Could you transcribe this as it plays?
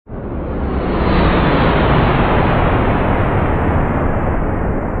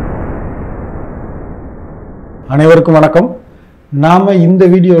அனைவருக்கும் வணக்கம். நாம இந்த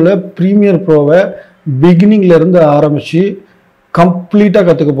வீடியோல Premiere Pro-வை beginningல இருந்து ஆரம்பிச்சு கம்ப்ளீட்டா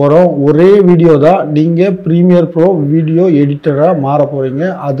கத்துக்க போறோம். ஒரே வீடியோ தான். நீங்க Premiere Pro வீடியோ எடிட்டரா மாற போறீங்க.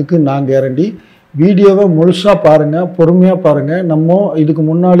 அதுக்கு நான் கேரண்டி. வீடியோவை முழுசா பாருங்க, பொறுமையா பாருங்க. நம்ம இதுக்கு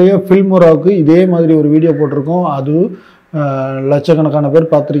முன்னாலேயே Filmorize இதே மாதிரி ஒரு வீடியோ போட்டிருக்கோம். அது லட்சக்கணக்கான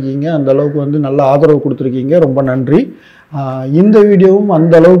பேர் பார்த்துருக்கீங்க. அந்த அளவுக்கு நல்ல ஆதரவு கொடுத்துருக்கீங்க. ரொம்ப நன்றி. இந்த வீடியோவும்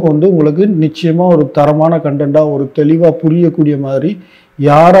அந்த அளவுக்கு உங்களுக்கு நிச்சயமா ஒரு தரமான கண்டென்ட்டா ஒரு தெளிவா புரியக்கூடிய மாதிரி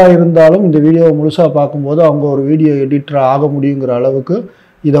யாரா இருந்தாலும் இந்த வீடியோவை முழுசா பார்க்கும்போது அவங்க ஒரு வீடியோ எடிட்டர் ஆக முடியுங்கிற அளவுக்கு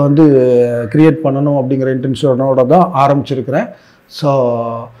இதை கிரியேட் பண்ணணும் அப்படிங்கிற இன்டென்ஷனோட தான் ஆரம்பிச்சிருக்கிறேன். ஸோ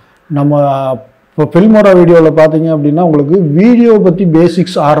நம்ம இப்போ Filmora வீடியோவில் பார்த்தீங்க அப்படின்னா உங்களுக்கு வீடியோ பற்றி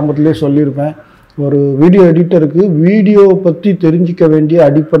பேசிக்ஸ் ஆரம்பத்திலே சொல்லியிருப்பேன். ஒரு வீடியோ எடிட்டருக்கு வீடியோ பற்றி தெரிஞ்சிக்க வேண்டிய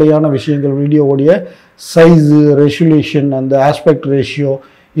அடிப்படையான விஷயங்கள், வீடியோவுடைய சைஸு, ரெசல்யூஷன், அந்த ஆஸ்பெக்ட் ரேஷியோ,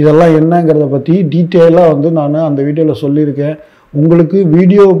 இதெல்லாம் என்னங்கிறத பற்றி டீட்டெயிலாக நான் அந்த வீடியோவில் சொல்லியிருக்கேன். உங்களுக்கு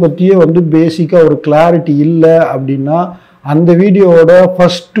வீடியோவை பற்றியே பேசிக்காக ஒரு கிளாரிட்டி இல்லை அப்படின்னா அந்த வீடியோவோட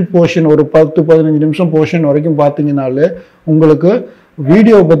ஃபஸ்ட்டு போர்ஷன் ஒரு 10-15 நிமிஷம் போர்ஷன் வரைக்கும் பார்த்தீங்கன்னாலே உங்களுக்கு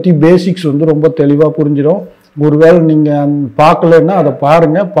வீடியோவை பற்றி பேசிக்ஸ் ரொம்ப தெளிவாக புரிஞ்சிடும். ஒருவேளை நீங்கள் பார்க்கலன்னா அதை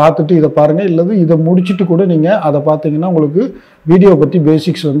பாருங்கள், பார்த்துட்டு இதை பாருங்கள், இல்லது இதை முடிச்சுட்டு கூட நீங்கள் அதை பார்த்தீங்கன்னா உங்களுக்கு வீடியோ பற்றி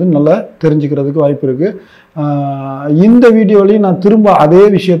பேசிக்ஸ் நல்லா தெரிஞ்சுக்கிறதுக்கு வாய்ப்பு இருக்குது. இந்த வீடியோலையும் நான் திரும்ப அதே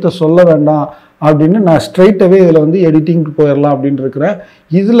விஷயத்த சொல்ல வேண்டாம் அப்படின்னு நான் ஸ்ட்ரைட்டாகவே இதில் எடிட்டிங்க்கு போயிடலாம் அப்படின்னு இருக்கிறேன்.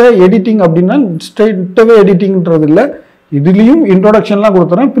 இதில் எடிட்டிங் அப்படின்னா ஸ்ட்ரைட்டாகவே எடிட்டிங்கிறது இல்லை, இதுலேயும் இன்ட்ரோடக்ஷன்லாம்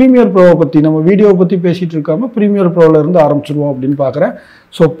கொடுத்துறேன். Premiere Pro-வை பற்றி நம்ம வீடியோவை பற்றி பேசிகிட்டு இருக்காமல் Premiere Pro-லேருந்து ஆரம்பிச்சிடுவோம் அப்படின்னு பார்க்குறேன்.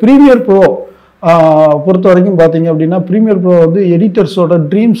 ஸோ Premiere Pro பொறுத்த வரைக்கும் பார்த்தீங்க அப்படின்னா Premiere Pro எடிட்டர்ஸோட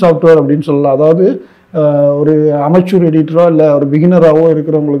ட்ரீம் சாஃப்ட்வேர் அப்படின்னு சொல்லலாம். அதாவது ஒரு அமெச்சூர் எடிட்டரோ இல்லை ஒரு பிகினராகவோ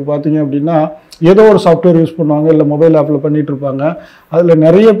இருக்கிறவங்களுக்கு பார்த்தீங்க அப்படின்னா ஏதோ ஒரு சாஃப்ட்வேர் யூஸ் பண்ணுவாங்க, இல்லை மொபைல் ஆப்பில் பண்ணிகிட்டு இருப்பாங்க. அதில்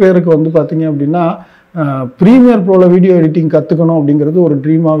நிறைய பேருக்கு பார்த்தீங்க அப்படின்னா Premiere Pro-ல வீடியோ எடிட்டிங் கற்றுக்கணும் அப்படிங்கிறது ஒரு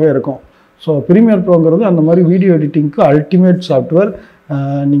ட்ரீமாகவே இருக்கும். ஸோ Premiere Pro-ங்கிறது அந்த மாதிரி வீடியோ எடிட்டிங்க்கு அல்டிமேட் சாஃப்ட்வேர்.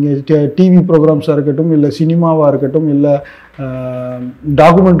 நீங்கள் டிவி ப்ரோக்ராம்ஸாக இருக்கட்டும், இல்லை சினிமாவாக இருக்கட்டும், இல்லை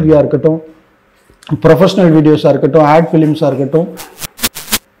டாக்குமெண்ட்ரியாக இருக்கட்டும், ப்ரொஃபஷ்னல் வீடியோஸாக இருக்கட்டும், ஆட் ஃபிலிம்ஸாக இருக்கட்டும்,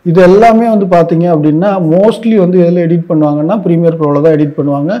 இது எல்லாமே பார்த்தீங்க அப்படின்னா மோஸ்ட்லி எதில் எடிட் பண்ணுவாங்கன்னா Premiere Pro-ல தான் எடிட்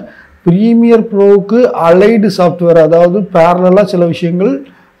பண்ணுவாங்க. Premiere Pro-க்கு அலைடு சாஃப்ட்வேர், அதாவது பேரலாக சில விஷயங்கள்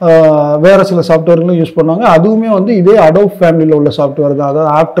வேறு சில சாஃப்ட்வேர்களும் யூஸ் பண்ணுவாங்க. அதுவுமே இதே Adobe ஃபேமிலியில் உள்ள சாஃப்ட்வேர் தான்.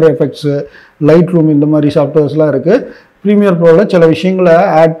 அதாவது ஆஃப்டர் எஃபெக்ட்ஸு, லைட் ரூம், இந்த மாதிரி சாஃப்ட்வேர்ஸ்லாம் இருக்குது. Premiere Pro-ல சில விஷயங்களை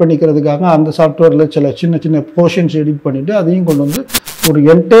ஆட் பண்ணிக்கிறதுக்காக அந்த சாஃப்ட்வேரில் சில சின்ன சின்ன போர்ஷன்ஸ் எடிட் பண்ணிவிட்டு அதையும் கொண்டு ஒரு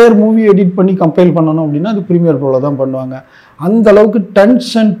என்டையர் மூவி எடிட் பண்ணி கம்பைல் பண்ணணும் அப்படின்னா அது Premiere Pro-ல தான் பண்ணுவாங்க. அந்த அளவுக்கு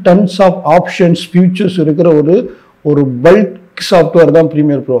tons and tons of options, features இருக்கிற ஒரு பல்க் சாஃப்ட்வேர் தான்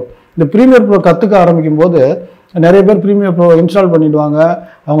Premiere Pro. இந்த Premiere Pro கற்றுக்க ஆரம்பிக்கும் போது நிறைய பேர் Premiere Pro இன்ஸ்டால் பண்ணிவிடுவாங்க.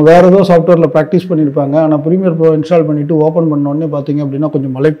 அவங்க வேறு ஏதோ சாஃப்ட்வேரில் ப்ராக்டிஸ் பண்ணியிருப்பாங்க. ஆனால் Premiere Pro இன்ஸ்டால் பண்ணிவிட்டு ஓப்பன் பண்ணோடனே பார்த்தீங்க அப்படின்னா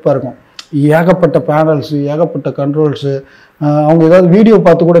கொஞ்சம் மலைப்பாக இருக்கும். ஏகப்பட்ட பேனல்ஸு, ஏகப்பட்ட கண்ட்ரோல்ஸு. அவங்க ஏதாவது வீடியோ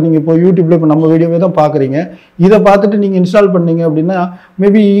பார்த்து கூட நீங்கள் இப்போ யூடியூப்ல இப்போ நம்ம வீடியோவே தான் பார்க்குறீங்க. இதை பார்த்துட்டு நீங்கள் இன்ஸ்டால் பண்ணீங்க அப்படின்னா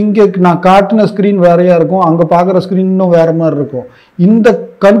மேபி இங்கே நான் காட்டின ஸ்க்ரீன் வேறையாக இருக்கும், அங்கே பார்க்குற ஸ்க்ரீன் இன்னும் வேறு மாதிரி இருக்கும். இந்த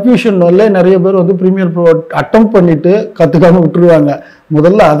கன்ஃபியூஷன்ல நிறைய பேர் Premiere Pro அட்டெம்ப்ட் பண்ணிவிட்டு கற்றுக்காமல் விட்டுருவாங்க.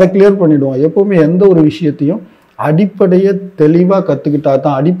 முதல்ல அதை கிளியர் பண்ணிவிடுவோம். எப்போவுமே எந்த ஒரு விஷயத்தையும் அடிப்படையை தெளிவாக கற்றுக்கிட்டா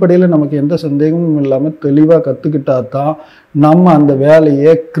தான், அடிப்படையில் நமக்கு எந்த சந்தேகமும் இல்லாமல் தெளிவாக கற்றுக்கிட்டா தான் நம்ம அந்த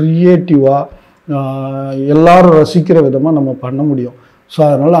வேலையை க்ரியேட்டிவாக எல்லாரும் ரசிக்கிற விதமாக நம்ம பண்ண முடியும். ஸோ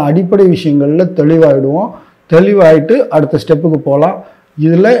அதனால் அடிப்படை விஷயங்களில் தெளிவாகிடுவோம். தெளிவாகிட்டு அடுத்த ஸ்டெப்புக்கு போகலாம்.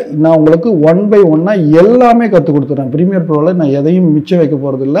 இதில் நான் உங்களுக்கு 1 by 1 எல்லாமே கற்றுக் கொடுத்துறேன். Premiere Pro-ல நான் எதையும் மிச்சம் வைக்க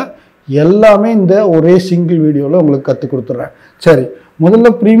போகிறதில்ல. எல்லாமே இந்த ஒரே சிங்கிள் வீடியோவில் உங்களுக்கு கற்றுக் கொடுத்துட்றேன். சரி, முதல்ல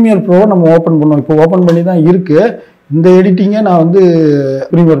Premiere Pro நம்ம ஓப்பன் பண்ணோம். இப்போ ஓப்பன் பண்ணி தான் இருக்குது. இந்த எடிட்டிங்கை நான்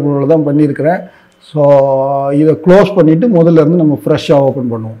Premiere Pro-ல தான் பண்ணியிருக்கிறேன். ஸோ இதை க்ளோஸ் பண்ணிவிட்டு முதல்ல இருந்து நம்ம ஃப்ரெஷ்ஷாக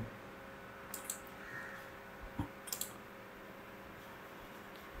ஓப்பன் பண்ணுவோம்.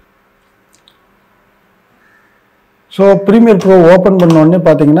 ஸோ Premiere Pro ஓப்பன் பண்ணோடனே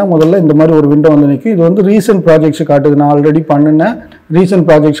பார்த்தீங்கன்னா முதல்ல இந்த மாதிரி ஒரு விண்டோ நிற்கும். இது ரீசெண்ட் ப்ராஜெக்ட்ஸ் காட்டுது. நான் ஆல்ரெடி பண்ணினேன் ரீசெண்ட்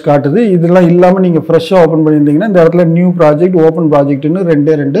ப்ராஜெக்ட்ஸ் காட்டுது. இதெல்லாம் இல்லாமல் நீங்கள் ஃப்ரெஷ்ஷாக ஓப்பன் பண்ணியிருந்தீங்கன்னா இந்த இடத்துல நியூ ப்ராஜெக்ட், ஓப்பன் ப்ராஜெக்ட்னு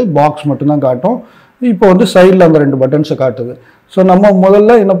ரெண்டு பாக்ஸ் மட்டும்தான் காட்டும். இப்போ சைடில் அந்த 2 பட்டன்ஸை காட்டுது. ஸோ நம்ம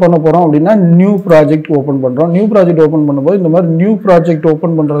முதல்ல என்ன பண்ண போகிறோம் அப்படின்னா நியூ ப்ராஜெக்ட் ஓப்பன் பண்ணுறோம். நியூ ப்ராஜெக்ட் ஓப்பன் பண்ணும்போது இந்த மாதிரி நியூ ப்ராஜெக்ட்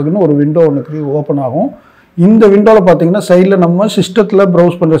ஓப்பன் பண்ணுறதுக்குன்னு ஒரு விண்டோ ஓப்பன் ஆகும். இந்த விண்டோவில் பார்த்தீங்கன்னா சைடில் நம்ம சிஸ்டத்தில்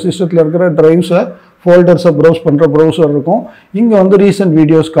ப்ரௌஸ் பண்ணுற, சிஸ்டத்தில் இருக்கிற ட்ரைவ்ஸை, ஃபோல்டர்ஸை ப்ரௌஸ் பண்ணுற ப்ரௌசர் இருக்கும். இங்கே ரீசெண்ட்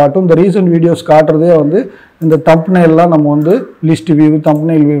வீடியோஸ் காட்டும். இந்த ரீசெண்ட் வீடியோஸ் காட்டுறதே இந்த தம்ப்நெயில்லாம் நம்ம லிஸ்ட் வியூ,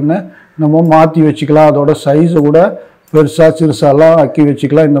 தம்ப்நெயில் வியூன்னு நம்ம மாற்றி வச்சுக்கலாம். அதோட சைஸை கூட பெருசாக சிறுசாலாம் ஆக்கி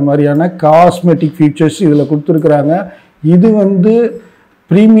வச்சுக்கலாம். இந்த மாதிரியான காஸ்மெட்டிக் ஃபீச்சர்ஸ் இதில் கொடுத்துருக்குறாங்க. இது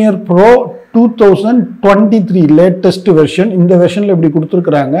Premiere Pro 2023 லேட்டஸ்ட் வெர்ஷன். இந்த வெர்ஷனில் இப்படி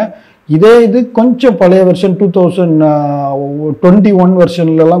கொடுத்துருக்குறாங்க. இதே இது கொஞ்சம் பழைய வெர்ஷன் 2021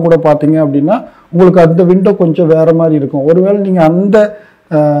 வெர்ஷன்லலாம் கூட பார்த்தீங்க அப்படின்னா உங்களுக்கு அந்த விண்டோ கொஞ்சம் வேறு மாதிரி இருக்கும். ஒருவேளை நீங்கள் அந்த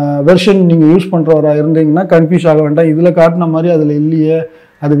வெர்ஷன் நீங்கள் யூஸ் பண்ணுறவராக இருந்தீங்கன்னா கன்ஃபியூஸ் ஆக வேண்டாம். இதில் காட்டின மாதிரி அதில் இல்லையே,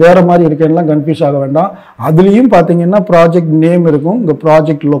 அது வேறு மாதிரி இருக்கேன்னா கன்ஃபியூஸ் ஆக வேண்டாம். அதுலேயும் பார்த்தீங்கன்னா ப்ராஜெக்ட் நேம் இருக்கும், இங்கே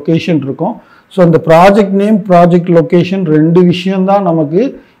ப்ராஜெக்ட் லொக்கேஷன் இருக்கும். ஸோ இந்த ப்ராஜெக்ட் நேம், ப்ராஜெக்ட் லொக்கேஷன் 2 விஷயம்தான் நமக்கு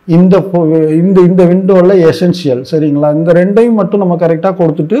இந்த இந்த விண்டோவில் எசென்ஷியல். சரிங்களா? இந்த 2ஐயும் மட்டும் நம்ம கரெக்டாக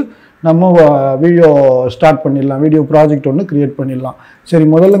கொடுத்துட்டு நம்ம வீடியோ ஸ்டார்ட் பண்ணிடலாம். வீடியோ ப்ராஜெக்ட் ஒன்று க்ரியேட் பண்ணிடலாம். சரி,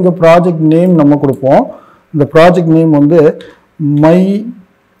 முதல்ல இங்கே ப்ராஜெக்ட் நேம் நம்ம கொடுப்போம். இந்த ப்ராஜெக்ட் நேம் வந்து மை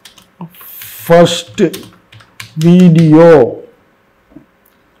ஃபர்ஸ்ட் வீடியோ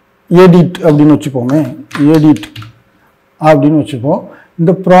எடிட் அப்படின்னு வச்சுப்போமே. எடிட் அப்படின்னு வச்சுப்போம்.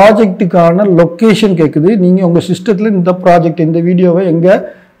 இந்த ப்ராஜெக்ட்டுக்கான லொக்கேஷன் கேட்குது. நீங்கள் உங்கள் சிஸ்டத்தில் இந்த ப்ராஜெக்ட், இந்த வீடியோவை எங்கே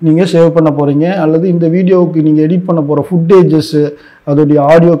நீங்கள் சேவ் பண்ண போகிறீங்க, அல்லது இந்த வீடியோவுக்கு நீங்கள் எடிட் பண்ண போகிற ஃபுட்டேஜஸ்ஸு, அதோடைய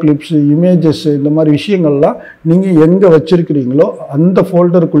ஆடியோ கிளிப்ஸு, இமேஜஸ்ஸு, இந்த மாதிரி விஷயங்கள்லாம் நீங்கள் எங்கே வச்சுருக்கிறீங்களோ அந்த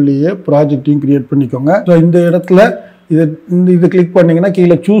ஃபோல்டருக்குள்ளேயே ப்ராஜெக்டையும் க்ரியேட் பண்ணிக்கோங்க. ஸோ இந்த இடத்துல இது கிளிக் பண்ணிங்கன்னா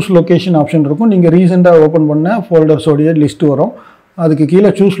கீழே சூஸ் லொக்கேஷன் ஆப்ஷன் இருக்கும். நீங்கள் ரீசெண்டாக ஓப்பன் பண்ண ஃபோல்டர்ஸோடைய லிஸ்ட்டு வரும். அதுக்கு கீழே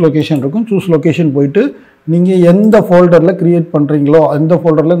சூஸ் லொக்கேஷன் இருக்கும். சூஸ் லொக்கேஷன் போயிட்டு நீங்கள் எந்த ஃபோல்டரில் க்ரியேட் பண்ணுறீங்களோ, எந்த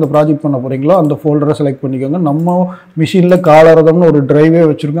ஃபோல்டரில் இந்த ப்ராஜெக்ட் பண்ண போகிறீங்களோ அந்த ஃபோல்டரை செலக்ட் பண்ணிக்கோங்க. நம்ம மிஷினில் காலரதம்னு ஒரு ட்ரைவே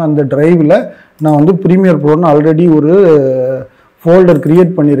வச்சுருக்கோம். அந்த ட்ரைவில் நான் வந்து ப்ரீமியர் ப்ரோன்னு ஆல்ரெடி ஒரு ஃபோல்டர்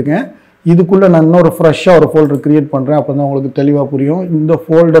க்ரியேட் பண்ணியிருக்கேன். இதுக்குள்ளே நான் இன்னொரு ஃப்ரெஷ்ஷாக ஒரு ஃபோல்டர் க்ரியேட் பண்ணுறேன். அப்போ தான் உங்களுக்கு தெளிவாக புரியும். இந்த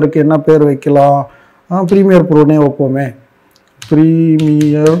ஃபோல்டருக்கு என்ன பேர் வைக்கலாம்? ப்ரீமியர் ப்ரோனே வைப்போமே.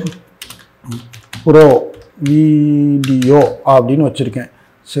 ப்ரீமியர் ப்ரோ வீடியோ அப்படின்னு வச்சுருக்கேன்.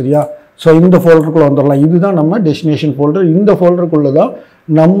 சரியா? ஸோ இந்த ஃபோல்டருக்குள்ளே வந்துடலாம். இதுதான் நம்ம டெஸ்டினேஷன் ஃபோல்டர். இந்த ஃபோல்டருக்குள்ளே தான்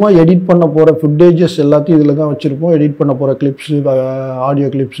நம்ம எடிட் பண்ண போகிற ஃபுட்டேஜஸ் எல்லாத்தையும் இதில் தான் வச்சுருப்போம். எடிட் பண்ண போகிற கிளிப்ஸு, ஆடியோ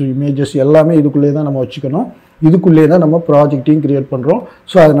கிளிப்ஸு, இமேஜஸ் எல்லாமே இதுக்குள்ளே தான் நம்ம வச்சுக்கணும். இதுக்குள்ளே தான் நம்ம ப்ராஜெக்டையும் க்ரியேட் பண்ணுறோம்.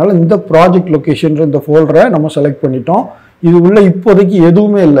 ஸோ அதனால் இந்த ப்ராஜெக்ட் லொக்கேஷன்ற இந்த ஃபோல்டரை நம்ம செலக்ட் பண்ணிட்டோம். இது உள்ள இப்போதைக்கு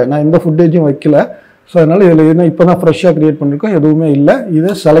எதுவுமே இல்லை. நான் எந்த ஃபுட்டேஜும் வைக்கல. ஸோ அதனால் இதில் என்ன இப்போ தான் ஃப்ரெஷ்ஷாக க்ரியேட் பண்ணியிருக்கோம். எதுவுமே இல்லை.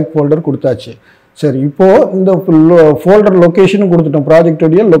 இதை செலக்ட் ஃபோல்டர் கொடுத்தாச்சு. சரி, இப்போது இந்த ஃபோல்டர் லொக்கேஷனும் கொடுத்துட்டோம்.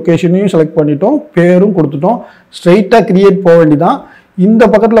 ப்ராஜெக்டோடைய லொக்கேஷனையும் செலக்ட் பண்ணிட்டோம், பேரும் கொடுத்துட்டோம். ஸ்ட்ரைட்டாக க்ரியேட் போக வேண்டியதான். இந்த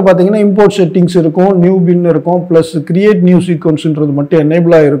பக்கத்தில் பார்த்தீங்கன்னா இம்போர்ட் செட்டிங்ஸ் இருக்கும், நியூ பின் இருக்கும், ப்ளஸ் கிரியேட் நியூ சீக்வன்ஸுன்றது மட்டும்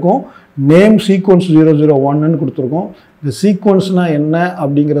எனேபிளாக இருக்கும். நேம் சீக்வன்ஸ் 001ன்னு கொடுத்துருக்கோம். இந்த சீக்வன்ஸ்னால் என்ன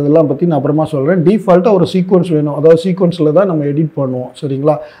அப்படிங்கிறதெல்லாம் பற்றி நான் அப்புறமா சொல்கிறேன். டிஃபால்ட்டாக ஒரு சீக்வன்ஸ் வேணும். அதாவது சீக்வன்ஸில் தான் நம்ம எடிட் பண்ணுவோம்.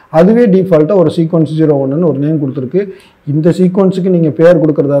 சரிங்களா? அதுவே டிஃபால்ட்டாக ஒரு சீக்வன்ஸ் 01ன்னு ஒரு நேம் கொடுத்துருக்கு. இந்த சீக்வன்ஸுக்கு நீங்கள் பேர்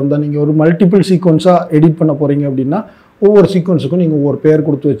கொடுக்குறதா இருந்தால், நீங்கள் ஒரு மல்டிபிள் சீக்வன்ஸாக எடிட் பண்ண போகிறீங்க அப்படின்னா ஒவ்வொரு சீக்வன்ஸுக்கும் நீங்கள் ஒவ்வொரு பேர்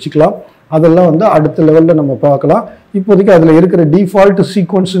கொடுத்து வச்சுக்கலாம். அதெல்லாம் வந்து அடுத்த லெவலில் நம்ம பார்க்கலாம். இப்போதைக்கு அதில் இருக்கிற டிஃபால்ட்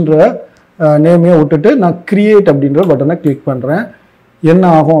சீக்வன்ஸுன்ற நேமையை விட்டுட்டு நான் கிரியேட் அப்படின்ற பட்டனை கிளிக் பண்ணுறேன். என்ன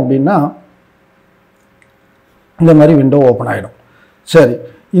ஆகும் அப்படின்னா இந்த மாதிரி விண்டோ ஓப்பன் ஆகிடும். சரி,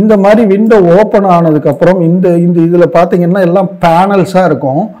 இந்த மாதிரி விண்டோ ஓப்பன் ஆனதுக்கப்புறம் இந்த இதில் பார்த்தீங்கன்னா எல்லாம் பேனல்ஸாக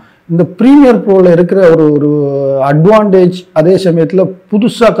இருக்கும். இந்த ப்ரீமியர் ப்ரோவில் இருக்கிற ஒரு அட்வான்டேஜ், அதே சமயத்தில்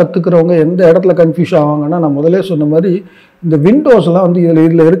புதுசாக கற்றுக்கிறவங்க எந்த இடத்துல கன்ஃபியூஸ் ஆவாங்கன்னா, நான் முதலே சொன்ன மாதிரி இந்த விண்டோஸ்லாம் வந்து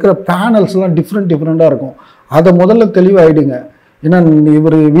இதில் இருக்கிற பேனல்ஸ்லாம் டிஃப்ரெண்ட்டாக இருக்கும். அதை முதல்ல தெளிவாகிடுங்க. ஏன்னா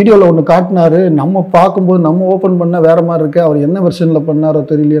இவர் வீடியோவில் ஒன்று காட்டினார், நம்ம பார்க்கும்போது நம்ம ஓப்பன் பண்ணால் வேறு மாதிரி இருக்குது, அவர் என்ன வெர்ஷனில் பண்ணாரோ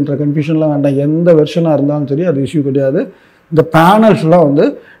தெரியலையன்ற கன்ஃபியூஷன்லாம் வேண்டாம். எந்த வெர்ஷனாக இருந்தாலும் சரி, அது இஷ்யூ கிடையாது. இந்த பேனல்ஸ்லாம் வந்து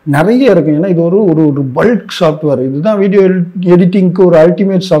நிறைய இருக்கும். ஏன்னா இது ஒரு பல்க் சாஃப்ட்வேர். இதுதான் வீடியோ எடிட்டிங்க்கு ஒரு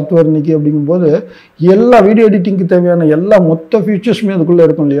அல்டிமேட் சாஃப்ட்வேர் இன்றைக்கி. அப்படிங்கும்போது எல்லா வீடியோ எடிட்டிங்க்கு தேவையான எல்லா மொத்த ஃபீச்சர்ஸுமே அதுக்குள்ளே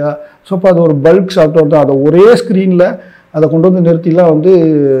இருக்கும் இல்லையா? ஸோ அப்போ அது ஒரு பல்க் சாஃப்ட்வேர் தான். அதை ஒரே ஸ்க்ரீனில் அதை கொண்டு வந்து நிறுத்திலாம் வந்து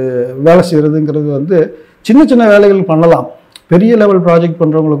வேலை செய்கிறதுங்கிறது வந்து சின்ன வேலைகள் பண்ணலாம். பெரிய லெவல் ப்ராஜெக்ட்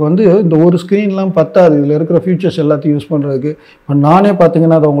பண்ணுறவங்களுக்கு வந்து இந்த ஒரு ஸ்க்ரீன்லாம் பத்தாது. இதில் இருக்கிற ஃபீச்சர்ஸ் எல்லாத்தையும் யூஸ் பண்ணுறதுக்கு. இப்போ நானே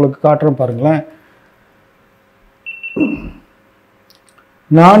பார்த்தீங்கன்னா அதை உங்களுக்கு காட்டுறேன் பாருங்களேன்.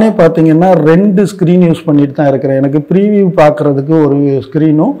 நானே பார்த்தீங்கன்னா 2 ஸ்க்ரீன் யூஸ் பண்ணிட்டு தான் இருக்கிறேன். எனக்கு ப்ரீவியூ பார்க்குறதுக்கு ஒரு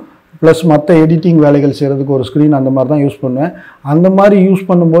ஸ்க்ரீனும் ப்ளஸ் மற்ற எடிட்டிங் வேலைகள் செய்கிறதுக்கு ஒரு ஸ்க்ரீன், அந்த மாதிரி தான் யூஸ் பண்ணுவேன். அந்த மாதிரி யூஸ்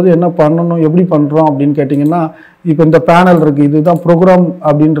பண்ணும்போது என்ன பண்ணணும், எப்படி பண்ணுறோம் அப்படின்னு கேட்டிங்கன்னா, இப்போ இந்த பேனல் இருக்குது, இதுதான் ப்ரோக்ராம்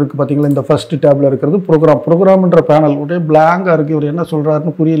அப்படின்னு இருக்குது பார்த்தீங்களா? இந்த ஃபஸ்ட்டு டேப்பில் இருக்கிறது ப்ரோக்ராம்ன்ற பேனல். ஒரே பிளாங்காக இருக்குது. இவர் என்ன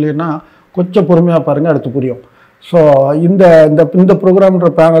சொல்கிறாருன்னு புரியலைன்னா கொஞ்சம் பொறுமையாக பாருங்கள், அடுத்து புரியும். ஸோ இந்த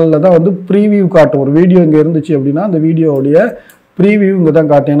ப்ரோக்ராம்ன்ற பேனலில் தான் வந்து ப்ரீவியூ காட்டும். ஒரு வீடியோ இங்கே இருந்துச்சு அப்படின்னா அந்த வீடியோவுடைய ப்ரீவியூ இங்கே தான்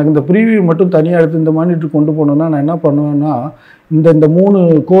காட்டும். எனக்கு இந்த ப்ரீவியூ மட்டும் தனியாக எடுத்து இந்த மானிட்டர் கொண்டு போகணுன்னா நான் என்ன பண்ணுவேன்னா, இந்த 3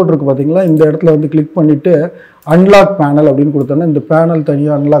 கோட் இருக்குது பார்த்தீங்களா? இந்த இடத்துல வந்து கிளிக் பண்ணிவிட்டு அன்லாக் பேனல் அப்படின்னு கொடுத்தோன்னா இந்த பேனல்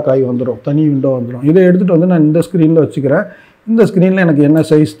தனியாக அன்லாக் ஆகி வந்துடும், தனி விண்டோ வந்துடும். இதை எடுத்துகிட்டு வந்து நான் இந்த ஸ்க்ரீனில் வச்சுக்கிறேன். இந்த ஸ்க்ரீனில் எனக்கு என்ன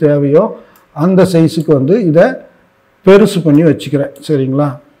சைஸ் தேவையோ அந்த சைஸுக்கு வந்து இதை பெருசு பண்ணி வச்சுக்கிறேன். சரிங்களா?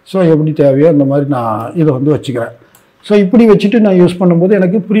 ஸோ எப்படி தேவையோ அந்த மாதிரி நான் இதை வந்து வச்சுக்கிறேன். ஸோ இப்படி வச்சுட்டு நான் யூஸ் பண்ணும்போது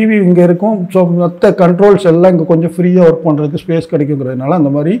எனக்கு ப்ரீவியூ இங்கே இருக்கும். ஸோ மற்ற கண்ட்ரோல்ஸ் எல்லாம் இங்கே கொஞ்சம் ஃப்ரீயாக ஒர்க் பண்ணுறதுக்கு ஸ்பேஸ் கிடைக்குங்கிறதுனால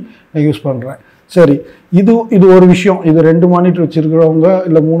அந்த மாதிரி நான் யூஸ் பண்ணுறேன். சரி, இது ஒரு விஷயம். இது 2 மானிட்டர் வச்சுருக்கிறவங்க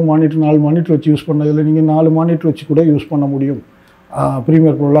இல்லை 3 மானிட்டர் 4 மானிட்டர் வச்சு யூஸ் பண்ண, இல்லை நீங்கள் 4 மானிட்டர் வச்சு கூட யூஸ் பண்ண முடியும்.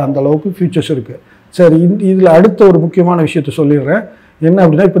 ப்ரீமியர் ப்ரோவில் அந்த அளவுக்கு ஃபீச்சர்ஸ் இருக்குது. சரி, இதில் அடுத்த ஒரு முக்கியமான விஷயத்த சொல்லிடுறேன். என்ன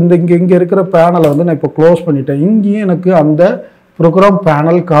அப்படின்னா, இப்போ இங்கே இருக்கிற பேனலை வந்து நான் இப்போ க்ளோஸ் பண்ணிட்டேன். இங்கேயும் எனக்கு அந்த ப்ரோக்ராம்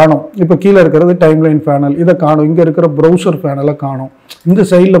பேனல் காணும். இப்போ கீழே இருக்கிறது டைம்லைன் பேனல், இதை காணும். இங்கே இருக்கிற ப்ரௌசர் பேனலை காணும். இந்த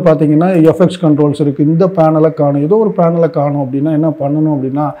சைடில் பார்த்தீங்கன்னா எஃப்எக்ஸ் கண்ட்ரோல்ஸ் இருக்குது. இந்த பேனலை காணும். ஏதோ ஒரு பேனலை காணும் அப்படின்னா என்ன பண்ணணும்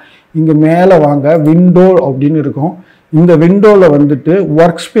அப்படின்னா, இங்கே மேலே வாங்க, விண்டோ அப்படின்னு இருக்கும். இந்த விண்டோவில் வந்துட்டு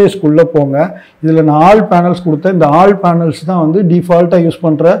ஒர்க் ஸ்பேஸ்க்குள்ளே போங்க. இதில் நான் ஆல் பேனல்ஸ் கொடுத்தேன். இந்த ஆல் பேனல்ஸ் தான் வந்து டிஃபால்ட்டாக யூஸ்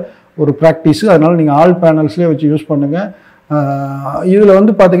பண்ணுற ஒரு ப்ராக்டிஸு. அதனால் நீங்கள் ஆல் பேனல்ஸ்லேயே வச்சு யூஸ் பண்ணுங்கள். இதில்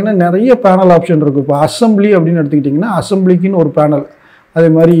வந்து பார்த்தீங்கன்னா நிறைய பேனல் ஆப்ஷன் இருக்குது. இப்போ அசம்பிளி அப்படின்னு எடுத்துக்கிட்டிங்கன்னா அசம்பிளிக்குன்னு ஒரு பேனல். அதே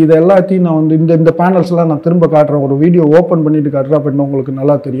மாதிரி இது எல்லாத்தையும் நான் வந்து இந்த பேனல்ஸ்லாம் நான் திரும்ப காட்டுறேன். ஒரு வீடியோ ஓப்பன் பண்ணிட்டு காட்டுறேன் அப்படின்னு உங்களுக்கு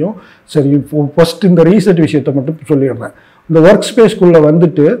நல்லா தெரியும். சரி, ஃபஸ்ட் இந்த ரீசெட் விஷயத்தை மட்டும் சொல்லிடுறேன். இந்த ஒர்க் ஸ்பேஸ்க்குள்ளே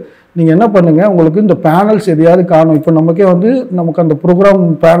வந்துட்டு நீங்கள் என்ன பண்ணுங்கள், உங்களுக்கு இந்த பேனல்ஸ் எதையாவது காணும். இப்போ நமக்கே வந்து நமக்கு அந்த ப்ரோக்ராம்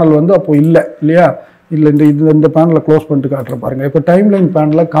பேனல் வந்து அப்போ இல்லையா? இல்லை, இந்த பேனலை க்ளோஸ் பண்ணிட்டு காட்டுறேன் பாருங்கள். இப்போ டைம்லைன்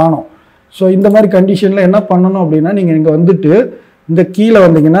பேனலை காணும். ஸோ இந்த மாதிரி கண்டிஷனில் என்ன பண்ணணும் அப்படின்னா, நீங்கள் இங்கே வந்துட்டு இந்த கீழே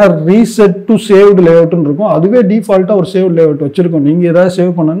வந்தீங்கன்னா ரீசெட் டு சேவ்டு லேஅவுட்னு இருக்கும். அதுவே டிஃபால்ட்டாக ஒரு சேவ் லேஅவுட் வச்சுருக்கோம். நீங்கள் ஏதாவது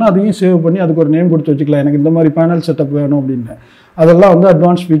சேவ் பண்ணணும்னா அதையும் சேவ் பண்ணி அதுக்கு ஒரு நேம் கொடுத்து வச்சுக்கலாம். எனக்கு இந்த மாதிரி பேனல் செட்டப் வேணும் அப்படின்னு. அதெல்லாம் வந்து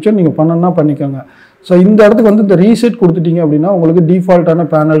அட்வான்ஸ் ஃபீச்சர், நீங்கள் பண்ணணும்னா பண்ணிக்கோங்க. ஸோ இந்த இடத்துக்கு வந்து இந்த ரீசெட் கொடுத்துட்டீங்க அப்படின்னா உங்களுக்கு டிஃபால்ட்டான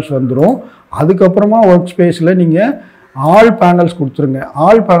பேனல்ஸ் வந்துடும். அதுக்கப்புறமா ஒர்க் ஸ்பேஸில் நீங்கள் ஆல் பேனல்ஸ் கொடுத்துருங்க.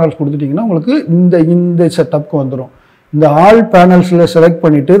 ஆல் பேனல்ஸ் கொடுத்துட்டிங்கன்னா உங்களுக்கு இந்த செட்டப்புக்கு வந்துடும். இந்த ஆல் பேனல்ஸில் செலக்ட்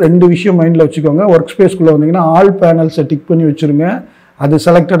பண்ணிவிட்டு 2 விஷயம் மைண்டில் வச்சுக்கோங்க. ஒர்க் ஸ்பேஸ்க்குள்ளே வந்தீங்கன்னா ஆல் பேனல்ஸை டிக் பண்ணி வச்சுருங்க. அது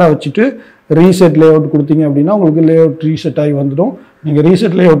செலக்டடாக வச்சுட்டு ரீசெட் லேஅவுட் கொடுத்தீங்க அப்படின்னா உங்களுக்கு லேஅவுட் ரீசெட் ஆகி வந்துடும். நீங்கள்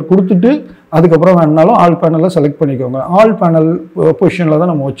ரீசெட் லேஅவுட் கொடுத்துட்டு அதுக்கப்புறம் வேணுனாலும் ஆல் பேனலை செலக்ட் பண்ணிக்கோங்க. ஆல் பேனல் பொசிஷனில்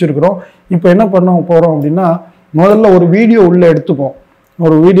தான் நம்ம வச்சுருக்கிறோம். இப்போ என்ன பண்ண போகிறோம் அப்படின்னா, முதல்ல ஒரு வீடியோ உள்ளே எடுத்துப்போம்.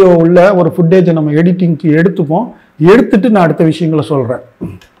 ஒரு வீடியோ உள்ள ஒரு ஃபுட்டேஜை நம்ம எடிட்டிங்க்கு எடுத்துப்போம். எடுத்துட்டு நான் அடுத்த விஷயங்களை சொல்கிறேன்.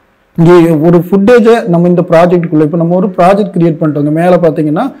 இங்கே ஒரு ஃபுட்டேஜை நம்ம இந்த ப்ராஜெக்ட்டுக்குள்ளே, இப்போ நம்ம ஒரு ப்ராஜெக்ட் கிரியேட் பண்ணிட்டோங்க. மேலே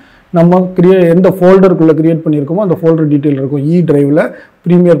பார்த்தீங்கன்னா நம்ம எந்த ஃபோல்டருக்குள்ளே கிரியேட் பண்ணியிருக்கோமோ அந்த ஃபோல்டர் டீட்டெயில் இருக்கும். டிரைவில்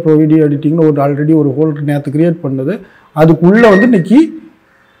ப்ரீமியர் ப்ரோ வீடியோ எடிட்டிங்னு ஆல்ரெடி ஒரு ஃபோல்டர் நேற்று கிரியேட் பண்ணது. அதுக்குள்ளே வந்து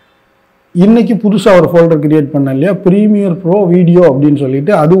இன்னைக்கு புதுசாக ஒரு ஃபோல்டர் கிரியேட் பண்ணேன் இல்லையா, ப்ரீமியர் ப்ரோ வீடியோ அப்படின்னு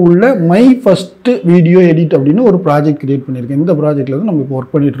சொல்லிட்டு, அது உள்ள மை ஃபஸ்ட்டு வீடியோ எடிட் அப்படின்னு ஒரு ப்ராஜெக்ட் கிரியேட் பண்ணியிருக்கேன். இந்த ப்ராஜெக்டில் தான் நம்ம இப்போ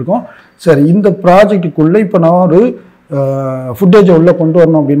ஒர்க் பண்ணிகிட்ருக்கோம். சரி, இந்த ப்ராஜெக்ட்டுக்குள்ளே இப்போ நான் ஒரு ஃபுட்டேஜை உள்ளே கொண்டு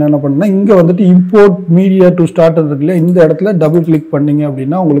வரணும் அப்படின்னா என்ன பண்ணேன்னா, இங்கே வந்துட்டு இம்போர்ட் மீடியா டு ஸ்டார்ட் இருக்கு இல்லையா, இந்த இடத்துல டபுள் கிளிக் பண்ணிங்க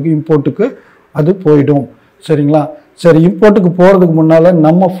அப்படின்னா உங்களுக்கு இம்போர்ட்டுக்கு அது போயிடும். சரிங்களா? சரி, இம்போர்ட்டுக்கு போகிறதுக்கு முன்னால்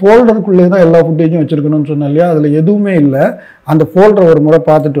நம்ம ஃபோல்டருக்குள்ளே தான் எல்லா ஃபுட்டேஜும் வச்சுருக்கணும்னு சொன்னேன் இல்லையா, அதில் எதுவுமே இல்லை. அந்த ஃபோல்டரை ஒரு முறை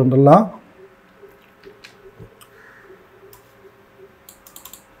பார்த்துட்டு வந்துடலாம்.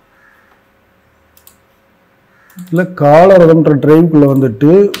 இல்லை, காலரதம்ன்ற டிரைவுக்குள்ளே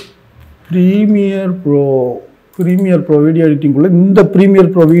வந்துட்டு ப்ரீமியர் ப்ரோ வீடியோ எடிட்டிங்குள்ளே இந்த ப்ரீமியர்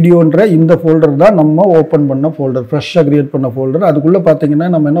ப்ரோ வீடியோன்ற இந்த ஃபோல்டர் தான் நம்ம ஓப்பன் பண்ண ஃபோல்டர், ஃப்ரெஷ்ஷாக கிரியேட் பண்ண ஃபோல்டர். அதுக்குள்ளே பார்த்தீங்கன்னா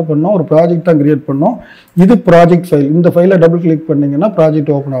நம்ம என்ன பண்ணோம், ஒரு ப்ராஜெக்ட் தான் கிரியேட் பண்ணோம். இது ப்ராஜெக்ட் ஃபைல். இந்த ஃபைலை டபுள் கிளிக் பண்ணிங்கன்னா ப்ராஜெக்ட்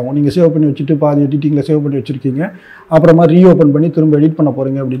ஓப்பன் ஆகும். நீங்கள் சேவ் பண்ணி வச்சுட்டு பாதி எடிட்டிங்கில் சேவ் பண்ணி வச்சுருக்கீங்க, அப்புறமா ரீஓப்பன் பண்ணி திரும்ப எடிட் பண்ண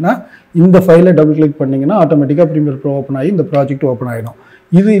போகிறீங்க அப்படின்னா இந்த ஃபைலை டபுள் கிளிக் பண்ணிங்கன்னா ஆட்டோமேட்டிக்காக ப்ரீமியர் ப்ரோ ஓப்பன் ஆகி இந்த ப்ராஜெக்ட் ஓப்பன் ஆகிடும்.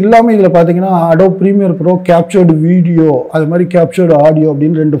 இது இல்லாமல் இதில் பார்த்தீங்கன்னா Adobe Premiere Pro captured video, அது மாதிரி கேப்சர்டு ஆடியோ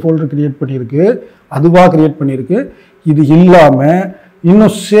அப்படின்னு 2 ஃபோல்டர் கிரியேட் பண்ணியிருக்கு. அதுவாக கிரியேட் பண்ணியிருக்கு. இது இல்லாமல்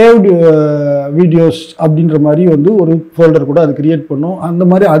இன்னும் சேவ்டு வீடியோஸ் அப்படின்ற மாதிரி வந்து ஒரு ஃபோல்டர் கூட அது கிரியேட் பண்ணும். அந்த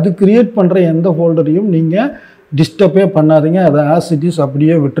மாதிரி அது கிரியேட் பண்ணுற எந்த ஃபோல்டரையும் நீங்கள் டிஸ்டர்பே பண்ணாதீங்க. அதை ஆஸ் இட் இஸ்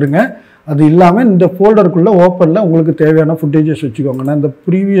அப்படியே விட்டுருங்க. அது இல்லாமல் இந்த ஃபோல்டருக்குள்ளே ஓப்பனில் உங்களுக்கு தேவையான ஃபுட்டேஜஸ் வச்சுக்கோங்க. நான் இந்த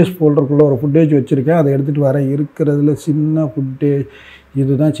ப்ரீவியஸ் ஃபோல்டருக்குள்ளே ஒரு ஃபுட்டேஜ் வச்சுருக்கேன், அதை எடுத்துகிட்டு வரேன். இருக்கிறதுல சின்ன ஃபுட்டேஜ்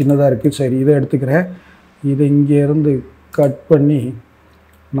இதுதான் சின்னதாக இருக்குது. சரி, இதை எடுத்துக்கிறேன். இதை இங்கேருந்து கட் பண்ணி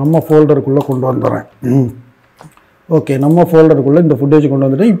நம்ம ஃபோல்டருக்குள்ளே கொண்டு வந்துடுறேன். ஓகே, நம்ம ஃபோல்டருக்குள்ளே இந்த ஃபுட்டேஜ் கொண்டு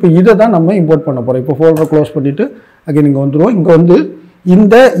வந்துட்டேன். இப்போ இதை தான் நம்ம இம்போர்ட் பண்ண போகிறோம். இப்போ ஃபோல்டரை க்ளோஸ் பண்ணிவிட்டு அகைன் இங்கே வந்துடுவோம். இங்கே வந்து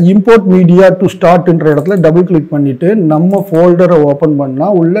இந்த இம்போர்ட் மீடியா டு ஸ்டார்ட்ன்ற இடத்துல டபுள் கிளிக் பண்ணிவிட்டு நம்ம ஃபோல்டரை ஓப்பன்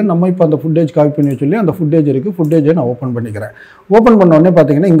பண்ணால் உள்ளே நம்ம இப்போ அந்த ஃபுட்டேஜ் காப்பி பண்ணி சொல்லி அந்த ஃபுட்டேஜ் இருக்குது. ஃபுட்டேஜை நான் ஓப்பன் பண்ணிக்கிறேன். ஓப்பன் பண்ண உடனே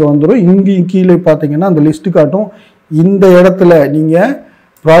பார்த்தீங்கன்னா இங்கே வந்துடும். இங்கேயும் கீழே பார்த்தீங்கன்னா அந்த லிஸ்ட்டு காட்டும். இந்த இடத்துல நீங்கள்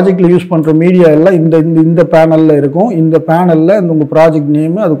ப்ராஜெக்டில் யூஸ் பண்ணுற மீடியா எல்லாம் இந்த பேனலில் இருக்கும். இந்த பேனலில் இந்த உங்கள் ப்ராஜெக்ட்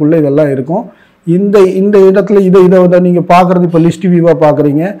நேமு அதுக்குள்ளே இதெல்லாம் இருக்கும். இந்த இடத்துல இதை வந்து நீங்கள் பார்க்குறது இப்போ லிஸ்ட் வியூவாக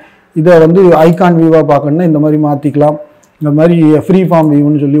பார்க்குறீங்க. இதை வந்து ஐகான் வியூவாக பார்க்கணுன்னா இந்த மாதிரி மாற்றிக்கலாம். இந்த மாதிரி ஃப்ரீ ஃபார்ம்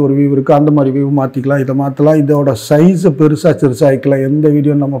வியூன்னு சொல்லி ஒரு வியூ இருக்குது, அந்த மாதிரி வியூ மாற்றிக்கலாம். இதை மாற்றலாம். இதோட சைஸை பெருசாக சிறுசாக ஆக்கிக்கலாம். எந்த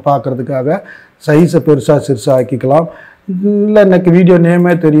வீடியோன்னு நம்ம பார்க்குறதுக்காக சைஸை பெருசாக சிறுசாக ஆக்கிக்கலாம். இல்லை எனக்கு வீடியோ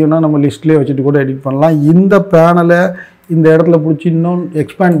நேமே தெரியும்னா நம்ம லிஸ்ட்லேயே வச்சுட்டு கூட எடிட் பண்ணலாம். இந்த பேனலை இந்த இடத்துல பிடிச்சி இன்னும்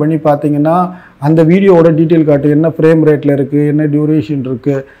எக்ஸ்பேண்ட் பண்ணி பார்த்தீங்கன்னா அந்த வீடியோவோட டீட்டெயில் காட்டு, என்ன ஃப்ரேம் ரேட்டில் இருக்குது, என்ன டியூரேஷன்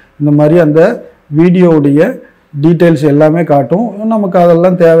இருக்குது, இந்த மாதிரி அந்த வீடியோவுடைய டீட்டெயில்ஸ் எல்லாமே காட்டும். நமக்கு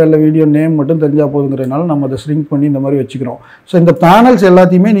அதெல்லாம் தேவையில்லை, வீடியோ நேம் மட்டும் தெரிஞ்சால் போதுங்கிறதுனால நம்ம அதை ஸ்ரிங்க் பண்ணி இந்த மாதிரி வச்சுக்கிறோம். ஸோ இந்த பேனல்ஸ்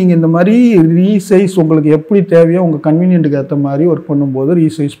எல்லாத்தையுமே நீங்கள் இந்த மாதிரி ரீசைஸ் உங்களுக்கு எப்படி தேவையோ உங்கள் கன்வீனியன்ட்டுக்கு ஏற்ற மாதிரி ஒர்க் பண்ணும்போது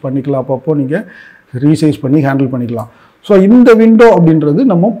ரீசைஸ் பண்ணிக்கலாம். அப்பப்போ நீங்கள் ரீசைஸ் பண்ணி ஹேண்டில் பண்ணிக்கலாம். ஸோ இந்த விண்டோ அப்படின்றது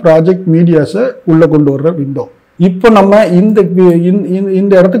நம்ம ப்ராஜெக்ட் மீடியாஸை உள்ளே கொண்டு வர்ற விண்டோ. இப்போ நம்ம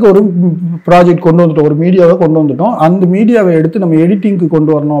இந்த இடத்துக்கு ஒரு ப்ராஜெக்ட் கொண்டு வந்துட்டோம், ஒரு மீடியாவை கொண்டு வந்துட்டோம். அந்த மீடியாவை எடுத்து நம்ம எடிட்டிங்க்கு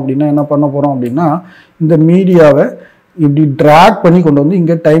கொண்டு வரணும் அப்படின்னா என்ன பண்ண போகிறோம் அப்படின்னா, இந்த மீடியாவை இப்படி ட்ராக் பண்ணி கொண்டு வந்து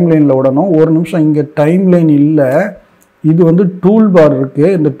இங்கே டைம் லைனில் விடணும். ஒரு நிமிஷம், இங்கே டைம் லைன் இல்லை, இது வந்து டூல் பார்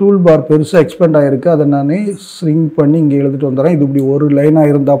இருக்குது. இந்த டூல் பார் பெருசாக எக்ஸ்பெண்ட் ஆகிருக்கு, அதை நான் ஸ்ரிங்க் பண்ணி இங்கே எழுதிட்டு வந்துடுறேன். இது இப்படி ஒரு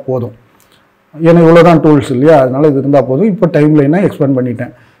லைனாக இருந்தால் போதும், ஏன்னா இவ்வளோதான் டூல்ஸ் இல்லையா, அதனால் இது இருந்தால் போதும். இப்போ டைம் லைனாக எக்ஸ்பெண்ட்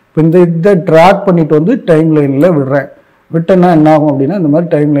பண்ணிட்டேன். இப்போ இதை ட்ராக் பண்ணிட்டு வந்து டைம் லைனில் விடுறேன். விட்டேன்னா என்ன ஆகும் அப்படின்னா இந்த மாதிரி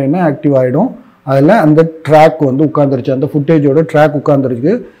டைம் லைனை ஆக்டிவ் ஆகிடும். அதில் அந்த ட்ராக் வந்து உட்காந்துருச்சு, அந்த ஃபுட்டேஜோட ட்ராக்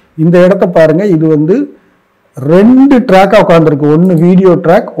உட்காந்துருக்கு. இந்த இடத்த பாருங்கள், இது வந்து 2 ட்ராக்காக உட்காந்துருக்கு, ஒன்று வீடியோ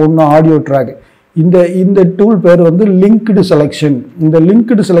ட்ராக், ஒன்று ஆடியோ ட்ராக். இந்த டூல் பேர் வந்து லிங்க்டு செலெக்ஷன். இந்த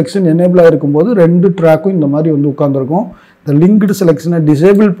லிங்க்டு செலெக்ஷன் எனேபிளாக இருக்கும்போது 2 ட்ராக்கும் இந்த மாதிரி வந்து உட்காந்துருக்கும். இந்த லிங்க்டு செலெக்ஷனை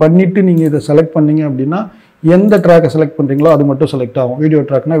டிசேபிள் பண்ணிவிட்டு நீங்கள் இதை செலக்ட் பண்ணீங்க அப்படின்னா எந்த ட்ராக்கை செலக்ட் பண்ணுறீங்களோ அது மட்டும் செலக்ட் ஆகும். Video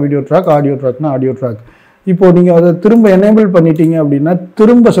ட்ராக்னா video track, audio ட்ராக்னா audio track. இப்போது நீங்கள் அதை திரும்ப எனேபிள் பண்ணிட்டீங்க அப்படின்னா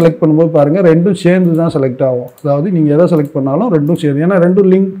திரும்ப செலக்ட் பண்ணும்போது பாருங்கள் ரெண்டும் சேர்ந்து தான் செலக்ட் ஆகும். அதாவது நீங்கள் எதை செலக்ட் பண்ணாலும் ரெண்டும் சேர்ந்து, ஏன்னா ரெண்டும்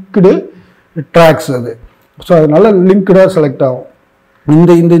லிங்க்டு ட்ராக்ஸ் அது. ஸோ அதனால் லிங்க்டாக செலக்ட் ஆகும்.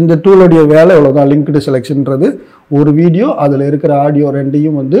 இந்த டூலோடைய வேலை எவ்வளோதான், லிங்க்டு செலெக்ஷன்றது ஒரு வீடியோ அதில் இருக்கிற ஆடியோ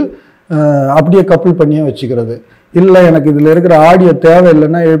ரெண்டையும் வந்து அப்படியே கப்புள் பண்ணியே வச்சுக்கிறது. இல்லை எனக்கு இதில் இருக்கிற ஆடியோ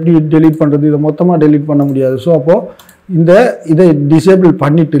தேவையில்லைன்னா எப்படி டெலீட் பண்ணுறது, இதை மொத்தமாக டெலீட் பண்ண முடியாது. ஸோ அப்போது இதை டிசேபிள்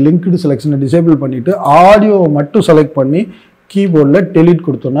பண்ணிவிட்டு, லிங்க்டு செலெக்ஷனை டிசேபிள் பண்ணிவிட்டு ஆடியோவை மட்டும் செலக்ட் பண்ணி கீபோர்டில் டெலீட்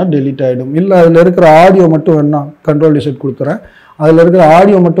கொடுத்தோன்னா டெலீட் ஆகிடும். இல்லை அதில் இருக்கிற ஆடியோ மட்டும் வேணா கண்ட்ரோல் டிசைட் கொடுத்துறேன், அதில் இருக்கிற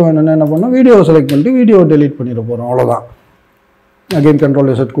ஆடியோ மட்டும் வேணும்னா என்ன பண்ணோம், வீடியோவை செலக்ட் பண்ணிட்டு வீடியோவை டெலீட் பண்ணிட போகிறோம், அவ்வளோதான். அகைன் கண்ட்ரோல்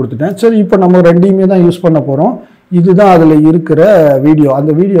டிசைட் கொடுத்துட்டேன். சரி, இப்போ நம்ம ரெண்டையுமே தான் யூஸ் பண்ண போகிறோம். இதுதான் அதில் இருக்கிற வீடியோ,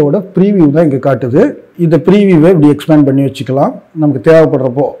 அந்த வீடியோவோட ப்ரீவியூ தான் இங்கே காட்டுது. இந்த ப்ரீவியூவை இப்படி எக்ஸ்பேண்ட் பண்ணி வச்சுக்கலாம் நமக்கு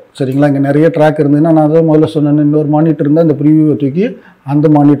தேவைப்படுறப்போ. சரிங்களா, இங்கே நிறைய ட்ராக் இருந்ததுன்னா நான் அதை முதல்ல சொன்னேன், இன்னொரு மானிட்டர் இருந்தால் இந்த ப்ரீவியூவை தூக்கி அந்த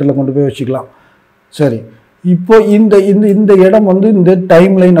மானிட்டரில் கொண்டு போய் வச்சுக்கலாம். சரி, இப்போ இந்த இடம் வந்து இந்த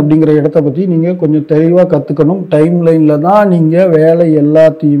டைம் லைன் அப்படிங்கிற இடத்த பற்றி நீங்கள் கொஞ்சம் தெளிவாக கற்றுக்கணும். டைம் லைனில் தான் நீங்கள் வேலை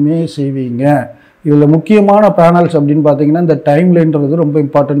எல்லாத்தையுமே செய்வீங்க. இதில் முக்கியமான பேனல்ஸ் அப்படின்னு பார்த்தீங்கன்னா இந்த டைம் லைன்றது ரொம்ப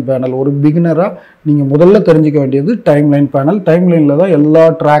இம்பார்ட்டன்ட் பேனல். ஒரு பிகினராக நீங்கள் முதல்ல தெரிஞ்சிக்க வேண்டியது டைம் லைன் பேனல். டைம் லைனில் தான் எல்லா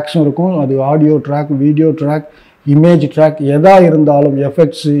ட்ராக்ஸும் இருக்கும். அது audio track, video track, image track, எதாக இருந்தாலும்,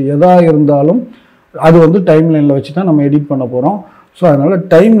 எஃபெக்ட்ஸு எதாக இருந்தாலும் அது வந்து டைம் லைனில் வச்சு தான் நம்ம எடிட் பண்ண போகிறோம். ஸோ அதனால்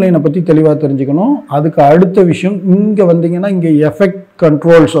டைம் லைனை பற்றி தெளிவாக தெரிஞ்சுக்கணும். அதுக்கு அடுத்த விஷயம், இங்கே வந்தீங்கன்னா இங்கே எஃபெக்ட்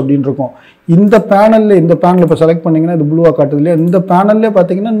கண்ட்ரோல்ஸ் அப்படின்னு இருக்கும். இந்த பேனலில் இப்போ செலக்ட் பண்ணிங்கன்னா இது ப்ளூவாக காட்டுது இல்லையா, இந்த பேனல்லே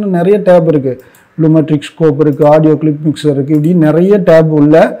பார்த்தீங்கன்னா இன்னும் நிறைய டேப் இருக்குது. ப்ளூமெட்ரிக் ஸ்கோப் இருக்குது, ஆடியோ கிளிப் மிக்சர் இருக்குது, இப்படி நிறைய டேப்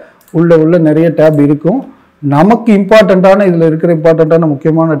உள்ள நிறைய டேப் இருக்கும். நமக்கு இம்பார்ட்டண்ட்டான இதில் இருக்கிற இம்பார்ட்டண்ட்டான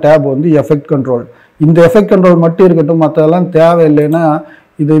முக்கியமான டேப் வந்து எஃபெக்ட் கண்ட்ரோல். இந்த எஃபெக்ட் கண்ட்ரோல் மட்டும் இருக்கட்டும், மற்றதெல்லாம் தேவையில்லைன்னா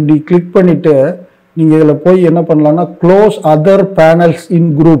இதை இப்படி கிளிக் பண்ணிவிட்டு நீங்கள் இதில் போய் என்ன பண்ணலான்னா close other panels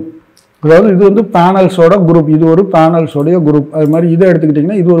in group. அதாவது இது வந்து பேனல்ஸோட குரூப், இது ஒரு பேனல்ஸோடைய குரூப். அது மாதிரி இதை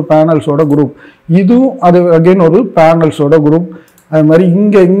எடுத்துக்கிட்டிங்கன்னா இது ஒரு பேனல்ஸோட குரூப், இதுவும் அது அகெயின் ஒரு பேனல்ஸோட குரூப். அது மாதிரி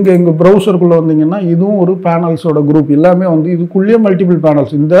இங்கே ப்ரௌசருக்குள்ளே வந்தீங்கன்னா இதுவும் ஒரு பேனல்ஸோட குரூப். எல்லாமே வந்து இதுக்குள்ளேயே மல்டிபிள்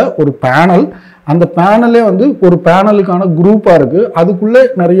பேனல்ஸ். இந்த ஒரு பேனல், அந்த பேனலே வந்து ஒரு பேனலுக்கான குரூப்பாக இருக்குது, அதுக்குள்ளே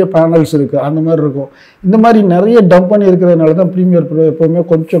நிறைய பேனல்ஸ் இருக்குது, அந்த மாதிரி இருக்கும். இந்த மாதிரி நிறைய டம்ப் பண்ணி இருக்கிறதுனால தான் ப்ரீமியர் ப்ரோ எப்போவுமே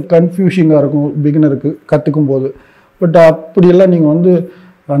கொஞ்சம் கன்ஃபியூஷிங்காக இருக்கும் பிகினருக்கு கற்றுக்கும் போது. பட் அப்படியெல்லாம் நீங்கள் வந்து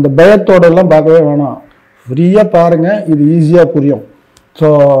அந்த பயத்தோடெல்லாம் பார்க்கவே வேணாம், ஃப்ரீயாக பாருங்கள், இது ஈஸியாக புரியும். ஸோ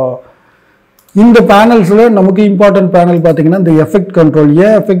இந்த பேனல்ஸில் நமக்கு இம்பார்ட்டன்ட் பேனல் பார்த்தீங்கன்னா இந்த எஃபெக்ட் கண்ட்ரோல்.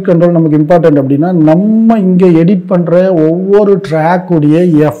 ஏன் எஃபெக்ட் கண்ட்ரோல் நமக்கு இம்பார்ட்டன்ட் அப்படின்னா, நம்ம இங்கே எடிட் பண்ணுற ஒவ்வொரு ட்ராக்குடைய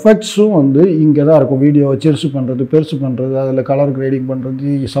எஃபெக்ட்ஸும் வந்து இங்கே தான் இருக்கும். வீடியோவை சிறுசு பண்ணுறது, பெருசு பண்ணுறது, அதில் கலர் கிரேடிங்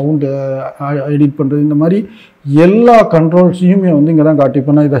பண்ணுறது, சவுண்டு எடிட் பண்ணுறது, இந்த மாதிரி எல்லா கண்ட்ரோல்ஸையுமே வந்து இங்கே தான் காட்டி.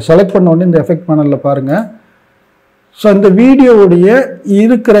 இப்போ நான் இதை செலக்ட் பண்ண உடனே இந்த எஃபெக்ட் பேனலில் பாருங்கள். ஸோ இந்த வீடியோவுடைய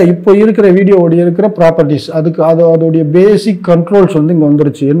இப்போ இருக்கிற வீடியோவுடைய இருக்கிற ப்ராப்பர்ட்டிஸ், அதோடைய பேசிக் கண்ட்ரோல்ஸ் வந்து இங்கே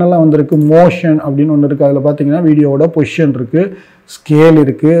வந்துருச்சு. என்னெல்லாம் வந்திருக்கு, மோஷன் அப்படின்னு ஒன்று இருக்குது. அதில் பார்த்தீங்கன்னா வீடியோவோட பொசிஷன் இருக்குது, ஸ்கேல்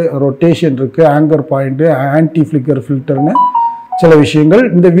இருக்குது, ரொட்டேஷன் இருக்குது, ஆங்கர் பாயிண்ட்டு, ஆன்டி ஃப்ளிக்கர் ஃபில்டர்னு சில விஷயங்கள்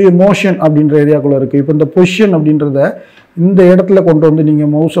இந்த மோஷன் அப்படின்ற ஏரியாக்குள்ளே இருக்குது. இப்போ இந்த பொசிஷன் அப்படின்றத இந்த இடத்துல கொண்டு வந்து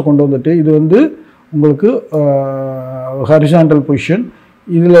நீங்கள் மவுஸை கொண்டு வந்துட்டு இது வந்து உங்களுக்கு ஹரிசாண்டல் பொசிஷன்,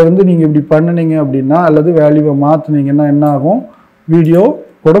 இதில் வந்து நீங்கள் இப்படி பண்ணினீங்க அப்படின்னா அல்லது வேல்யூவை மாற்றினீங்கன்னா என்ன ஆகும், வீடியோ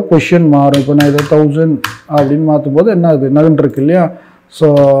கூட பொசிஷன் மாறும். இப்போ நான் இதை 1000 அப்படின்னு மாற்றும் போது என்ன ஆகுது, நகன் இருக்கு இல்லையா. ஸோ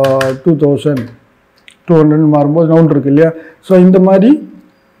 2200 மாறும்போது நவுன் இருக்கு இல்லையா. ஸோ இந்த மாதிரி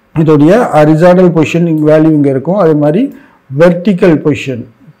இதோடைய ஹரிசாண்டல் பொசிஷன் வேல்யூ இங்கே இருக்கும். அதே மாதிரி வெர்டிக்கல் பொசிஷன்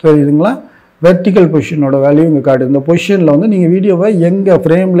தெரியுதுங்களா, வெர்டிக்கல் பொசிஷனோட வேல்யூ இங்கே காட்டுது. இந்த பொசிஷனில் வந்து நீங்கள் வீடியோவை எங்கே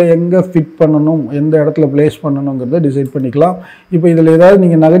ஃப்ரேமில் எங்கே ஃபிட் பண்ணணும், எந்த இடத்துல பிளேஸ் பண்ணணுங்கிறத டிசைட் பண்ணிக்கலாம். இப்போ இதில் ஏதாவது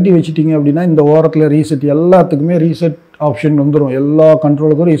நீங்கள் நெகட்டிவ் வச்சுட்டீங்க அப்படின்னா இந்த ஓரத்தில் ரீசெட், எல்லாத்துக்குமே ரீசெட் ஆப்ஷன் வந்துடும். எல்லா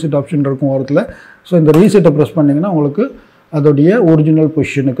கண்ட்ரோலுக்கும் ரீசெட் ஆப்ஷன் இருக்கும் ஓரத்தில். ஸோ இந்த ரீசெட்டை ப்ரெஸ் பண்ணிங்கன்னா உங்களுக்கு அதோடைய ஒரிஜினல்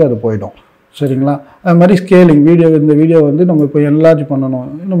பொசிஷனுக்கு அது போயிடும். சரிங்களா. அது மாதிரி ஸ்கேலிங், இந்த வீடியோ வந்து நம்ம இப்போ என்லார்ஜ் பண்ணணும்,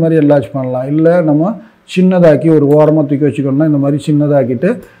 இந்த மாதிரி என்லார்ஜ் பண்ணலாம். இல்லை நம்ம சின்னதாக்கி ஒரு ஓரமாக தூக்கி வச்சுக்கணும்னா இந்த மாதிரி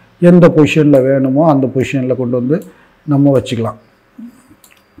சின்னதாக்கிட்டு எந்த பொசிஷனில் வேணுமோ அந்த பொசிஷனில் கொண்டு வந்து நம்ம வச்சுக்கலாம்.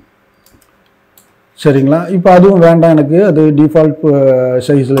 சரிங்களா. இப்போ அதுவும் வேண்டாம், எனக்கு அது டிஃபால்ட்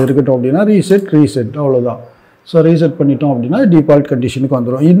சைஸில் இருக்கட்டும் அப்படின்னா ரீசெட் அவ்வளோதான். ஸோ ரீசெட் பண்ணிட்டோம் அப்படின்னா டிஃபால்ட் கண்டிஷனுக்கு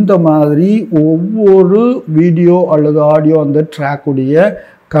வந்துடும். இந்த மாதிரி ஒவ்வொரு வீடியோ அல்லது ஆடியோ அந்த ட்ராக்குடைய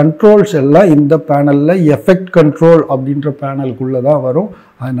கண்ட்ரோல்ஸ் எல்லாம் இந்த பேனலில் எஃபெக்ட் கண்ட்ரோல் அப்படின்ற பேனலுக்குள்ளே தான் வரும்.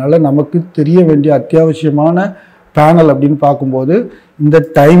 அதனால் நமக்கு தெரிய வேண்டிய அத்தியாவசியமான பேனல் அப்படின்னு பார்க்கும்போது இந்த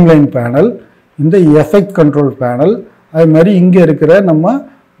டைம்லைன் பேனல், இந்த எஃபெக்ட் கண்ட்ரோல் பேனல், அது மாதிரி இங்கே இருக்கிற நம்ம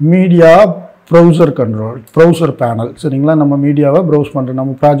மீடியா ப்ரௌசர் பேனல். சரிங்களா. நம்ம மீடியாவை ப்ரௌஸ் பண்ணுற,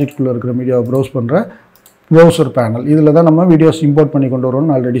 நம்ம ப்ராஜெக்ட்குள்ளே இருக்கிற மீடியாவை ப்ரௌஸ் பண்ணுற ப்ரௌசர் பேனல். இதில் தான் நம்ம வீடியோஸ் இம்போர்ட் பண்ணி கொண்டு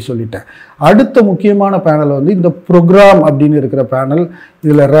வரோம்னு ஆல்ரெடி சொல்லிட்டேன். அடுத்த முக்கியமான பேனல் வந்து இந்த ப்ரோக்ராம் அப்படின்னு இருக்கிற பேனல்.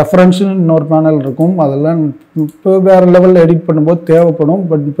 இதில் ரெஃபரன்ஸ்னு இன்னொரு பேனல் இருக்கும். அதெல்லாம் இப்போ வேறு லெவலில் எடிட் பண்ணும்போது தேவைப்படும்.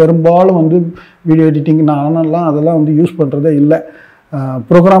 பட் பெரும்பாலும் வந்து வீடியோ எடிட்டிங் நானெல்லாம் அதெல்லாம் வந்து யூஸ் பண்ணுறதே இல்லை.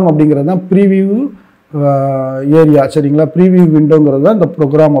 ப்ரோக்ராம் அப்படிங்கிறது தான் ப்ரீவியூ ஏரியா. சரிங்களா. ப்ரீவியூ விண்டோங்கிறது தான் இந்த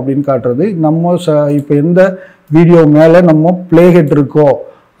ப்ரோக்ராம் அப்படின்னு காட்டுறது. நம்ம இப்போ எந்த வீடியோ மேலே நம்ம பிளே ஹெட் இருக்கோ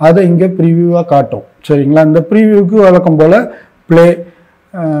அதை இங்கே ப்ரீவியூவாக காட்டும். சரிங்களா. இந்த ப்ரீவியூவுக்கு வழக்கம் போல் ப்ளே,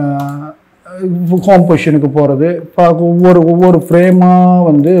 ஹோம் பொசிஷனுக்கு போகிறது, ஒவ்வொரு ஃப்ரேமாக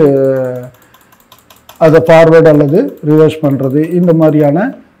வந்து அதை ஃபார்வேர்டு அல்லது ரிவர்ஸ் பண்ணுறது, இந்த மாதிரியான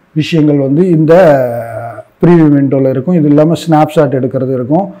விஷயங்கள் வந்து இந்த ப்ரீவியூ விண்டோவில் இருக்கும். இது இல்லாமல் ஸ்னாப்ஷாட் எடுக்கிறது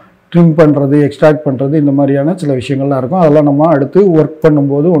இருக்கும், ட்ரிம் பண்ணுறது, எக்ஸ்ட்ராக்ட் பண்ணுறது, இந்த மாதிரியான சில விஷயங்கள்லாம் இருக்கும். அதெல்லாம் நம்ம அடுத்து ஒர்க்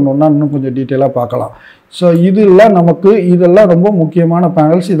பண்ணும்போது ஒன்று ஒன்றா இன்னும் கொஞ்சம் டீட்டெயிலாக பார்க்கலாம். ஸோ இதெல்லாம் ரொம்ப முக்கியமான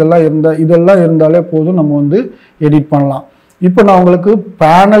பேனல்ஸ். இதெல்லாம் இருந்தாலே போதும், நம்ம வந்து எடிட் பண்ணலாம். இப்போ நான் உங்களுக்கு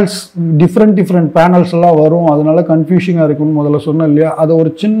பேனல்ஸ் டிஃப்ரெண்ட் பேனல்ஸ் எல்லாம் வரும், அதனால கன்ஃபியூஷனாக இருக்குன்னு முதல்ல சொன்னேன் இல்லையா. அதை ஒரு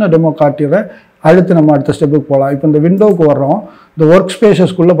சின்ன டெமோ காட்டிடுறேன். நம்ம அடுத்த ஸ்டெப்புக்கு போகலாம். இப்போ இந்த விண்டோவுக்கு வர்றோம். இந்த ஒர்க்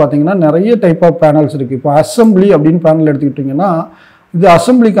ஸ்பேசஸ்க்குள்ளே பார்த்தீங்கன்னா நிறைய டைப் ஆஃப் பேனல்ஸ் இருக்குது. இப்போ அசம்பிளி அப்படின்னு பேனல் எடுத்துக்கிட்டிங்கன்னா இது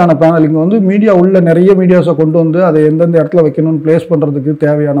அசம்பிளிக்கான பேனல். இங்கே வந்து மீடியா உள்ள நிறைய மீடியாஸை கொண்டு வந்து அதை எந்தெந்த இடத்துல வைக்கணும்னு பிளேஸ் பண்ணுறதுக்கு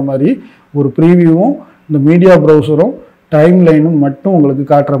தேவையான மாதிரி ஒரு ப்ரீவியூவும் இந்த மீடியா ப்ரௌசரும் டைம் லைனும் மட்டும் உங்களுக்கு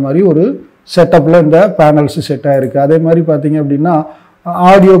காட்டுற மாதிரி ஒரு செட்டப்பில் இந்த பேனல்ஸ் செட் ஆகிருக்கு. அதே மாதிரி பார்த்தீங்க அப்படின்னா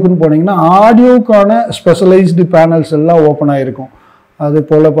ஆடியோக்குன்னு போனீங்கன்னா ஆடியோக்கான ஸ்பெஷலைஸ்டு பேனல்ஸ் எல்லாம் ஓப்பன் ஆகிருக்கும். அது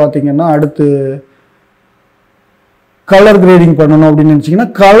போல் பார்த்தீங்கன்னா அடுத்து கலர் கிரேடிங் பண்ணணும் அப்படின்னு நினச்சிங்கன்னா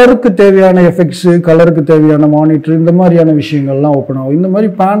கலருக்கு தேவையான எஃபெக்ட்ஸு, கலருக்கு தேவையான மானிட்டர், இந்த மாதிரியான விஷயங்கள்லாம் ஓப்பன் ஆகும். இந்த மாதிரி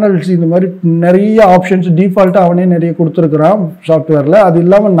பேனல்ஸ், இந்த மாதிரி நிறைய ஆப்ஷன்ஸ் டிஃபால்ட்டாக அவனே நிறைய கொடுத்துருக்குறான் சாஃப்ட்வேரில். அது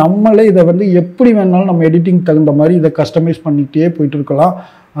இல்லாமல் நம்மளே இதை வந்து எப்படி வேணாலும் நம்ம எடிட்டிங் தகுந்த மாதிரி இதை கஸ்டமைஸ் பண்ணிக்கிட்டே போயிட்டு இருக்கலாம்.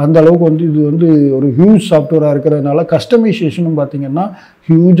 அந்த அளவுக்கு வந்து இது வந்து ஒரு ஹியூஜ் சாஃப்ட்வேராக இருக்கிறதுனால கஸ்டமைசேஷனும் பார்த்தீங்கன்னா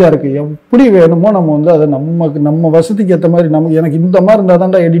ஹியூஜாக இருக்குது. எப்படி வேணுமோ நம்ம வந்து அதை நம்ம வசதிக்கு ஏற்ற மாதிரி எனக்கு இந்த மாதிரி இருந்தால்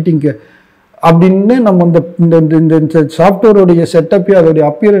தான்டா எடிட்டிங்க்கு அப்படின்னு நம்ம இந்த சாஃப்ட்வேருடைய செட்டப்பே அதோடைய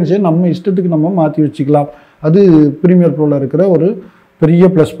அப்பியரன்ஸே நம்ம இஷ்டத்துக்கு நம்ம மாற்றி வச்சுக்கலாம். அது ப்ரீமியர் ப்ரோவில் இருக்கிற ஒரு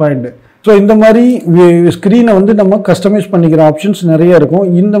பெரிய ப்ளஸ் பாயிண்ட்டு. ஸோ இந்த மாதிரி ஸ்க்ரீனை வந்து நம்ம கஸ்டமைஸ் பண்ணிக்கிற ஆப்ஷன்ஸ் நிறைய இருக்கும்.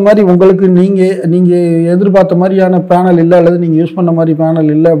 இந்த மாதிரி உங்களுக்கு நீங்கள் எதிர்பார்த்த மாதிரியான பேனல் இல்லை அல்லது நீங்கள் யூஸ் பண்ண மாதிரி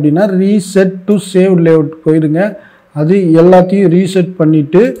பேனல் இல்லை அப்படின்னா ரீசெட் டு சேவ் லேஅவுட் போயிடுங்க. அது எல்லாத்தையும் ரீசெட்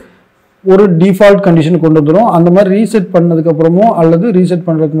பண்ணிவிட்டு ஒரு டிஃபால்ட் கண்டிஷன் கொண்டு வந்துடும். அந்த மாதிரி ரீசெட் பண்ணதுக்கப்புறமோ அல்லது ரீசெட்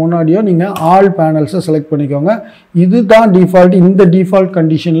பண்ணுறதுக்கு முன்னாடியோ நீங்கள் ஆல் பேனல்ஸை செலக்ட் பண்ணிக்கோங்க. இதுதான் டிஃபால்ட். இந்த டிஃபால்ட்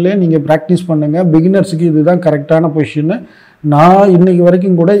கண்டிஷன்லேயே நீங்கள் ப்ராக்டிஸ் பண்ணுங்கள். பிகினர்ஸுக்கு இதுதான் கரெக்டான பொசிஷனு. நான் இன்றைக்கி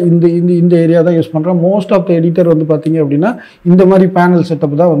வரைக்கும் கூட இந்த ஏரியா தான் யூஸ் பண்ணுறேன். மோஸ்ட் ஆஃப் த எடிட்டர் வந்து பார்த்தீங்க அப்படின்னா இந்த மாதிரி பேனல்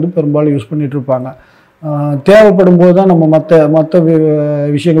செட்டப் தான் வந்து பெரும்பாலும் யூஸ் பண்ணிகிட்ருப்பாங்க. தேவைப்படும் போது தான் நம்ம மற்ற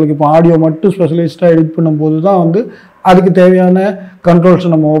விஷயங்களுக்கு இப்போ ஆடியோ மட்டும் ஸ்பெஷலைஸ்டாக எடிட் பண்ணும்போது தான் வந்து அதுக்கு தேவையான கண்ட்ரோல்ஸை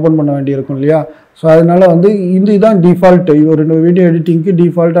நம்ம ஓப்பன் பண்ண வேண்டியிருக்கும் இல்லையா. ஸோ அதனால் வந்து இதுதான் டிஃபால்ட்டு. ஒரு வீடியோ எடிட்டிங்க்கு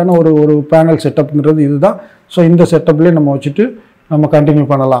டிஃபால்ட்டான ஒரு பேனல் செட்டப்புங்கிறது இதுதான். ஸோ இந்த செட்டப்லேயே நம்ம வச்சுட்டு நம்ம கண்டினியூ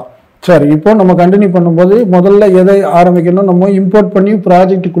பண்ணலாம். சரி, இப்போ நம்ம கண்டினியூ பண்ணும்போது முதல்ல எதை ஆரம்பிக்கணும், நம்ம இம்போர்ட் பண்ணி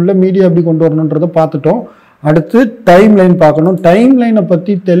ப்ராஜெக்ட்டுக்குள்ளே மீடியா எப்படி கொண்டு வரணுன்றதை பார்த்துட்டோம். அடுத்து டைம் லைன் பார்க்கணும். டைம் லைனை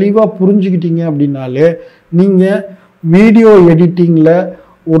பற்றி தெளிவாக புரிஞ்சுக்கிட்டீங்க அப்படின்னாலே நீங்கள் வீடியோ எடிட்டிங்கில்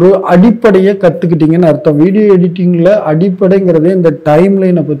ஒரு அடிப்படையை கற்றுக்கிட்டீங்கன்னு அர்த்தம். வீடியோ எடிட்டிங்கில் அடிப்படைங்கிறதே இந்த டைம்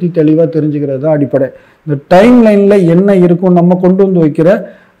லைனை பற்றி தெளிவாக தெரிஞ்சுக்கிறது தான் அடிப்படை. இந்த டைம் லைனில் என்ன இருக்கும், நம்ம கொண்டு வந்து வைக்கிற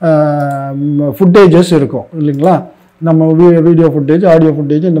ஃபுட்டேஜஸ் இருக்கும் இல்லைங்களா, நம்ம வீடியோ ஃபுட்டேஜ், ஆடியோ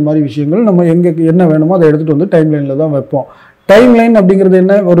ஃபுட்டேஜ், இந்த மாதிரி விஷயங்கள் நம்ம எங்கே என்ன வேணுமோ அதை எடுத்துகிட்டு வந்து டைம் லைனில் தான் வைப்போம். டைம் லைன் அப்படிங்கிறது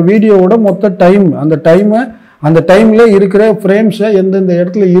என்ன, ஒரு வீடியோவோட மொத்த டைம், அந்த டைமில் இருக்கிற ஃப்ரேம்ஸை எந்தெந்த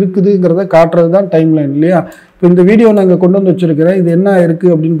இடத்துல இருக்குதுங்கிறத காட்டுறது தான் டைம் லைன் இல்லையா. இப்போ இந்த வீடியோ நாங்கள் கொண்டு வந்து வச்சுருக்கிறேன், இது என்ன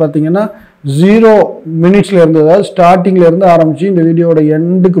இருக்குது அப்படின்னு பார்த்தீங்கன்னா 0 minutesல இருந்து, அதாவது ஸ்டார்டிங்கில் இருந்து ஆரம்பித்து இந்த வீடியோட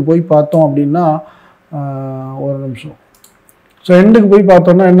எண்டுக்கு போய் பார்த்தோம் அப்படின்னா ஒரு நிமிஷம். ஸோ எண்டுக்கு போய்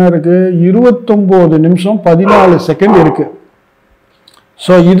பார்த்தோம்னா என்ன இருக்குது, 29 நிமிஷம் 14 செகண்ட் இருக்குது.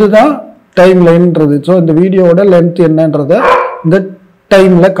 ஸோ இதுதான் டைம் லைன்ன்றது. ஸோ இந்த வீடியோவோட லென்த் என்னன்றதை இந்த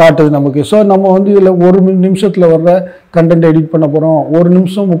டைமில் காட்டுது நமக்கு. ஸோ நம்ம வந்து இதில் 1 நிமிஷத்தில் வர்ற கண்டென்ட் எடிட் பண்ண போகிறோம், 1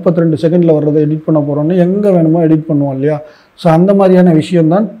 நிமிஷம் 32 செகண்டில் வர்றதை எடிட் பண்ண போகிறோம்னு எங்கே வேணுமோ எடிட் பண்ணுவோம் இல்லையா. ஸோ அந்த மாதிரியான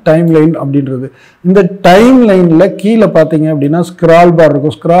விஷயம்தான் டைம் லைன் அப்படின்றது. இந்த டைம் லைனில் கீழே பார்த்தீங்க அப்படின்னா ஸ்க்ரால் பார்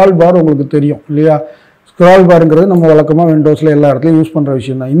இருக்கும். ஸ்க்ரால் பார் உங்களுக்கு தெரியும் இல்லையா. ஸ்க்ரால் பாருங்கிறது நம்ம வழக்கமாக விண்டோஸில் எல்லா இடத்துலையும் யூஸ் பண்ணுற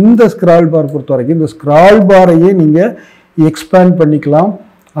விஷயம் தான். இந்த ஸ்க்ரால் பார் பொறுத்த வரைக்கும் இந்த ஸ்க்ரால் பாரையே நீங்கள் எக்ஸ்பேண்ட் பண்ணிக்கலாம்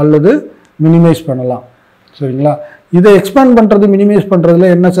அல்லது மினிமைஸ் பண்ணலாம் சரிங்களா. இதை எக்ஸ்பேண்ட் பண்ணுறது மினிமைஸ் பண்ணுறதுல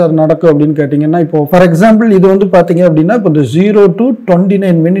என்ன சார் நடக்கும் அப்படின்னு கேட்டிங்கன்னா, இப்போ ஃபார் எக்ஸாம்பிள் இது வந்து பார்த்தீங்க அப்படின்னா இப்போ இந்த 0 to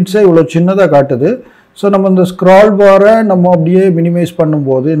 29 minutes இவ்வளோ சின்னதாக காட்டுது. ஸோ நம்ம இந்த ஸ்க்ரால் பாரை நம்ம அப்படியே மினிமைஸ்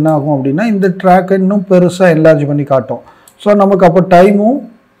பண்ணும்போது என்ன ஆகும் அப்படின்னா இந்த ட்ராக்கை இன்னும் பெருசாக என்லார்ஜ் பண்ணி காட்டும். ஸோ நமக்கு அப்போ டைமும்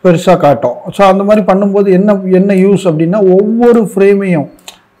பெருசாக காட்டும். ஸோ அந்த மாதிரி பண்ணும்போது என்ன யூஸ் அப்படின்னா, ஒவ்வொரு ஃப்ரேமையும்,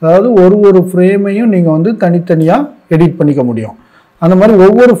 அதாவது ஒரு ஃப்ரேமையும் நீங்கள் வந்து தனித்தனியாக எடிட் பண்ணிக்க முடியும். அந்த மாதிரி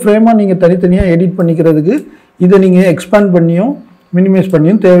ஒவ்வொரு ஃப்ரேமாக நீங்கள் தனித்தனியாக எடிட் பண்ணிக்கிறதுக்கு இதை நீங்கள் எக்ஸ்பேண்ட் பண்ணியும் மினிமைஸ்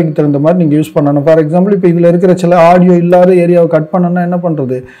பண்ணியும் தேவைக்கு தகுந்த மாதிரி நீங்கள் யூஸ் பண்ணணும். ஃபார் எக்ஸாம்பிள் இப்போ இதில் இருக்கிற சில ஆடியோ இல்லாத ஏரியாவை கட் பண்ணணும்னா என்ன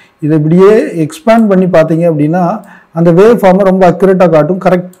பண்ணுறது, இதை இப்படியே எக்ஸ்பேண்ட் பண்ணி பார்த்தீங்க அப்படின்னா அந்த வேவ் ஃபார்மை ரொம்ப அக்யூரேட்டாக காட்டும்.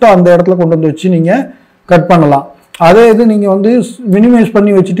 கரெக்டாக அந்த இடத்துல கொண்டு வந்து வச்சு நீங்கள் கட் பண்ணலாம். அதே இது நீங்கள் வந்து மினிமைஸ்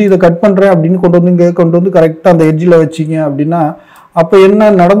பண்ணி வச்சுட்டு இதை கட் பண்ணுறேன் அப்படின்னு கொண்டு வந்து கரெக்டாக அந்த எட்ஜில் வச்சிங்க அப்படின்னா அப்போ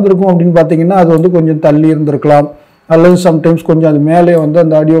என்ன நடந்திருக்கும் அப்படின்னு பார்த்தீங்கன்னா அது வந்து கொஞ்சம் தள்ளி இருந்திருக்கலாம், அல்லது சம்டைம்ஸ் கொஞ்சம் அது மேலே வந்து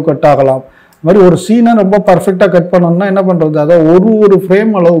அந்த ஆடியோ கட் ஆகலாம். இது மாதிரி ஒரு சீனை ரொம்ப பர்ஃபெக்டாக கட் பண்ணணும்னா என்ன பண்ணுறது, அதாவது ஒரு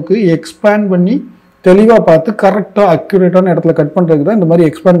ஃப்ரேம் அளவுக்கு எக்ஸ்பேண்ட் பண்ணி தெளிவாக பார்த்து கரெக்டாக அக்யூரேட்டான இடத்துல கட் பண்ணுறதுக்கு தான் இந்த மாதிரி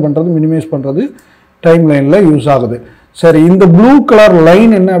எக்ஸ்பேண்ட் பண்ணுறது மினிமைஸ் பண்ணுறது டைம் லைனில் யூஸ் ஆகுது. சரி, இந்த ப்ளூ கலர்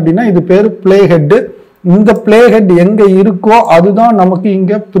லைன் என்ன அப்படின்னா இது பேர் ப்ளே ஹெட்டு. இந்த ப்ளே ஹெட் எங்கே இருக்கோ அதுதான் நமக்கு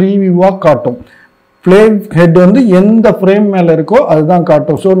இங்கே ப்ரீவியூவாக காட்டும். ப்ளே ஹெட் வந்து எந்த ஃப்ரேம் மேலே இருக்கோ அதுதான்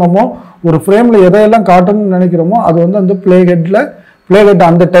காட்டும். ஸோ நம்ம ஒரு ஃப்ரேமில் எதையெல்லாம் காட்டணும்னு நினைக்கிறோமோ அது வந்து அந்த ப்ளே ஹெட்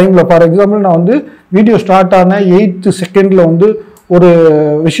அந்த டைமில், ஃபார் எக்ஸாம்பிள் நான் வந்து வீடியோ ஸ்டார்ட் ஆன 8th செகண்டில் வந்து ஒரு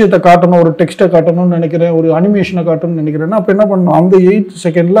விஷயத்தை காட்டணும், ஒரு டெக்ஸ்ட்டை காட்டணும்னு நினைக்கிறேன், ஒரு அனிமேஷனை காட்டணும்னு நினைக்கிறேன்னா அப்போ என்ன பண்ணணும், அந்த 8th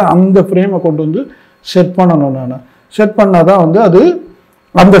செகண்டில் அந்த ஃப்ரேமை கொண்டு வந்து செட் பண்ணணும். நான் செட் பண்ணால் தான் வந்து அது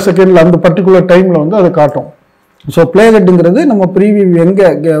அந்த செகண்டில் அந்த பர்டிகுலர் டைமில் வந்து அதை காட்டும். ஸோ ப்ளே ஹெட்டுங்கிறது நம்ம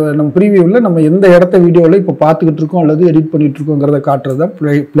நம்ம ப்ரீவியூவில் நம்ம எந்த இடத்த வீடியோவில் இப்போ பார்த்துக்கிட்டு இருக்கோம் அல்லது எடிட் பண்ணிகிட்டு இருக்கோங்கிறத காட்டுறது தான்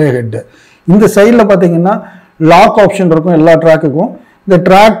ப்ளே ஹெட்டு. இந்த சைடில் பார்த்தீங்கன்னா லாக் ஆப்ஷன் இருக்கும் எல்லா ட்ராக்குக்கும். இந்த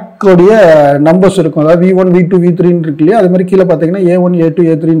ட்ராக்கோடைய நம்பர்ஸ் இருக்கும், அதாவது V1 V2 V3 இருக்கு இல்லையா. அது மாதிரி கீழே பார்த்தீங்கன்னா A1 A2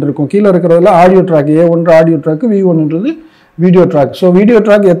 A3 இருக்கும். கீழே இருக்கிறதுல audio track A1 audio track, V1ன்றது video track. So video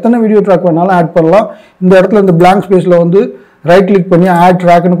track எத்தனை வீடியோ ட்ராக் வேணாலும் ஆட் பண்ணலாம். இந்த இடத்துல இந்த பிளாங்க் ஸ்பேஸில் வந்து ரைட் கிளிக் பண்ணி ஆட்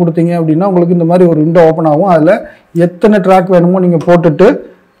ட்ராக்னு கொடுத்தீங்க அப்படின்னா உங்களுக்கு இந்த மாதிரி ஒரு விண்டோ ஓப்பன் ஆகும். அதில் எத்தனை ட்ராக் வேணுமோ நீங்கள் போட்டுட்டு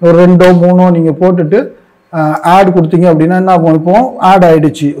ஒரு 2 3 நீங்கள் போட்டுட்டு ஆட் கொடுத்தீங்க அப்படின்னா என்ன ஆகும், இப்போ ஆட்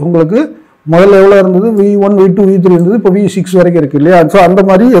ஆகிடுச்சு. உங்களுக்கு முதல்ல எவ்வளோ இருந்தது, V1 V2 V3 இருந்தது, இப்போ V6 வரைக்கும் இருக்குது இல்லையா. ஸோ அந்த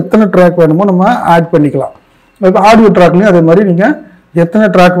மாதிரி எத்தனை ட்ராக் வேணுமோ நம்ம ஆட் பண்ணிக்கலாம். இப்போ ஆடியோ ட்ராக்லையும் அதே மாதிரி நீங்கள் எத்தனை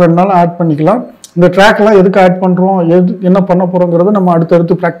ட்ராக் வேணுனாலும் ஆட் பண்ணிக்கலாம். இந்த ட்ராக்லாம் எதுக்கு ஆட் பண்ணுறோம், என்ன பண்ண போகிறோங்கிறத நம்ம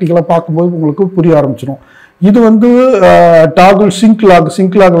அடுத்தடுத்து ப்ராக்டிக்கலாக பார்க்கும்போது உங்களுக்கு புரிய ஆரம்பிச்சிடும். இது வந்து டாகிள் சிங்க்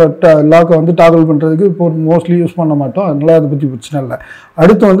லாக்கை வந்து டாகிள் பண்ணுறதுக்கு இப்போ மோஸ்ட்லி யூஸ் பண்ண மாட்டோம், அதனால அதை பற்றி பிரச்சனை இல்லை.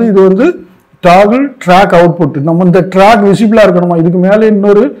 அடுத்து வந்து இது வந்து டாகிள் ட்ராக் அவுட்புட். நம்ம இந்த ட்ராக் விசிபிளாக இருக்கணுமா, இதுக்கு மேலே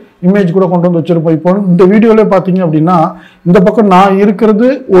இன்னொரு இமேஜ் கூட கொண்டு வந்து வச்சிருப்போம். இப்போ இந்த வீடியோவிலே பார்த்தீங்க அப்படின்னா இந்த பக்கம் நான் இருக்கிறது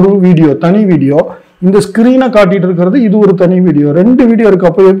ஒரு வீடியோ, தனி வீடியோ, இந்த ஸ்க்ரீனை காட்டிட்டு இருக்கிறது இது ஒரு தனி வீடியோ, 2 வீடியோ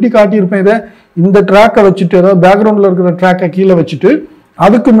இருக்குது. அப்போ எப்படி காட்டியிருப்பேன் இதை, இந்த ட்ராக்கை வச்சுட்டு, அதாவது பேக்ரவுண்டில் இருக்கிற ட்ராக்கை கீழே வச்சுட்டு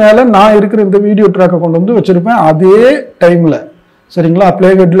அதுக்கு மேலே நான் இருக்கிற இந்த வீடியோ ட்ராக்கை கொண்டு வந்து வச்சுருப்பேன் அதே டைமில். சரிங்களா, ப்ளே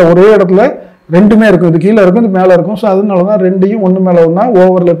ஹெட்டில் ஒரே இடத்துல 2மே இருக்கும், இது கீழே இருக்கும் இது மேலே இருக்கும். ஸோ அதனால தான் 2ஐயும் ஒன்று மேலே ஒன்றா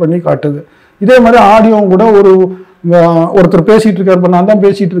ஓவர்லே பண்ணி காட்டுது. இதே மாதிரி ஆடியோவும் கூட ஒருத்தர் பேசிகிட்டு இருக்காரு, இப்போ நான் தான்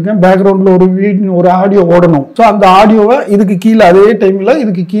பேசிகிட்டு இருக்கேன், பேக்ரவுண்டில் ஒரு ஆடியோ ஓடணும். ஸோ அந்த ஆடியோவை இதுக்கு கீழே அதே டைமில்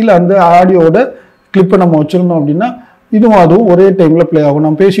இதுக்கு கீழே அந்த ஆடியோவோட கிளிப்பை நம்ம வச்சுருந்தோம் அப்படின்னா அதுவும் ஒரே டைமில் ப்ளே ஆகும்.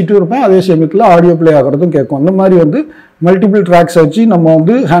 நான் பேசிகிட்டும் இருப்பேன், அதே சமயத்தில் ஆடியோ ப்ளே ஆகிறதும் கேட்கும். அந்த மாதிரி வந்து மல்டிபிள் ட்ராக்ஸ் வச்சு நம்ம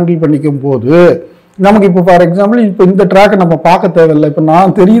வந்து ஹேண்டில் பண்ணிக்கும் போது நமக்கு இப்போ ஃபார் எக்ஸாம்பிள் இப்போ இந்த ட்ராக்கை நம்ம பார்க்க தேவையில்லை, இப்போ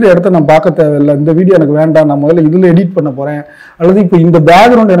நான் தெரிகிற இடத்த நான் பார்க்க தேவையில்லை, இந்த வீடியோ எனக்கு வேண்டாம், நான் முதல்ல இதில் எடிட் பண்ண போகிறேன், அல்லது இப்போ இந்த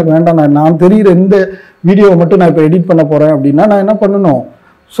பேக்ரவுண்ட் எனக்கு வேண்டாம், நான் தெரிகிற இந்த வீடியோவை மட்டும் நான் இப்போ எடிட் பண்ண போகிறேன் அப்படின்னா நான் என்ன பண்ணணும்?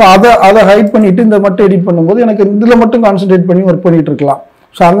 ஸோ அதை ஹைட் பண்ணிவிட்டு இந்த மட்டும் எடிட் பண்ணும்போது எனக்கு இதில் மட்டும் கான்சன்ட்ரேட் பண்ணி ஒர்க் பண்ணிகிட்டு இருக்கலாம்.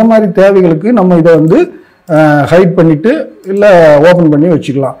 ஸோ அந்த மாதிரி தேவைகளுக்கு நம்ம இதை வந்து ஹைட் பண்ணிவிட்டு இல்லை ஓப்பன் பண்ணி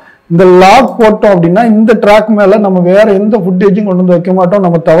வச்சுக்கலாம். இந்த லாக் போட்டோம் அப்படின்னா இந்த ட்ராக் மேலே நம்ம வேறு எந்த ஃபுட்டேஜும் கொண்டு வந்து வைக்க மாட்டோம்.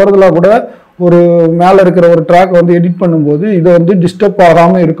 நம்ம தவறுதலாக கூட ஒரு மேலே இருக்கிற ஒரு ட்ராக் வந்து எடிட் பண்ணும்போது இதை வந்து டிஸ்டர்ப்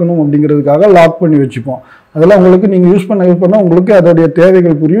ஆகாமல் இருக்கணும் அப்படிங்கிறதுக்காக லாக் பண்ணி வச்சுப்போம். அதெல்லாம் உங்களுக்கு நீங்கள் யூஸ் பண்ண உங்களுக்கு அதோடைய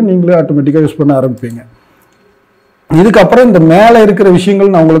தேவைகள் புரியும், நீங்களே ஆட்டோமேட்டிக்காக யூஸ் பண்ண ஆரம்பிப்பீங்க. இதுக்கப்புறம் இந்த மேலே இருக்கிற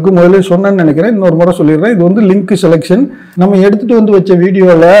விஷயங்கள் நான் உங்களுக்கு முதல்ல சொன்னேன்னு நினைக்கிறேன், இன்னொரு முறை சொல்லிடுறேன். இது வந்து லிங்க் செலெக்ஷன். நம்ம எடுத்துகிட்டு வந்து வச்ச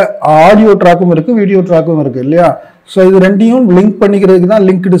வீடியோவில் ஆடியோ ட்ராக்கும் இருக்குது, வீடியோ ட்ராக்கும் இருக்குது இல்லையா? ஸோ இது ரெண்டையும் லிங்க் பண்ணிக்கிறதுக்கு தான்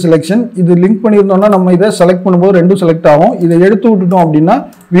லிங்க்டு செலெக்ஷன். இது லிங்க் பண்ணியிருந்தோம்னா நம்ம இதை செலக்ட் பண்ணும்போது ரெண்டும் செலக்ட் ஆகும். இதை எடுத்து விட்டுட்டோம் அப்படின்னா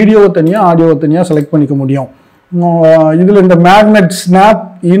வீடியோவை தனியாக ஆடியோவை தனியாக செலக்ட் பண்ணிக்க முடியும். இதில் இந்த மேக்னெட் ஸ்னாப்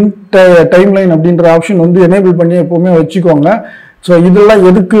இன் டைம்லைன் அப்படின்ற ஆப்ஷன் வந்து எனேபிள் பண்ணி எப்போவுமே வச்சுக்கோங்க. ஸோ இதெல்லாம்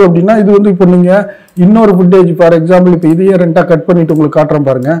எதுக்கு அப்படின்னா இது வந்து இப்போ நீங்கள் இன்னொரு ஃபுட்டேஜ் ஃபார் எக்ஸாம்பிள் இப்போ இதையே ரெண்டாக கட் பண்ணிவிட்டு உங்களுக்கு காட்டுறேன்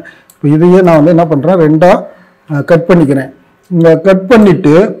பாருங்கள். இப்போ இதையே நான் வந்து என்ன பண்ணுறேன், ரெண்டாக கட் பண்ணிக்கிறேன். இங்கே கட்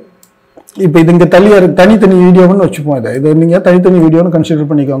பண்ணிவிட்டு இப்போ இது இங்கே தனித்தனி வீடியோன்னு வச்சுப்போம். இதை நீங்கள் தனித்தனி வீடியோன்னு கன்சிடர்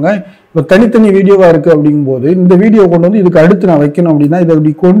பண்ணிக்கோங்க. இப்போ தனித்தனி வீடியோவாக இருக்குது அப்படிங்கும்போது இந்த வீடியோ கொண்டு வந்து இதுக்கு அடுத்து நான் வைக்கணும் அப்படின்னா இதை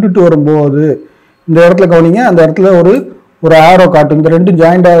இப்படி கொண்டுட்டு வரும்போது இந்த இடத்துல கவனிங்க, அந்த இடத்துல ஒரு ஆரோ காட்டும். இந்த ரெண்டும்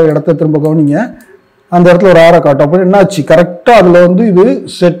ஜாயிண்ட் ஆகிற இடத்த திரும்ப கவனிங்க, அந்த இடத்துல ஒரு ஆரோ காட்டும். அப்புறம் என்னாச்சு, கரெக்டாக அதில் வந்து இது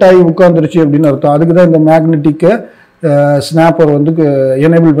செட் ஆகி உட்காந்துருச்சு அப்படின்னு அர்த்தம். அதுக்கு தான் இந்த மேக்னெட்டிக்கை ஸ்னாப்பர் வந்து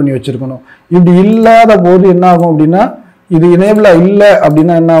எனேபிள் பண்ணி வச்சுருக்கணும். இப்படி இல்லாத போது என்ன ஆகும் அப்படின்னா, இது எனேபிளாக இல்லை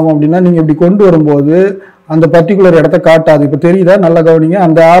அப்படின்னா என்ன ஆகும் அப்படின்னா நீங்கள் இப்படி கொண்டு வரும்போது அந்த பர்டிகுலர் இடத்த காட்டாது. இப்போ தெரியுதா, நல்லா கவனிங்க,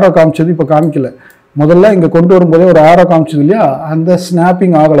 அந்த ஆரோ காமிச்சது இப்போ காமிக்கல. முதல்ல இங்கே கொண்டு வரும்போதே ஒரு ஆரோ காமிச்சது இல்லையா, அந்த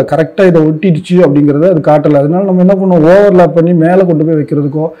ஸ்னாப்பிங் ஆகலை, கரெக்டாக இதை ஒட்டிடுச்சு அப்படிங்கிறத அது காட்டலை. அதனால நம்ம என்ன பண்ணுவோம், ஓவர்லாப் பண்ணி மேலே கொண்டு போய்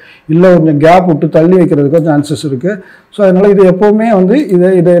வைக்கிறதுக்கோ இல்லை கொஞ்சம் கேப் விட்டு தள்ளி வைக்கிறதுக்கோ சான்சஸ் இருக்குது. ஸோ அதனால் இது எப்போவுமே வந்து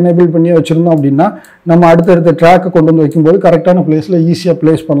இதை எனேபிள் பண்ணி வச்சுருந்தோம் அப்படின்னா நம்ம அடுத்தடுத்த ட்ராக்கை கொண்டு வந்து வைக்கும்போது கரெக்டான பிளேஸில் ஈஸியாக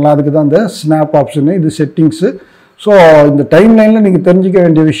பிளேஸ் பண்ணலாம். அதுக்கு தான் அந்த ஸ்னாப் ஆப்ஷனு, இது செட்டிங்ஸு. ஸோ இந்த டைம்லைனில் நீங்கள் தெரிஞ்சிக்க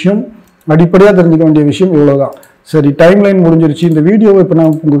வேண்டிய விஷயம், அடிப்படையாக தெரிஞ்சிக்க வேண்டிய விஷயம் இவ்வளோதான். சரி, டைம்லைன் முடிஞ்சிருச்சு. இந்த வீடியோவை இப்போ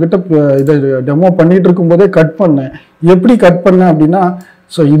நான் உங்ககிட்ட இதை டெமோ பண்ணிகிட்டு இருக்கும்போதே கட் பண்ணேன். எப்படி கட் பண்ணேன் அப்படின்னா,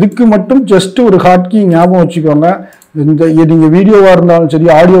 ஸோ இதுக்கு மட்டும் ஜஸ்ட் ஒரு ஹாட்கீ ஞாபகம் வச்சுக்கோங்க. நீங்கள் வீடியோவாக இருந்தாலும் சரி,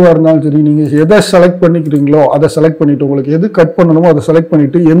 ஆடியோவாக இருந்தாலும் சரி, நீங்கள் எதை செலக்ட் பண்ணிக்கிறீங்களோ அதை செலக்ட் பண்ணிவிட்டு உங்களுக்கு எது கட் பண்ணணுமோ அதை செலக்ட்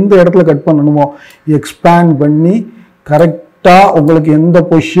பண்ணிவிட்டு எந்த இடத்துல கட் பண்ணணுமோ எக்ஸ்பேண்ட் பண்ணி கரெக்டாக உங்களுக்கு எந்த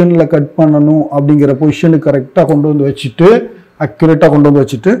பொசிஷனில் கட் பண்ணணும் அப்படிங்கிற பொசிஷனுக்கு கரெக்டாக கொண்டு வந்து வச்சுட்டு அக்யூரேட்டாக கொண்டு வந்து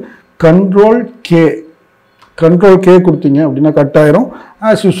வச்சுட்டு கண்ட்ரோல் கே கொடுத்தீங்க அப்படின்னா கட் ஆயிரும்.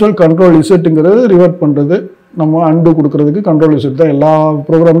 ஆஸ் யூஸ்வல் கண்ட்ரோல் இசட்டுங்கிறது ரிவர்ட் பண்ணுறது, நம்ம அண்டு கொடுக்கறதுக்கு கண்ட்ரோல் இசட் தான் எல்லா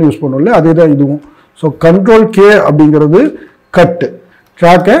ப்ரோக்ராம்லையும் யூஸ் பண்ணுவோம்ல, அதே தான் இதுவும். ஸோ கண்ட்ரோல் கே அப்படிங்கிறது கட்டு,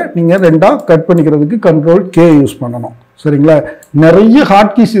 ட்ராக்கை நீங்கள் ரெண்டாக கட் பண்ணிக்கிறதுக்கு கண்ட்ரோல் கே யூஸ் பண்ணணும். சரிங்களா? நிறைய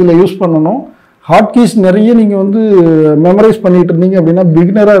ஹாட்கீஸ் இதில் யூஸ் பண்ணணும். ஹாட்கீஸ் நிறைய நீங்கள் வந்து மெமரைஸ் பண்ணிகிட்டு இருந்தீங்க அப்படின்னா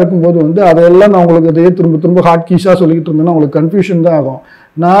பிகினராக இருக்கும்போது வந்து அதையெல்லாம் நான் உங்களுக்கு அதையே திரும்ப ஹாட்கீஸாக சொல்லிக்கிட்டு இருந்தேன்னா உங்களுக்கு கன்ஃபியூஷன் தான் ஆகும்.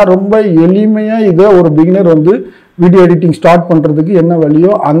 நான் ரொம்ப எளிமையாக இதை ஒரு பிகினர் வந்து வீடியோ எடிட்டிங் ஸ்டார்ட் பண்ணுறதுக்கு என்ன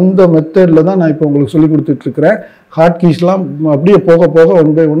வழியோ அந்த மெத்தடில் தான் நான் இப்போ உங்களுக்கு சொல்லி கொடுத்துட்ருக்கிறேன். ஹாட்கீஸ்லாம் அப்படியே போக போக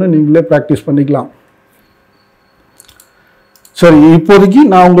ஒன் பை ஒன்று நீங்களே ப்ராக்டிஸ் பண்ணிக்கலாம். சரி, இப்போதைக்கு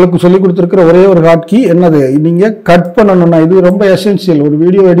நான் உங்களுக்கு சொல்லி கொடுத்துருக்கிற ஒரே ஒரு ஹாட்கீ என்னது, நீங்கள் கட் பண்ணணும்னா இது ரொம்ப எசென்சியல். ஒரு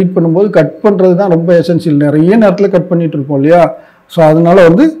வீடியோ எடிட் பண்ணும்போது கட் பண்ணுறது தான் ரொம்ப எசென்சியல். நிறைய நேரத்தில் கட் பண்ணிட்டு இருப்போம் இல்லையா? ஸோ அதனால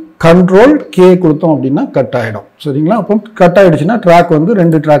வந்து கண்ட்ரோல் கே கொடுத்தோம் அப்படின்னா கட் ஆகிடும். சரிங்களா? அப்போ கட் ஆகிடுச்சுன்னா ட்ராக் வந்து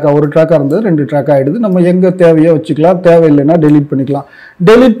 2 ட்ராக்காக, ஒரு ட்ராக்காக இருந்தது 2 ட்ராக் ஆகிடுது. நம்ம எங்கே தேவையோ வச்சுக்கலாம், தேவையில்லைன்னா டெலீட் பண்ணிக்கலாம்.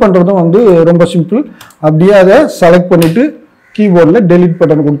 டெலீட் பண்ணுறதும் வந்து ரொம்ப சிம்பிள். அப்படியே அதை செலக்ட் பண்ணிவிட்டு கீபோர்டில் டெலீட்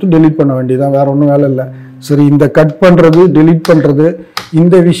பட்டன் கொடுத்து டெலீட் பண்ண வேண்டியதான், வேறு ஒன்றும் வேலை இல்லை. சரி, இந்த கட் பண்ணுறது டெலீட் பண்ணுறது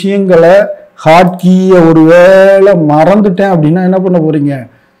இந்த விஷயங்களை ஹாட்கீயை ஒரு வேளை மறந்துட்டேன் அப்படின்னா என்ன பண்ண போகிறீங்க,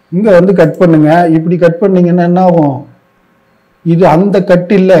 இங்கே வந்து கட் பண்ணுங்க. இப்படி கட் பண்ணிங்கன்னா என்ன ஆகும், இது அந்த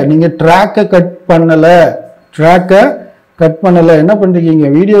கட் இல்லை, நீங்கள் ட்ராக்கை கட் பண்ணலை. என்ன பண்ணிருக்கீங்க,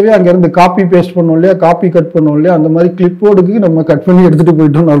 வீடியோவே அங்கேருந்து காப்பி பேஸ்ட் பண்ணோம் இல்லையா, காப்பி கட் பண்ணோம் இல்லையா, அந்த மாதிரி கிளிப்போர்டுக்கு நம்ம கட் பண்ணி எடுத்துகிட்டு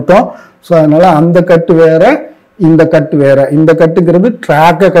போயிட்டோம்னு அர்த்தம். ஸோ அதனால் அந்த கட்டு வேற, இந்த கட்டு வேற. இந்த கட்டுங்கிறது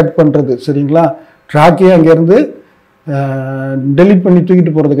ட்ராக்கை கட் பண்ணுறது. சரிங்களா? ட்ராக்கையே அங்கேருந்து டெலீட் பண்ணி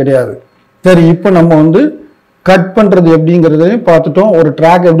தூக்கிட்டு போகிறது கிடையாது. சரி, இப்போ நம்ம வந்து கட் பண்ணுறது எப்படிங்கிறதையும் பார்த்துட்டோம். ஒரு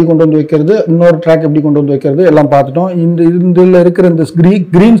ட்ராக் எப்படி கொண்டு வந்து வைக்கிறது, இன்னொரு ட்ராக் எப்படி கொண்டு வந்து வைக்கிறது எல்லாம் பார்த்துட்டோம். இதில் இருக்கிற இந்த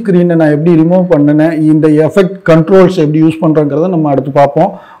க்ரீன் ஸ்க்ரீனை நான் எப்படி ரிமூவ் பண்ணினேன், இந்த எஃபெக்ட் கண்ட்ரோல்ஸ் எப்படி யூஸ் பண்ணுறோங்கிறத நம்ம அடுத்து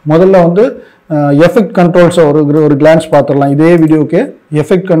பார்ப்போம். முதல்ல வந்து எஃபெக்ட் கண்ட்ரோல்ஸை ஒரு கிளான்ஸ் பார்த்துடலாம். இதே வீடியோக்கு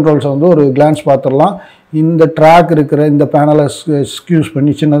எஃபெக்ட் கண்ட்ரோல்ஸை வந்து ஒரு கிளான்ஸ் பார்த்துடலாம். இந்த ட்ராக் இருக்கிற இந்த பேனலை ஸ்கியூஸ்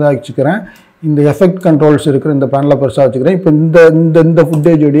பண்ணி சின்னதாக வச்சுக்கிறேன். இந்த எஃபெக்ட் கண்ட்ரோல்ஸ் இருக்கிற இந்த பேனலை பெருசாக வச்சுக்கிறேன். இப்போ இந்த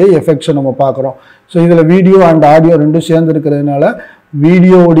ஃபுட்டேஜோடைய எஃபெக்ட்ஸை நம்ம பார்க்குறோம். ஸோ இதில் வீடியோ அண்ட் ஆடியோ ரெண்டும் சேர்ந்து இருக்கிறதுனால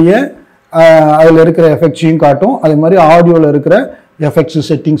வீடியோவுடைய அதில் இருக்கிற எஃபெக்ட்ஸையும் காட்டும், அதே மாதிரி ஆடியோவில் இருக்கிற எஃபெக்ட்ஸ்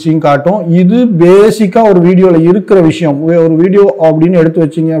செட்டிங்ஸையும் காட்டும். இது பேசிக்காக ஒரு வீடியோவில் இருக்கிற விஷயம். ஒரு வீடியோ அப்படின்னு எடுத்து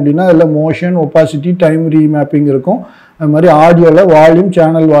வச்சிங்க அப்படின்னா அதில் மோஷன், ஒப்பாசிட்டி, டைம் ரீமேப்பிங் இருக்கும். அது மாதிரி ஆடியோவில் வால்யூம்,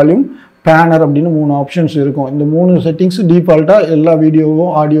 சேனல் வால்யூம், பேனர் அப்படின்னு 3 ஆப்ஷன்ஸ் இருக்கும். இந்த 3 செட்டிங்ஸ் டிஃபால்ட்டாக எல்லா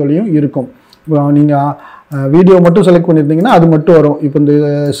வீடியோவும் ஆடியோலையும் இருக்கும். நீங்கள் வீடியோ மட்டும் செலக்ட் பண்ணியிருந்தீங்கன்னா அது மட்டும் வரும். இப்போ இந்த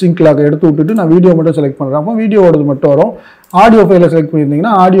சிங்க் லாக் எடுத்து விட்டுட்டு நான் வீடியோ மட்டும் செலக்ட் பண்ணுறேன், அப்போ வீடியோவோடது மட்டும் வரும். ஆடியோ ஃபைலை செலக்ட்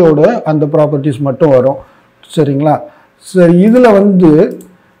பண்ணியிருந்தீங்கன்னா ஆடியோவோட அந்த ப்ராப்பர்ட்டிஸ் மட்டும் வரும். சரிங்களா? சரி, இதில் வந்து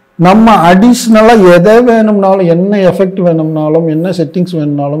நம்ம அடிஷ்னலாக எதை வேணும்னாலும், என்ன எஃபெக்ட் வேணும்னாலும், என்ன செட்டிங்ஸ்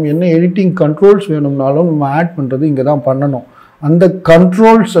வேணும்னாலும், என்ன எடிட்டிங் கண்ட்ரோல்ஸ் வேணும்னாலும் நம்ம ஆட் பண்ணுறது இங்கே தான் பண்ணணும். அந்த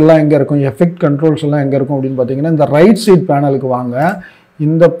கண்ட்ரோல்ஸ் எல்லாம் எங்கே இருக்கும், எஃபெக்ட் கண்ட்ரோல்ஸ் எல்லாம் எங்கே இருக்கும் அப்படின்னு பார்த்தீங்கன்னா இந்த ரைட் சைட் பேனலுக்கு வாங்க.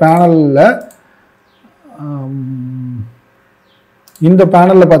 இந்த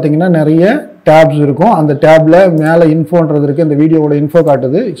பேனலில் பார்த்தீங்கன்னா நிறைய டேப்ஸ் இருக்கும். அந்த டேப்பில் மேலே இன்ஃபோன்றது இருக்குது, இந்த வீடியோவோட இன்ஃபோ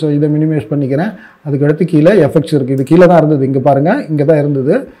காட்டுது. ஸோ இதை மினிமைஸ் பண்ணிக்கிறேன். அதுக்கடுத்து கீழே எஃபெக்ட்ஸ் இருக்குது. இது கீழே தான் இருந்தது, இங்கே பாருங்கள், இங்கே தான்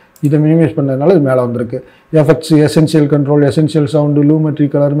இருந்தது. இதை மினிமைஸ் பண்ணதுனால இது மேலே வந்திருக்கு. Effects, essential control, essential sound, லூமெட்ரி,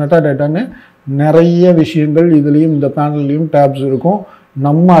 colour, meta டேட்டான்னு நிறைய விஷயங்கள் இதுலேயும் இந்த பேனல்லையும் டேப்ஸ் இருக்கும்.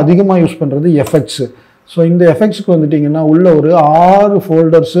 நம்ம அதிகமாக யூஸ் பண்ணுறது எஃபெக்ட்ஸு. ஸோ இந்த எஃபெக்ட்ஸ்க்கு வந்துட்டிங்கன்னா உள்ள ஒரு 6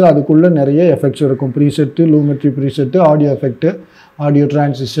 ஃபோல்டர்ஸு, அதுக்குள்ளே நிறைய எஃபெக்ட்ஸ் இருக்கும். Preset, லூமெட்ரி preset, audio effect, audio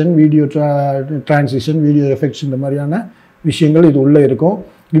transition, video transition, video effects, இந்த மாதிரியான விஷயங்கள் இது உள்ளே இருக்கும்.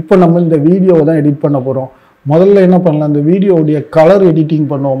 இப்போ நம்ம இந்த வீடியோவை தான் எடிட் பண்ண போகிறோம். முதல்ல என்ன பண்ணலாம், இந்த வீடியோவுடைய கலர் எடிட்டிங்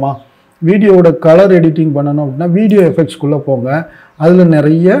பண்ணுவோமா? வீடியோவோட கலர் எடிட்டிங் பண்ணணும் அப்படின்னா வீடியோ எஃபெக்ட்ஸ்குள்ளே போங்க. அதில்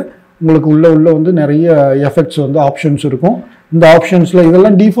நிறைய உங்களுக்கு உள்ள வந்து நிறைய எஃபெக்ட்ஸ் வந்து ஆப்ஷன்ஸ் இருக்கும். இந்த ஆப்ஷன்ஸில்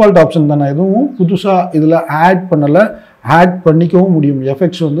இதெல்லாம் டிஃபால்ட் ஆப்ஷன் தானே, எதுவும் புதுசாக இதில் ஆட் பண்ணலை. ஆட் பண்ணிக்கவும் முடியும்.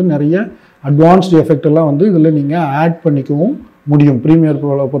 எஃபெக்ட்ஸ் வந்து நிறைய அட்வான்ஸ்டு எஃபெக்ட் எல்லாம் வந்து இதில் நீங்கள் ஆட் பண்ணிக்கவும் முடியும். ப்ரீமியர்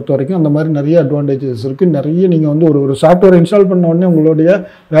ப்ரோவை பொறுத்த வரைக்கும் அந்த மாதிரி நிறைய அட்வான்டேஜஸ் இருக்குது. நிறைய நீங்கள் வந்து ஒரு சாஃப்ட்வேர் இன்ஸ்டால் பண்ண உடனே உங்களுடைய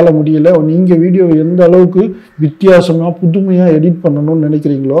வேலை முடியல, நீங்கள் வீடியோ எந்த அளவுக்கு வித்தியாசமாக புதுமையாக எடிட் பண்ணணும்னு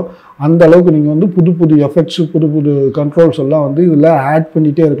நினைக்கிறீங்களோ அந்த அளவுக்கு நீங்கள் வந்து புது எஃபெக்ட்ஸு, புது கண்ட்ரோல்ஸ் எல்லாம் வந்து இதில் ஆட்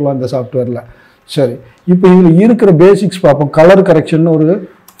பண்ணிகிட்டே இருக்கலாம் இந்த சாஃப்ட்வேரில். சரி, இப்போ இதில் இருக்கிற பேசிக்ஸ் பார்ப்போம். கலர் கரெக்ஷன் ஒரு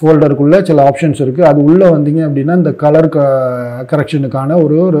ஃபோல்டருக்குள்ளே சில ஆப்ஷன்ஸ் இருக்குது. அது உள்ளே வந்தீங்க அப்படின்னா இந்த கலர் கரெக்ஷனுக்கான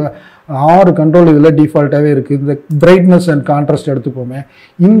ஒரு 6 கண்ட்ரோல் இதில் டிஃபால்ட்டாகவே இருக்குது. இந்த பிரைட்னஸ் அண்ட் கான்ட்ராஸ்ட் எடுத்துப்போமே.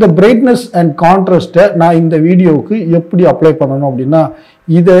 இந்த பிரைட்னஸ் அண்ட் கான்ட்ராஸ்ட்டை நான் இந்த வீடியோவுக்கு எப்படி அப்ளை பண்ணணும் அப்படின்னா,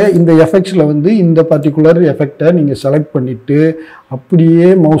 இந்த எஃபெக்ட்ஸில் வந்து இந்த பர்டிகுலர் எஃபெக்டை நீங்கள் செலக்ட் பண்ணிவிட்டு அப்படியே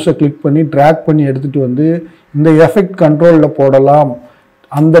மவுஸை கிளிக் பண்ணி ட்ராக் பண்ணி எடுத்துகிட்டு வந்து இந்த எஃபெக்ட் கண்ட்ரோலில் போடலாம்.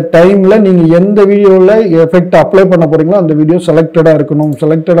 அந்த டைமில் நீங்கள் எந்த வீடியோவில் எஃபெக்ட் அப்ளை பண்ண போகிறீங்களோ அந்த வீடியோ செலக்டடாக இருக்கணும்.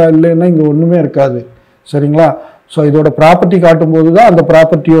 செலக்டடாக இல்லைன்னா இங்கே ஒன்றுமே இருக்காது. சரிங்களா? ஸோ இதோட ப்ராப்பர்ட்டி காட்டும்போது தான் அந்த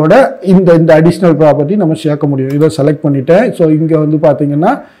ப்ராப்பர்ட்டியோட இந்த அடிஷ்னல் ப்ராப்பர்ட்டி நம்ம சேர்க்க முடியும். இதை செலக்ட் பண்ணிவிட்டேன். ஸோ இங்கே வந்து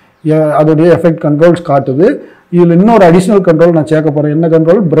பார்த்தீங்கன்னா அதோடைய எஃபெக்ட் கண்ட்ரோல்ஸ் காட்டுது. இதில் இன்னொரு அடிஷ்னல் கண்ட்ரோல் நான் சேர்க்க போகிறேன். என்ன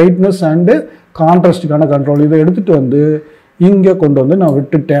கண்ட்ரோல்? Brightness and கான்ட்ராஸ்ட்டுக்கான control. இதை எடுத்துகிட்டு வந்து இங்கே கொண்டு வந்து நான்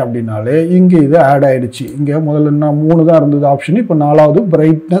விட்டுட்டேன் அப்படின்னாலே இங்கே இது ஆட் ஆகிடுச்சு. இங்கே முதல்ல நான் 3 தான் இருந்தது ஆப்ஷன், இப்போ 4வது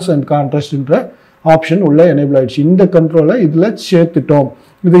பிரைட்னஸ் அண்ட் கான்ட்ராஸ்ட்ன்ற ஆப்ஷன் உள்ள எனேபிள் ஆகிடுச்சு. இந்த கண்ட்ரோலை இதில் சேர்த்துட்டோம்.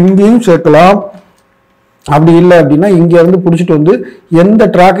 இது இங்கேயும் சேர்க்கலாம். அப்படி இல்லை அப்படின்னா இங்கேருந்து பிடிச்சிட்டு வந்து எந்த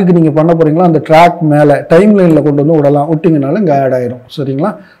ட்ராக்குக்கு நீங்கள் பண்ண போகிறீங்களோ அந்த ட்ராக் மேலே டைம் லைனில் கொண்டு வந்து விட்டிங்கனால இங்கே ஆட் ஆயிரும்.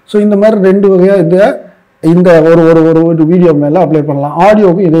 சரிங்களா? ஸோ இந்த மாதிரி 2 வகையாக இந்த ஒரு வீடியோ மேலே அப்ளை பண்ணலாம்.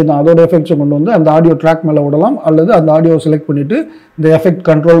 ஆடியோவுக்கு இதே தான். அதோட எஃபெக்ட்ஸை கொண்டு வந்து அந்த ஆடியோ ட்ராக் மேலே விடலாம், அல்லது அந்த ஆடியோவை செலக்ட் பண்ணிவிட்டு இந்த எஃபெக்ட்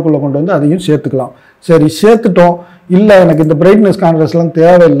கண்ட்ரோலுக்குள்ளே கொண்டு வந்து அதையும் சேர்த்துக்கலாம். சரி, சேர்த்துட்டோம். இல்லை எனக்கு இந்த பிரைட்னஸ் கான்ட்ராஸ்ட்லாம்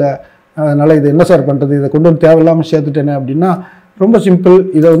தேவையில்லை, அதனால் இது என்ன சார் பண்ணுறது, இதை கொண்டு வந்து தேவையில்லாமல் சேர்த்துட்டேனே அப்படின்னா ரொம்ப சிம்பிள்.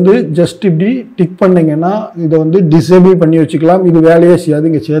 இதை வந்து ஜஸ்ட் இப்படி டிக் பண்ணிங்கன்னா இதை வந்து டிசேபிள் பண்ணி வச்சுக்கலாம். இது வேலையே செய்யாது,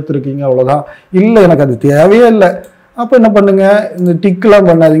 இங்கே சேர்த்துருக்கீங்க, அவ்வளோதான். இல்லை எனக்கு அது தேவையே இல்லை, அப்போ என்ன பண்ணுங்க, இந்த டிக்லாம்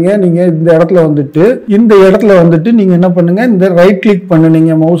பண்ணாதீங்க. நீங்கள் இந்த இடத்துல வந்துட்டு நீங்கள் என்ன பண்ணுங்க, இந்த ரைட் கிளிக்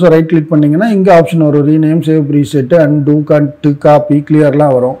பண்ணுனீங்க, மவுஸை ரைட் கிளிக் பண்ணீங்கன்னா இங்கே ஆப்ஷன் வரும். Rename, save, preset, undo, cut, copy,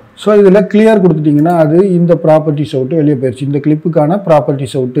 கிளியர்லாம் வரும். ஸோ இதில் கிளியர் கொடுத்துட்டிங்கன்னா அது இந்த ப்ராப்பர்ட்டிஸ் விட்டு வெளியே போயிடுச்சு. இந்த கிளிப்புக்கான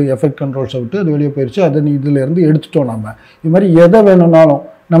ப்ராப்பர்ட்டிஸ் விட்டு, எஃபெக்ட் கண்ட்ரோல்ஸ் விட்டு அது வெளியே போயிடுச்சு. அதை இதிலேருந்து எடுத்துட்டோம். நம்ம இது மாதிரி எதை வேணும்னாலும்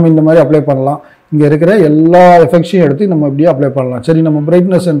நம்ம இந்த மாதிரி அப்ளை பண்ணலாம். இங்கே இருக்கிற எல்லா எஃபெக்ட்ஸையும் எடுத்து நம்ம இப்படியே அப்ளை பண்ணலாம். சரி, நம்ம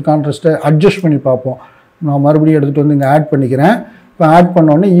பிரைட்னஸ் அண்ட் கான்ட்ராஸ்ட்டை அட்ஜஸ்ட் பண்ணி பார்ப்போம். நான் மறுபடியும் எடுத்துகிட்டு வந்து இங்கே ஆட் பண்ணிக்கிறேன். இப்போ ஆட்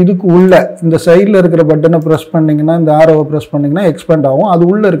பண்ணோடனே இதுக்கு உள்ள இந்த சைடில் இருக்கிற பட்டனை ப்ரெஸ் பண்ணிங்கன்னா, இந்த ஆரோவை ப்ரெஸ் பண்ணிங்கன்னா எக்ஸ்பேண்ட் ஆகும். அது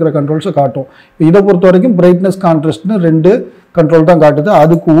உள்ளே இருக்கிற கண்ட்ரோல்ஸை காட்டும். இப்போ இதை பொறுத்த வரைக்கும் பிரைட்னஸ் கான்ட்ராஸ்ட்னு 2 கண்ட்ரோல் தான் காட்டுது.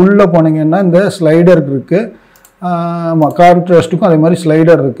 அதுக்கு உள்ளே போனீங்கன்னா இந்த ஸ்லைடர் இருக்குது. ஆமாம், கான்ட்ராஸ்ட்டுக்கும் அதே மாதிரி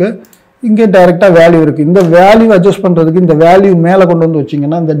ஸ்லைடர் இருக்குது. இங்கே டைரெக்டாக வேல்யூ இருக்குது. இந்த வேல்யூ அட்ஜஸ்ட் பண்ணுறதுக்கு இந்த வேல்யூ மேலே கொண்டு வந்து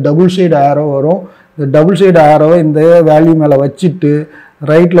வச்சிங்கன்னா இந்த டபுள் சைடு ஆரோ வரும். இந்த டபுள் சைடு ஆரோவை இந்த வேல்யூ மேலே வச்சுட்டு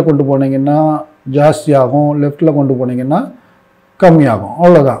ரைட்டில் கொண்டு போனீங்கன்னா ஜாஸ்தியாகும், லெஃப்ட்டில் கொண்டு போனீங்கன்னா கம்மியாகும்,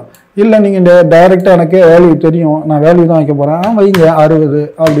 அவ்வளோதான். இல்லை நீங்கள் டைரெக்டாக எனக்கு வேல்யூ தெரியும், நான் வேல்யூ தான் வைக்க போகிறேன், வைங்க 60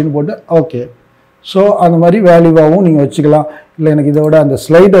 அப்படின்னு போட்டு ஓகே. ஸோ அந்த மாதிரி வேல்யூவாகவும் நீங்கள் வச்சுக்கலாம். இல்லை எனக்கு இதை விட அந்த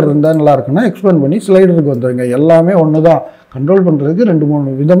ஸ்லைடர் இருந்தால் நல்லா இருக்குன்னா எக்ஸ்பேண்ட் பண்ணி ஸ்லைடருக்கு வந்துடுங்க. எல்லாமே ஒன்று தான், கண்ட்ரோல் பண்ணுறதுக்கு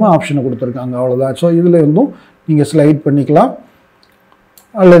 2-3 விதமாக ஆப்ஷனை கொடுத்துருக்காங்க, அவ்வளோதான். ஸோ இதில் இருந்தும் நீங்கள் ஸ்லைட் பண்ணிக்கலாம்,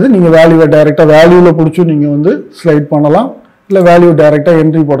 அல்லது நீங்கள் வேல்யூவை டைரெக்டாக வேல்யூவில் பிடிச்சி நீங்கள் வந்து ஸ்லைட் பண்ணலாம். இல்லை வேல்யூ டைரெக்டாக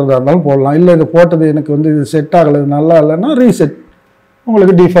என்ட்ரி போடுறதா இருந்தாலும் போடலாம். இல்லை இது போட்டது எனக்கு வந்து இது செட் ஆகலை, நல்லா இல்லைன்னா ரீசெட்,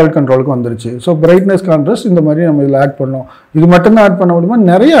 உங்களுக்கு டிஃபால்ட் கண்ட்ரோலுக்கு வந்துருச்சு. ஸோ பிரைட்னஸ் கான்ட்ராஸ்ட் இந்த மாதிரி நம்ம இதில் ஆட் பண்ணோம். இது மட்டும்தான் ஆட் பண்ண முடியுமா?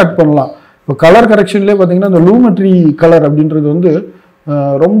 நிறைய ஆட் பண்ணலாம். இப்போ கலர் கரெக்ஷன்லேயே பார்த்தீங்கன்னா இந்த லூமெட்ரி கலர் அப்படின்றது வந்து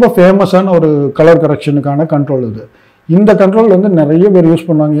ரொம்ப ஃபேமஸான ஒரு கலர் கரெக்ஷனுக்கான கண்ட்ரோல் இது. இந்த கண்ட்ரோல் வந்து நிறைய பேர் யூஸ்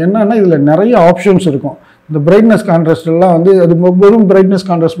பண்ணுவாங்க. என்னன்னா இதில் நிறைய ஆப்ஷன்ஸ் இருக்கும். இந்த பிரைட்னஸ் கான்ட்ராஸ்ட் எல்லாம் வந்து அது வெறும் பிரைட்னஸ்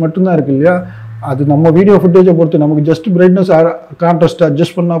கான்ட்ராஸ்ட் மட்டும்தான் இருக்கு இல்லையா, அது நம்ம வீடியோ ஃபுட்டேஜை பொறுத்து நமக்கு ஜஸ்ட் பிரைட்னஸ் கான்ட்ராஸ்ட்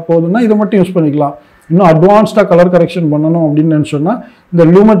அட்ஜஸ்ட் பண்ணால் போதுன்னா இதை மட்டும் யூஸ் பண்ணிக்கலாம். இன்னும் அட்வான்ஸ்டாக கலர் கரெக்ஷன் பண்ணணும் அப்படின்னு நினச்சோன்னா இந்த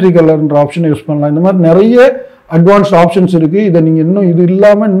லூமெட்ரி கலர்ன்ற ஆப்ஷனை யூஸ் பண்ணலாம். இந்த மாதிரி நிறைய அட்வான்ஸ்ட் ஆப்ஷன்ஸ் இருக்குது. இதை நீங்கள் இன்னும் இது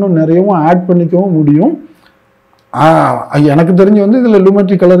இல்லாமல் இன்னும் நிறையவும் ஆட் பண்ணிக்கவும் முடியும். எனக்கு தெரிஞ்சு வந்து இதில்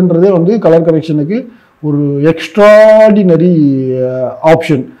லூமெட்ரி கலர்ன்றதே வந்து கலர் கரெக்ஷனுக்கு ஒரு எக்ஸ்ட்ராடினரி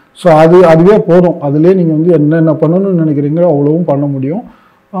ஆப்ஷன். ஸோ அதுவே போதும். அதுலேயே நீங்கள் வந்து என்னென்ன பண்ணணும்னு நினைக்கிறீங்களோ அவ்வளவும் பண்ண முடியும்.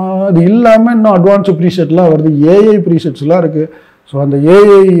 அது இல்லாமல் இன்னும் அட்வான்ஸ் ப்ரீசெட்லாம் வருது, ஏஐ ப்ரீசெட்ஸ்லாம் இருக்குது. ஸோ அந்த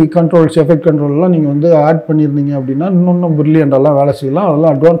ஏஐ கண்ட்ரோல்ஸ், எஃபெக்ட் கண்ட்ரோல்லாம் நீங்கள் வந்து ஆட் பண்ணியிருந்தீங்க அப்படின்னா இன்னும் பிரில்லியண்டெல்லாம் வேலை செய்யலாம்.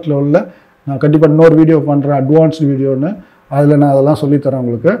 அதெல்லாம் அட்வான்ஸ் லெவலில் நான் கண்டிப்பாக இன்னொரு வீடியோ பண்ணுறேன், அட்வான்ஸ்டு வீடியோன்னு, அதில் நான் அதெல்லாம் சொல்லித்தரேன்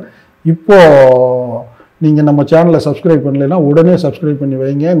உங்களுக்கு. இப்போது நீங்கள் நம்ம சேனலை சப்ஸ்கிரைப் பண்ணலைன்னா உடனே சப்ஸ்கிரைப் பண்ணி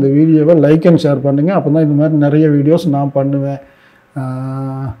வைங்க. இந்த வீடியோவை லைக் அண்ட் ஷேர் பண்ணுங்கள். அப்போ தான் இந்த மாதிரி நிறைய வீடியோஸ் நான் பண்ணுவேன்.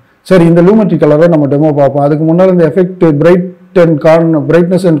 சரி, இந்த லூமெட்ரி கலரை நம்ம டெமோ பார்ப்போம். அதுக்கு முன்னால் இந்த எஃபெக்ட்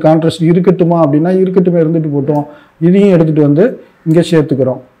பிரைட்னஸ் அண்ட் கான்ட்ராஸ்ட் இருக்கட்டுமா அப்படின்னா இருக்கட்டுமே, இருந்துட்டு போட்டோம். இதையும் எடுத்துகிட்டு வந்து இங்கே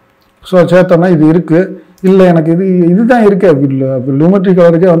சேர்த்துக்கிறோம். ஸோ சேர்த்தோன்னா இது இருக்குது. இல்லை எனக்கு இதுதான் இருக்குது, லூமெட்ரி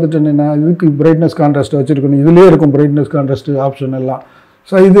கலருக்கே வந்துட்டேன்னா இதுக்கு பிரைட்னஸ் கான்ட்ராஸ்ட் வச்சுருக்கணும், இதுலேயே இருக்கும் பிரைட்னஸ் கான்ட்ராஸ்ட் ஆப்ஷன் எல்லாம்.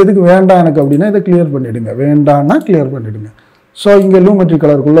 ஸோ இது எதுக்கு வேண்டாம் எனக்கு அப்படின்னா இதை கிளியர் பண்ணிவிடுங்க, வேண்டான்னா கிளியர் பண்ணிவிடுங்க. ஸோ இங்கே லூமெட்ரி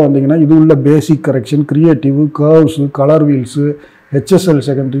கலருக்குள்ளே வந்தீங்கன்னா இது உள்ள பேசிக் correction, creative, curves, colour wheels, HSL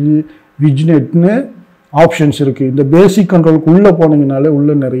secondary, விஜ்னெட்னு options இருக்குது. இந்த பேசிக் கண்ட்ரோலுக்கு உள்ளே போனீங்கனாலே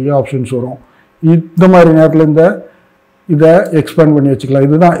உள்ளே நிறைய ஆப்ஷன்ஸ் வரும். இந்த மாதிரி நேரத்தில் இதை எக்ஸ்பேண்ட் பண்ணி வச்சுக்கலாம்.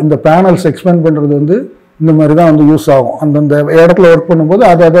 இதுதான் இந்த பேனல்ஸ் எக்ஸ்பேண்ட் பண்ணுறது வந்து இந்த மாதிரி தான் வந்து யூஸ் ஆகும். அந்தந்த இடத்துல ஒர்க் பண்ணும்போது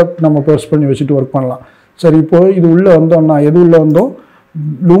அதை நம்ம ப்ரெஸ் பண்ணி வச்சுட்டு ஒர்க் பண்ணலாம். சரி, இப்போது இது உள்ளே வந்தோம்னா எது உள்ளே வந்தோம்,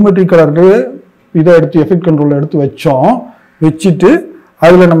 லூமெட்ரி கலரு இதை எடுத்து எஃபெக்ட் கண்ட்ரோலில் எடுத்து வச்சுட்டு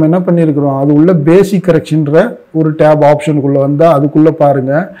அதில் நம்ம என்ன பண்ணியிருக்கிறோம், அது உள்ள பேசிக் கரெக்ஷன்ற ஒரு டேப் ஆப்ஷனுக்குள்ளே வந்தால் அதுக்குள்ளே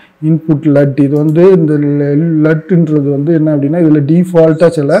பாருங்கள் இன்புட் லட். இது வந்து இந்த லட்டுன்றது வந்து என்ன அப்படின்னா இதில்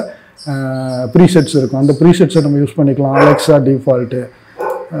டிஃபால்ட்டாக சில ப்ரீசெட்ஸ் இருக்கும். அந்த ப்ரீசெட்ஸை நம்ம யூஸ் பண்ணிக்கலாம். அலெக்ஸா டிஃபால்ட்டு,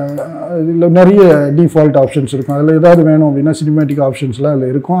 இதில் நிறைய டிஃபால்ட் ஆப்ஷன்ஸ் இருக்கும். அதில் ஏதாவது வேணும் அப்படின்னா சினிமேட்டிக் ஆப்ஷன்ஸ்லாம்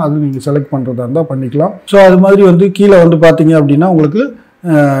அதில் இருக்கும். அது நீங்கள் செலக்ட் பண்ணுறதா இருந்தால் பண்ணிக்கலாம். ஸோ அது மாதிரி வந்து கீழே வந்து பார்த்தீங்க அப்படின்னா உங்களுக்கு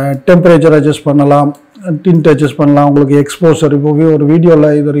டெம்பரேச்சர் அட்ஜஸ்ட் பண்ணலாம், டிண்ட் அட்ஜஸ்ட் பண்ணலாம், உங்களுக்கு எக்ஸ்போசர், இப்போ ஒரு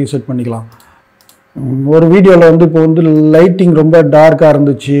வீடியோவில் இதை ரீசெட் பண்ணிக்கலாம். ஒரு வீடியோவில் வந்து இப்போ வந்து லைட்டிங் ரொம்ப டார்க்காக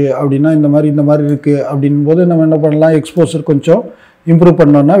இருந்துச்சு அப்படின்னா இந்த மாதிரி இருக்குது அப்படின் போது நம்ம என்ன பண்ணலாம், எக்ஸ்போசர் கொஞ்சம் இம்ப்ரூவ்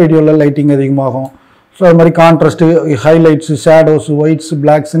பண்ணோன்னா வீடியோவில் லைட்டிங் அதிகமாகும். ஸோ அது மாதிரி கான்ட்ராஸ்ட்டு, ஹைலைட்ஸு, ஷேடோஸு, ஒயிட்ஸு,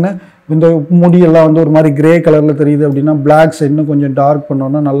 பிளாக்ஸுன்னு இந்த முடியெல்லாம் வந்து ஒரு மாதிரி கிரே கலரில் தெரியுது அப்படின்னா பிளாக்ஸ் இன்னும் கொஞ்சம் டார்க்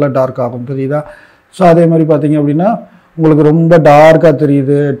பண்ணோன்னா நல்லா டார்க் ஆகும், தெரியுதா? ஸோ அதே மாதிரி பார்த்தீங்க அப்படின்னா உங்களுக்கு ரொம்ப டார்க்காக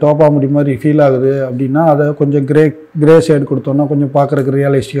தெரியுது, டோப்பா முடி மாதிரி ஃபீல் ஆகுது அப்படின்னா அதை கொஞ்சம் கிரே ஷேட் கொடுத்தோன்னா கொஞ்சம் பார்க்குறதுக்கு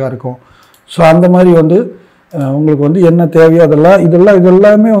ரியலிஸ்டிக்காக இருக்கும். ஸோ அந்த மாதிரி வந்து உங்களுக்கு வந்து என்ன தேவையோ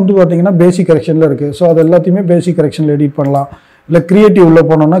இதெல்லாமே வந்து பார்த்தீங்கன்னா பேசிக் கரெக்ஷனில் இருக்குது. ஸோ அது எல்லாத்தையுமே பேசிக் கரெக்ஷனில் எடிட் பண்ணலாம். இல்லை க்ரியேட்டிவில்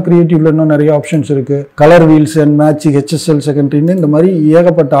போனோம்னா க்ரியேட்டிவில் இன்னும் நிறைய ஆப்ஷன்ஸ் இருக்குது. Colour wheels and matching, HSL செகண்டரின்னு இந்த மாதிரி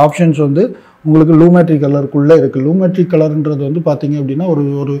ஏகப்பட்ட ஆப்ஷன்ஸ் வந்து உங்களுக்கு லூமெட்ரி கலருக்குள்ளே இருக்குது. லூமெட்ரி கலருன்றது வந்து பார்த்தீங்க அப்படின்னா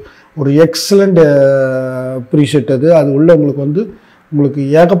ஒரு எக்ஸலண்ட் ப்ரீசெட். அது உள்ள உங்களுக்கு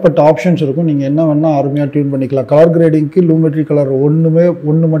ஏகப்பட்ட ஆப்ஷன்ஸ் இருக்கும். நீங்கள் என்ன வேணால் அருமையாக டியூன் பண்ணிக்கலாம். கலர் கிரேடிங்க்கு லூமெட்ரி கலர்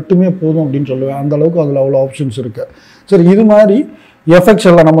ஒன்று மட்டுமே போதும் அப்படின்னு சொல்லுவேன். அந்தளவுக்கு அதில் அவ்வளோ ஆப்ஷன்ஸ் இருக்குது. சரி, இது மாதிரி எஃபெக்ட்ஸ்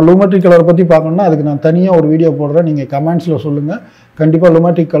எல்லாம் நம்ம லூமெட்ரி கலரை பற்றி பார்க்கணுன்னா அதுக்கு நான் தனியாக ஒரு வீடியோ போடுறேன். நீங்கள் கமெண்ட்ஸில் சொல்லுங்கள். கண்டிப்பாக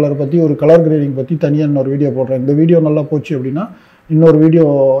லூமெட்ரி கலர் பற்றி ஒரு கலர் கிரேடிங் பற்றி தனியாக இன்னொரு வீடியோ போடுறேன். இந்த வீடியோ நல்லா போச்சு அப்படின்னா இன்னொரு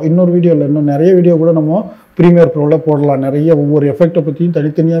வீடியோவில் இன்னும் நிறைய வீடியோ கூட நம்ம ப்ரீமியர் ப்ரோவில் போடலாம். நிறைய ஒவ்வொரு எஃபெக்டை பற்றியும்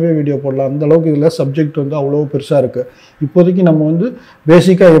தனித்தனியாகவே வீடியோ போடலாம். அந்தளவுக்கு இதில் சப்ஜெக்ட் வந்து அவ்வளோ பெருசாக இருக்குது. இப்போதைக்கு நம்ம வந்து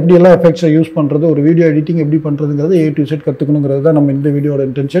பேசிக்காக எப்படியெல்லாம் எஃபெக்ட்ஸை யூஸ் பண்ணுறது, ஒரு வீடியோ எடிட்டிங் எப்படி பண்ணுறதுங்கிறது A to Z கற்றுக்கணுங்கிறது தான் நம்ம இந்த வீடியோட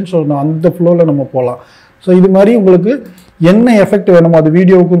இன்டென்ஷன். ஸோ அந்த ஃப்ளோவில் நம்ம போகலாம். ஸோ இது மாதிரி உங்களுக்கு என்ன எஃபெக்ட் வேணுமோ அது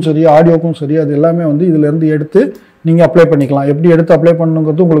வீடியோவுக்கும் சரி ஆடியோவுக்கும் சரி அது எல்லாமே வந்து இதிலேருந்து எடுத்து நீங்கள் அப்ளை பண்ணிக்கலாம். எப்படி எடுத்து அப்ளை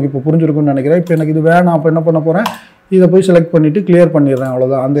பண்ணுங்கிறது உங்களுக்கு இப்போ புரிஞ்சிருக்கும்னு நினைக்கிறேன். இப்போ எனக்கு இது வேணாம், அப்போ என்ன பண்ண போகிறேன், இதை போய் செலக்ட் பண்ணிவிட்டு கிளியர் பண்ணிடுறேன்.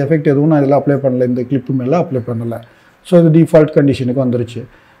 அவ்வளோதான். அந்த எஃபெக்ட் எதுவும் நான் இதில் அப்ளை பண்ணலை, இந்த கிளிப்பு மேலே அப்ளை பண்ணலை. ஸோ இது டிஃபால்ட் கண்டிஷனுக்கு வந்துருச்சு.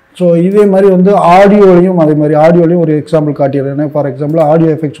 ஸோ இதே மாதிரி வந்து ஆடியோலையும் அதே மாதிரி ஆடியோலையும் ஒரு எக்ஸாம்பிள் காட்டிடுறேன். ஃபார் எக்ஸாம்பிள் ஆடியோ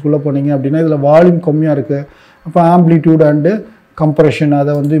எஃபெக்ட்ஸ்குள்ளே போனீங்க அப்படின்னா இதில் வால்யூம் கம்மியாக இருக்குது. அப்போ ஆம்ப்ளிடியூட் அண்டு கம்ப்ரெஷன்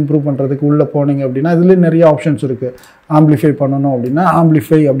அதை வந்து இம்ப்ரூவ் பண்ணுறதுக்கு உள்ளே போனீங்க அப்படின்னா இதுலேயும் நிறைய ஆப்ஷன்ஸ் இருக்குது. ஆம்பிளிஃபை பண்ணணும் அப்படின்னா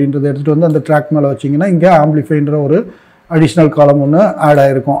ஆம்பிளிஃபை அப்படின்றத எடுத்துகிட்டு வந்து அந்த ட்ராக் மேலே வச்சிங்கன்னா இங்கே ஆம்பிளிஃபைன்ற ஒரு அடிஷ்னல் காலம் ஒன்று ஆட்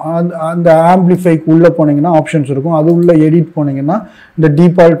ஆகிருக்கும். அந்த ஆம்பிளிஃபைக்கு உள்ளே போனீங்கன்னா ஆப்ஷன்ஸ் இருக்கும். அது உள்ளே எடிட் போனீங்கன்னா இந்த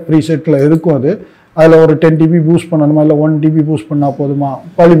டிஃபால்ட் ப்ரீசெட்டில் இருக்கும். அதில் ஒரு 10 dB பூஸ்ட் பண்ணணுமா இல்லை 1 dB பூஸ்ட் பண்ணால் போதுமா,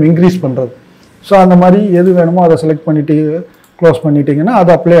 வால்யூம் இன்க்ரீஸ் பண்ணுறது. ஸோ அந்த மாதிரி எது வேணுமோ அதை செலக்ட் பண்ணிவிட்டு க்ளோஸ் பண்ணிட்டீங்கன்னா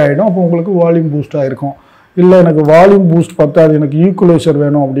அது அப்ளை ஆகிடும். அப்போ உங்களுக்கு வால்யூம் பூஸ்ட் ஆகிருக்கும். இல்லை எனக்கு வால்யூம் பூஸ்ட் பத்தாது, எனக்கு ஈக்குவலைசர்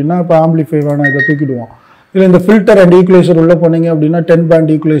வேணும் அப்படின்னா இப்போ ஆம்பிளிஃபை வேணும், இதை தூக்கிடுவோம். இல்லை இந்த ஃபில்டர் அண்ட் ஈக்குவலைசர் உள்ளே போனீங்க அப்படின்னா 10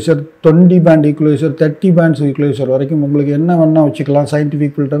 pant equaliser, 20 pant equaliser, 30 pants equaliser வரைக்கும் உங்களுக்கு என்ன வேணால் வச்சுக்கலாம்.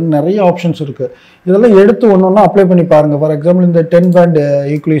 சயின்டிஃபிக் ஃபில்டர்னு நிறைய ஆப்ஷன்ஸ் இருக்குது. இதெல்லாம் எடுத்து ஒன்று அப்ளை பண்ணி பாருங்கள். ஃபார் எக்ஸாம்பிள் இந்த 10 பேண்ட்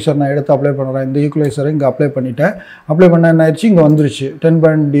ஈக்குவலைசர் நான் எடுத்து அப்ளை பண்ணுறேன். இந்த ஈக்குவலைசரை இங்கே அப்ளை பண்ணிட்டேன். அப்ளை பண்ண என்ன ஆயிடுச்சு, இங்கே வந்துருச்சு 10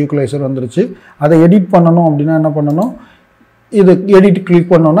 பேண்ட் ஈக்குவலைசர் வந்துருச்சு. அதை எடிட் பண்ணணும் அப்படின்னா என்ன பண்ணணும், இது எடிட்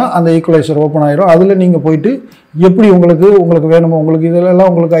கிளிக் பண்ணோன்னா அந்த ஈக்குவலைசர் ஓப்பன் ஆகிடும். அதில் நீங்கள் போயிட்டு எப்படி உங்களுக்கு வேணுமோ, உங்களுக்கு இதெல்லாம்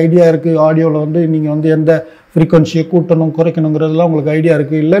உங்களுக்கு ஐடியா இருக்குது. ஆடியோவில் வந்து நீங்கள் வந்து எந்த ஃப்ரீக்வன்சியை கூட்டணும் குறைக்கணுங்கிறதுலாம் உங்களுக்கு ஐடியா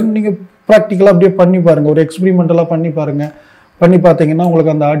இருக்குது. இல்லைன்னு நீங்கள் ப்ராக்டிக்கலாக அப்படியே பண்ணி பாருங்கள், ஒரு எக்ஸ்பெரிமெண்டலாக பண்ணி பாருங்கள். பண்ணி பார்த்தீங்கன்னா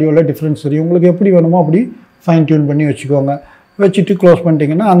உங்களுக்கு அந்த ஆடியோவில் டிஃப்ரென்ஸ் தெரியும். உங்களுக்கு எப்படி வேணுமோ அப்படி ஃபைன் டியூன் பண்ணி வச்சுக்கோங்க. வச்சுட்டு க்ளோஸ்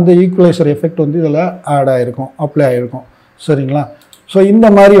பண்ணிட்டீங்கன்னா அந்த ஈக்குவலைசர் எஃபெக்ட் வந்து இதில் ஆட் ஆகிருக்கும், அப்ளை ஆகிருக்கும். சரிங்களா? ஸோ இந்த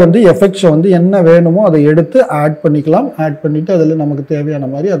மாதிரி வந்து எஃபெக்ட்ஸை வந்து என்ன வேணுமோ அதை எடுத்து ஆட் பண்ணிக்கலாம். ஆட் பண்ணிவிட்டு அதில் நமக்கு தேவையான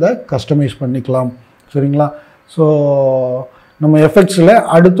மாதிரி அதை கஸ்டமைஸ் பண்ணிக்கலாம். சரிங்களா? ஸோ நம்ம எஃபெக்ட்ஸில்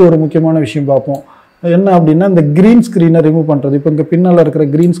அடுத்து ஒரு முக்கியமான விஷயம் பார்ப்போம். என்ன அப்படின்னா இந்த க்ரீன் ஸ்க்ரீனை ரிமூவ் பண்ணுறது. இப்போ இங்கே பின்னால் இருக்கிற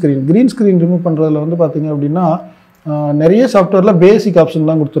க்ரீன் ஸ்க்ரீன் ரிமூவ் பண்ணுறதுல வந்து பார்த்திங்க அப்படின்னா நிறைய சாஃப்ட்வேரில் பேசிக்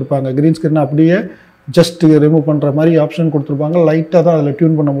ஆப்ஷன்லாம் கொடுத்துருப்பாங்க. க்ரீன் ஸ்க்ரீனை அப்படியே ஜஸ்ட் ரிமூவ் பண்ணுற மாதிரி ஆப்ஷன் கொடுத்துருப்பாங்க. லைட்டாக தான் அதில்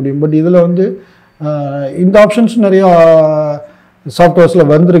டியூன் பண்ண முடியும். பட் இதில் வந்து இந்த ஆப்ஷன்ஸ் நிறையா சாஃப்ட்வேர்ஸில்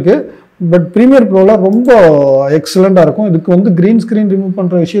வந்திருக்கு. பட் ப்ரீமியர் ப்ரோவில் ரொம்ப எக்ஸலண்ட்டாக இருக்கும். இதுக்கு வந்து க்ரீன் ஸ்க்ரீன் ரிமூவ்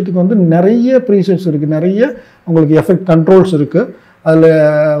பண்ணுற விஷயத்துக்கு வந்து நிறைய ப்ரீசெட்ஸ் இருக்குது, நிறைய உங்களுக்கு எஃபெக்ட் கண்ட்ரோல்ஸ் இருக்குது. அதில்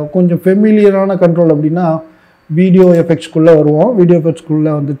கொஞ்சம் ஃபெமிலியரான கண்ட்ரோல் அப்படின்னா வீடியோ எஃபெக்ட்ஸ்குள்ளே வருவோம். வீடியோ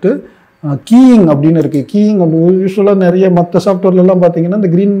எஃபெக்ட்ஸ்குள்ளே வந்துட்டு கீயிங் அப்படின்னு இருக்குது. கீயிங் அப்படி யூஸ்வலாக நிறைய மற்ற சாஃப்ட்வேர்லாம் பார்த்தீங்கன்னா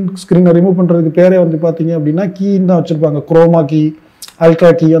இந்த க்ரீன் ஸ்க்ரீனை ரிமூவ் பண்ணுறதுக்கு பேரே வந்து பார்த்தீங்க அப்படின்னா கீன்னு தான் வச்சுருப்பாங்க. குரோமா கீ,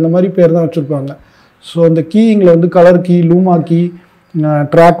 அல்ட்ரா கீ அந்த மாதிரி பேர் தான் வச்சுருப்பாங்க. ஸோ இந்த கீயிங்கில் வந்து colour key, லூமா key,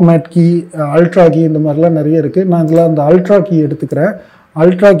 track mat key, ultra key இந்த மாதிரிலாம் நிறைய இருக்குது. நான் இதில் அந்த அல்ட்ரா கீ எடுத்துக்கிறேன்.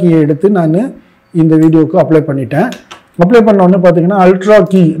 அல்ட்ரா கீயை எடுத்து நான் இந்த வீடியோவுக்கு அப்ளை பண்ணிட்டேன். அப்ளை பண்ண உடனே பார்த்தீங்கன்னா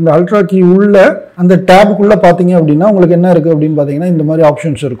இந்த அல்ட்ரா கீ உள்ள அந்த டேபுக்குள்ளே பார்த்தீங்க அப்படின்னா உங்களுக்கு என்ன இருக்குது அப்படின்னு பார்த்தீங்கன்னா இந்த மாதிரி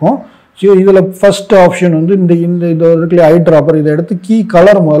ஆப்ஷன்ஸ் இருக்கும். ஸோ இதில் ஃபஸ்ட் ஆப்ஷன் வந்து இந்த இருக்குல்ல ஐ ட்ராப்பர், இதை எடுத்து கீ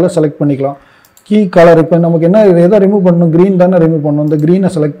கலர் முதல்ல செலக்ட் பண்ணிக்கலாம். கீ கலர் இப்போ நமக்கு என்ன எதை ரிமூவ் பண்ணணும், க்ரீன் தானே ரிமூவ் பண்ணணும். இந்த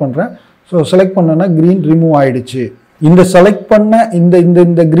க்ரீனை செலக்ட் பண்ணுறேன். ஸோ செலக்ட் பண்ணேன்னா க்ரீன் ரிமூவ் ஆகிடுச்சு. இந்த செலக்ட் பண்ண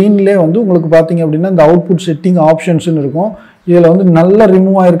இந்த க்ரீன்லேயே வந்து உங்களுக்கு பார்த்தீங்க அப்படின்னா இந்த அவுட்புட் செட்டிங் ஆப்ஷன்ஸ்னு இருக்கும். இதில் வந்து நல்லா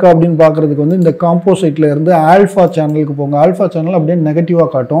ரிமூவ் ஆயிருக்கா அப்படின்னு பார்க்குறதுக்கு வந்து இந்த காம்போசைட்டில் இருந்து ஆல்ஃபா சேனலுக்கு போங்க. ஆல்ஃபா சேனல் அப்படியே நெகட்டிவாக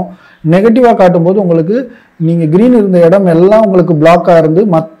காட்டும். நெகட்டிவாக காட்டும்போது உங்களுக்கு நீங்கள் க்ரீன் இருந்த இடம் எல்லாம் உங்களுக்கு பிளாக்காக இருந்து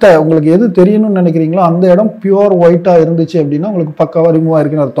மற்ற உங்களுக்கு எது தெரியணும்னு நினைக்கிறீங்களோ அந்த இடம் பியூர் ஒயிட்டாக இருந்துச்சு அப்படின்னா உங்களுக்கு பக்காவாக ரிமூவ்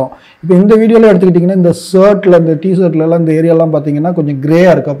ஆயிருக்குன்னு அர்த்தம். இப்போ இந்த வீடியோவில் எடுத்துக்கிட்டிங்கன்னா இந்த ஷர்ட்டில் இந்த டிஷர்ட்லலாம் இந்த ஏரியாலாம் பார்த்தீங்கன்னா கொஞ்சம்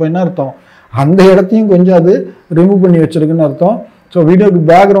கிரேயாக இருக்குது. அப்போ என்ன அர்த்தம், அந்த இடத்தையும் கொஞ்சம் அது ரிமூவ் பண்ணி வச்சுருக்குன்னு அர்த்தம். ஸோ வீடியோக்கு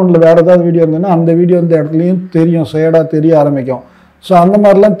பேக்ரவுண்டில் வேறு ஏதாவது வீடியோ இருந்ததுன்னா அந்த வீடியோ இந்த இடத்துலையும் தெரியும், ஷேடாக தெரிய ஆரம்பிக்கும். ஸோ அந்த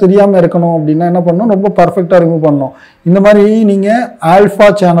மாதிரிலாம் தெரியாமல் இருக்கணும் அப்படின்னா என்ன பண்ணணும், ரொம்ப பர்ஃபெக்டாக ரிமூவ் பண்ணணும். இந்த மாதிரி நீங்கள் ஆல்ஃபா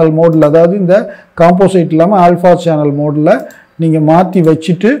சேனல் மோடில், அதாவது இந்த காம்போசைட் இல்லாமல் ஆல்ஃபா சேனல் மோடில் நீங்கள் மாற்றி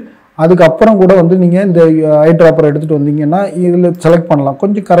வச்சுட்டு அதுக்கப்புறம் கூட வந்து நீங்கள் இந்த ஐ ட்ராப்பரை எடுத்துகிட்டு வந்தீங்கன்னா இதில் செலக்ட் பண்ணலாம்.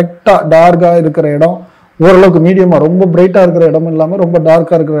 கொஞ்சம் கரெக்டாக டார்க்காக இருக்கிற இடம், ஓரளவுக்கு மீடியமாக, ரொம்ப பிரைட்டாக இருக்கிற இடமும் இல்லாமல் ரொம்ப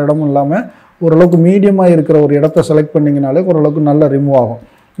டார்க்காக இருக்கிற இடமும் இல்லாமல் ஓரளவுக்கு மீடியமாக இருக்கிற ஒரு இடத்த செலக்ட் பண்ணிங்கனாலே ஓரளவுக்கு நல்லா ரிமூவ் ஆகும்.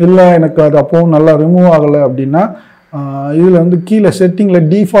 இல்லை எனக்கு அது அப்போவும் நல்லா ரிமூவ் ஆகலை அப்படின்னா இதில் வந்து கீழே செட்டிங்கில்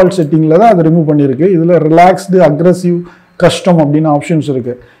டிஃபால்ட் செட்டிங்கில் தான் அது ரிமூவ் பண்ணியிருக்கு. இதில் ரிலாக்ஸ்டு, அக்ரெசிவ், கஸ்டம் அப்படின்னு ஆப்ஷன்ஸ்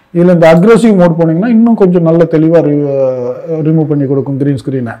இருக்குது. இதில் இந்த அக்ரெசிவ் மோட் போனீங்கன்னா இன்னும் கொஞ்சம் நல்ல தெளிவாக ரிமூவ் பண்ணி கொடுக்கும் க்ரீன்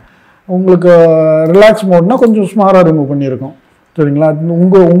ஸ்க்ரீனை. உங்களுக்கு ரிலாக்ஸ் மோட்னா கொஞ்சம் ஸ்மாராக ரிமூவ் பண்ணியிருக்கும். சரிங்களா?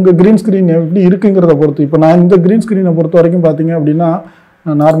 உங்கள் க்ரீன் ஸ்க்ரீன் எப்படி இருக்குங்கிறத பொறுத்து. இப்போ நான் இந்த க்ரீன் ஸ்க்ரீனை பொறுத்த வரைக்கும் பார்த்தீங்க அப்படின்னா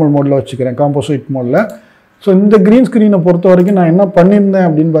நான் நார்மல் மோடில் வச்சுக்கிறேன், காம்போசைட் மோடில். ஸோ இந்த க்ரீன் ஸ்க்ரீனை பொறுத்த வரைக்கும் நான் என்ன பண்ணியிருந்தேன்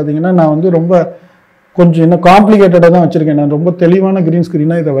அப்படின்னு பார்த்தீங்கன்னா நான் வந்து ரொம்ப கொஞ்சம் இன்னும் காம்ப்ளிகேட்டடாக தான் வச்சுருக்கேன். நான் ரொம்ப தெளிவான க்ரீன்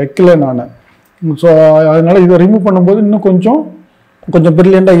ஸ்க்ரீனாக இதை வைக்கல நான். ஸோ அதனால் இதை ரிமூவ் பண்ணும்போது இன்னும் கொஞ்சம்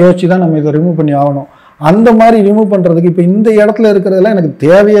பிரில்லியண்ட்டாக யோசிச்சு தான் நம்ம இதை ரிமூவ் பண்ணி ஆகணும். அந்த மாதிரி ரிமூவ் பண்ணுறதுக்கு இப்போ இந்த இடத்துல இருக்கிறதெல்லாம் எனக்கு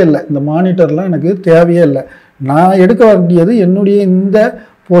தேவையே இல்லை. இந்த மானிட்டர்லாம் எனக்கு தேவையே இல்லை. நான் எடுக்க வேண்டியது என்னுடைய இந்த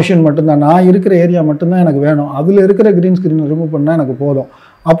போர்ஷன் மட்டும்தான், நான் இருக்கிற ஏரியா மட்டும்தான் எனக்கு வேணும். அதில் இருக்கிற க்ரீன் ஸ்க்ரீனை ரிமூவ் பண்ணால் எனக்கு போதும்.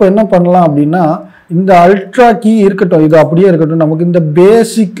 அப்போ என்ன பண்ணலாம் அப்படின்னா, இந்த அல்ட்ரா கீ இருக்கட்டும், இது அப்படியே இருக்கட்டும். நமக்கு இந்த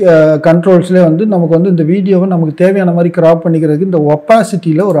பேசிக் கண்ட்ரோல்ஸ்லேயே வந்து நமக்கு வந்து இந்த வீடியோவை நமக்கு தேவையான மாதிரி கிராப் பண்ணிக்கிறதுக்கு இந்த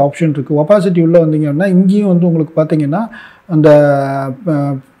ஒப்பாசிட்டியில் ஒரு ஆப்ஷன் இருக்குது. ஒப்பாசிட்டி உள்ளே வந்தீங்கன்னா இங்கேயும் வந்து உங்களுக்கு பார்த்தீங்கன்னா அந்த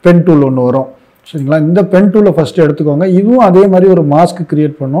பென் டூல் ஒன்று வரும். சரிங்களா? இந்த பென் டூலை ஃபஸ்ட்டு எடுத்துக்கோங்க. இதுவும் அதே மாதிரி ஒரு மாஸ்க்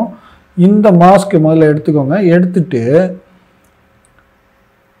க்ரியேட் பண்ணும். இந்த மாஸ்க்கு முதல்ல எடுத்துக்கோங்க. எடுத்துட்டு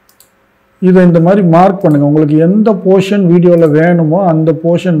இதை இந்த மாதிரி மார்க் பண்ணுங்கள். உங்களுக்கு எந்த போர்ஷன் வீடியோவில் வேணுமோ அந்த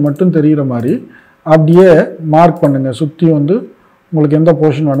போர்ஷன் மட்டும் தெரிகிற மாதிரி அப்படியே மார்க் பண்ணுங்கள். சுற்றி வந்து உங்களுக்கு எந்த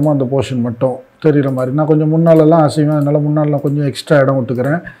போர்ஷன் வேணுமோ அந்த போர்ஷன் மட்டும் தெரிகிற மாதிரி. நான் கொஞ்சம் முன்னாலெல்லாம் அசைவேன், அதனால் முன்னால் நான் கொஞ்சம் எக்ஸ்ட்ரா இடம்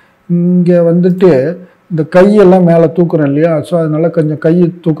விட்டுக்கிறேன். இங்கே வந்துட்டு இந்த கையெல்லாம் மேலே தூக்குறேன் இல்லையா, ஸோ அதனால் கொஞ்சம் கை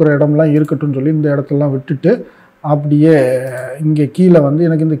தூக்குற இடம்லாம் இருக்கட்டும்னு சொல்லி இந்த இடத்தெல்லாம் விட்டுட்டு அப்படியே இங்கே கீழே வந்து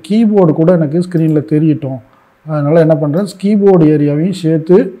எனக்கு இந்த கீபோர்டு கூட எனக்கு ஸ்க்ரீனில் தெரியட்டும். அதனால் என்ன பண்ணுறேன், கீபோர்டு ஏரியாவையும்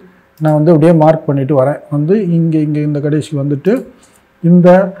சேர்த்து நான் வந்து அப்படியே மார்க் பண்ணிவிட்டு வரேன். வந்து இங்கே இந்த கடைசி வந்துட்டு இந்த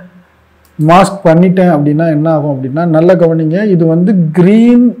மாஸ்க் பண்ணிட்டேன் அப்படின்னா என்ன ஆகும் அப்படின்னா, நல்லா கவனிங்க. இது வந்து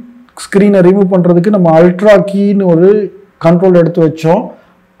க்ரீன் ஸ்க்ரீனை ரிமூவ் பண்ணுறதுக்கு நம்ம அல்ட்ரா கீன்னு ஒரு கண்ட்ரோல் எடுத்து வச்சோம்.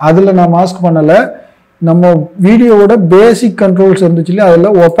 அதில் நான் மாஸ்க் பண்ணலை. நம்ம வீடியோவோட பேசிக் கண்ட்ரோல்ஸ் இருந்துச்சு இல்லையா,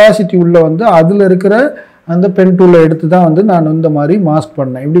 அதில் ஒப்பாசிட்டி உள்ள வந்து அதில் இருக்கிற அந்த பென் டூலை எடுத்து தான் வந்து நான் இந்த மாதிரி மாஸ்க்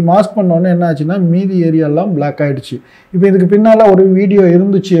பண்ணேன். இப்படி மாஸ்க் பண்ணோன்னே என்ன ஆச்சுன்னா மீதி ஏரியாலாம் பிளாக் ஆகிடுச்சு. இப்போ இதுக்கு பின்னால் ஒரு வீடியோ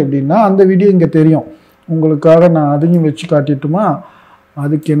இருந்துச்சு அப்படின்னா அந்த வீடியோ இங்கே தெரியும். உங்களுக்காக நான் அதையும் வச்சு காட்டிட்டுமா.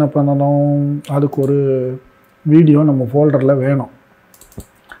 அதுக்கு என்ன பண்ணணும், அதுக்கு ஒரு வீடியோ நம்ம ஃபோல்டரில் வேணும்.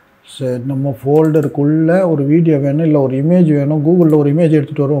 சரி, நம்ம ஃபோல்டருக்குள்ளே ஒரு வீடியோ வேணும், இல்லை ஒரு இமேஜ் வேணும். கூகுளில் ஒரு இமேஜ்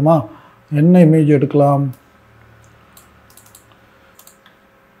எடுத்துகிட்டு வருவோமா? என்ன இமேஜ் எடுக்கலாம்?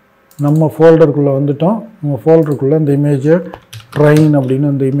 நம்ம ஃபோல்டருக்குள்ளே வந்துட்டோம். நம்ம ஃபோல்டருக்குள்ளே இந்த இமேஜை ட்ரெயின்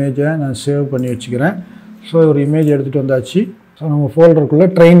அப்படின்னு இந்த இமேஜை நான் சேவ் பண்ணி வச்சுக்கிறேன். ஸோ ஒரு இமேஜ் எடுத்துகிட்டு வந்தாச்சு. ஸோ நம்ம ஃபோல்டருக்குள்ளே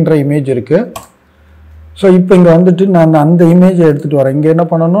ட்ரெயின்ற இமேஜ் இருக்குது. ஸோ இப்போ இங்கே வந்துட்டு நான் அந்த இமேஜை எடுத்துகிட்டு வரேன். இங்கே என்ன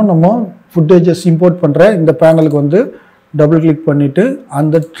பண்ணணும், நம்ம ஃபுட்டேஜஸ் இம்போர்ட் பண்ணுற இந்த பேனலுக்கு வந்து டபுள் கிளிக் பண்ணிவிட்டு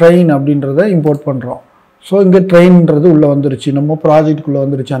அந்த ட்ரெயின் அப்படின்றத இம்போர்ட் பண்ணுறோம். ஸோ இங்கே ட்ரெயின்ன்றது உள்ளே வந்துருச்சு, நம்ம ப்ராஜெக்டுக்குள்ளே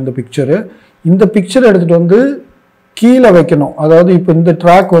வந்துருச்சு அந்த பிக்சரு. இந்த பிக்சரை எடுத்துகிட்டு வந்து கீழே வைக்கணும். அதாவது இப்போ இந்த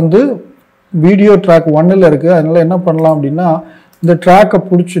ட்ராக் வந்து வீடியோ ட்ராக் 1ல் இருக்குது. அதனால் என்ன பண்ணலாம் அப்படின்னா, இந்த ட்ராக்கை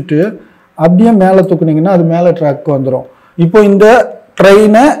பிடிச்சிட்டு அப்படியே மேலே தூக்குனிங்கன்னா அது மேலே ட்ராக்கு வந்துடும். இப்போ இந்த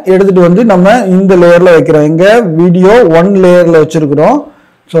ட்ரெயினை எடுத்துகிட்டு வந்து நம்ம இந்த லேயரில் வைக்கிறோம். இங்கே வீடியோ 1 லேயரில் வச்சுருக்குறோம்.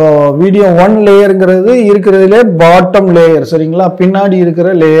 ஸோ வீடியோ 1 லேயருங்கிறது இருக்கிறதுலே பாட்டம் லேயர். சரிங்களா? பின்னாடி இருக்கிற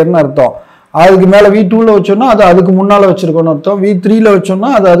லேயர்னு அர்த்தம். அதுக்கு மேலே V2ல் வச்சோன்னா அது அதுக்கு முன்னால் வச்சுருக்கோன்னு அர்த்தம். V3ல் வச்சோன்னா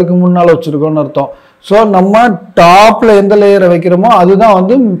அது அதுக்கு முன்னால் வச்சுருக்கோன்னு அர்த்தம். ஸோ நம்ம டாப்பில் எந்த லேயரை வைக்கிறோமோ அதுதான்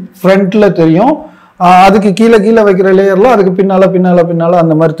வந்து ஃப்ரண்ட்டில் தெரியும். அதுக்கு கீழே வைக்கிற லேயரில் அதுக்கு பின்னால்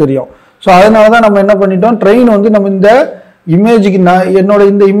அந்த மாதிரி தெரியும். ஸோ அதனால தான் நம்ம என்ன பண்ணிட்டோம், ட்ரெயின் வந்து நம்ம இந்த இமேஜுக்கு என்னோட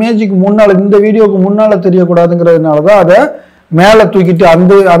இந்த இமேஜுக்கு முன்னால் இந்த வீடியோவுக்கு முன்னால் தெரியக்கூடாதுங்கிறதுனால தான் அதை மேலே தூக்கிட்டு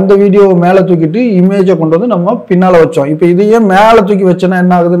அந்த வீடியோவை மேலே தூக்கிட்டு இமேஜை கொண்டு வந்து நம்ம பின்னால் வச்சோம். இப்போ இதையே மேலே தூக்கி வச்சோன்னா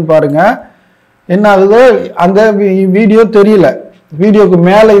என்ன ஆகுதுன்னு பாருங்கள். என்ன ஆகுது, அந்த வீடியோ தெரியல, வீடியோக்கு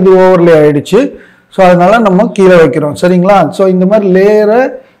மேலே இது ஓவர்லே ஆகிடுச்சு. ஸோ அதனால் நம்ம கீழே வைக்கிறோம். சரிங்களா? ஸோ இந்த மாதிரி லேயரை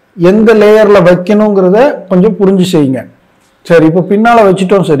எந்த லேயரில் வைக்கணுங்கிறத கொஞ்சம் புரிஞ்சு செய்யுங்க. சரி, இப்போ பின்னால்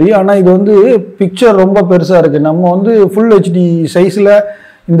வச்சுட்டோம். சரி, ஆனால் இது வந்து பிக்சர் ரொம்ப பெருசாக இருக்குது. நம்ம வந்து ஃபுல் HD சைஸில்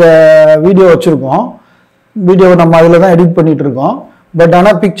இந்த வீடியோ வச்சுருக்கோம். வீடியோவை நம்ம அதில் தான் எடிட் பண்ணிகிட்டு இருக்கோம். பட்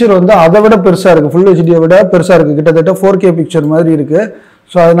ஆனால் பிக்சர் வந்து அதை விட பெருசாக இருக்குது, ஃபுல் HDயை விட பெருசாக இருக்குது. கிட்டத்தட்ட 4K பிக்சர் மாதிரி இருக்குது.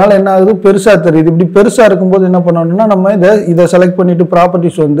 ஸோ அதனால் என்ன ஆகுது, பெருசாக தெரியுது. இப்படி பெருசாக இருக்கும்போது என்ன பண்ணணும்னா, நம்ம இதை செலக்ட் பண்ணிவிட்டு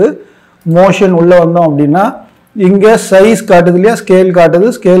ப்ராப்பர்ட்டிஸ் வந்து மோஷன் உள்ளே வந்தோம் அப்படின்னா இங்கே சைஸ் காட்டுது இல்லையா, ஸ்கேல் காட்டுது.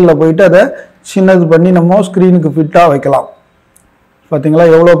 ஸ்கேலில் போயிட்டு அதை சின்னது பண்ணி நம்ம ஸ்க்ரீனுக்கு ஃபிட்டாக வைக்கலாம். பார்த்தீங்களா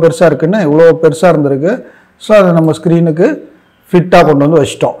எவ்வளோ பெருசாக இருக்குன்னு, எவ்வளோ பெருசாக இருந்திருக்கு. ஸோ அதை நம்ம ஸ்க்ரீனுக்கு ஃபிட்டாக கொண்டு வந்து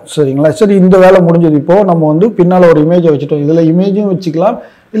வச்சிட்டோம். சரிங்களா? சரி, இந்த வேலை முடிஞ்சது. இப்போது நம்ம வந்து பின்னால் ஒரு இமேஜை வச்சுட்டோம். இதில் இமேஜும் வச்சுக்கலாம்,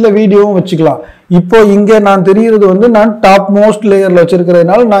 இல்லை வீடியோவும் வச்சுக்கலாம். இப்போ இங்கே நான் தெரிகிறது வந்து நான் டாப் மோஸ்ட் லேயரில்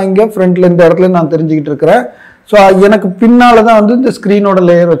வச்சுருக்கிறதுனால நான் இங்கே ஃப்ரண்ட்டில் இந்த இடத்துல நான் தெரிஞ்சுக்கிட்டு இருக்கிறேன். ஸோ எனக்கு பின்னால் தான் வந்து இந்த ஸ்க்ரீனோட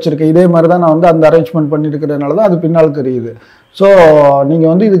லேயர் வச்சுருக்கேன். இதே மாதிரி தான் நான் வந்து அந்த அரேஞ்ச்மெண்ட் பண்ணியிருக்கிறதுனால தான் அது பின்னால் தெரியுது. ஸோ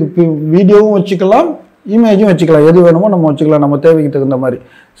நீங்கள் வந்து இதுக்கு வீடியோவும் வச்சுக்கலாம், இமேஜும் வச்சுக்கலாம், எது வேணுமோ நம்ம வச்சுக்கலாம், நம்ம தேவைக்கு தகுந்த மாதிரி.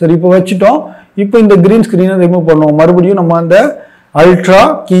 சரி, இப்போ வச்சுட்டோம். இப்போ இந்த க்ரீன் ஸ்க்ரீனை ரிமூவ் பண்ணுவோம். மறுபடியும் நம்ம அந்த அல்ட்ரா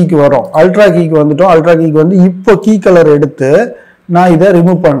கீக்கு வரோம். அல்ட்ரா கீக்கு வந்துட்டோம். அல்ட்ரா கீக்கு வந்து இப்போ கீ கலர் எடுத்து நான் இதை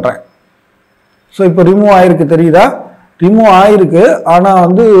ரிமூவ் பண்ணுறேன். ஸோ இப்போ ரிமூவ் ஆகிருக்கு, தெரியுதா? ரிமூவ் ஆகிருக்கு. ஆனால்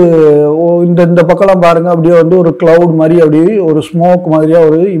வந்து இந்த பக்கம்லாம் பாருங்கள், அப்படியே வந்து ஒரு க்ளவுட் மாதிரி, அப்படியே ஒரு ஸ்மோக் மாதிரியாக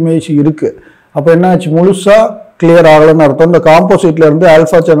ஒரு இமேஜ் இருக்குது. அப்போ என்ன ஆச்சு, முழுசாக கிளியர் ஆகலைன்னு அர்த்தம். இந்த காம்போசிட்லேருந்து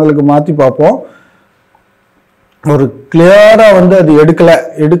ஆல்ஃபா சேனலுக்கு மாற்றி பார்ப்போம். ஒரு கிளியராக வந்து அது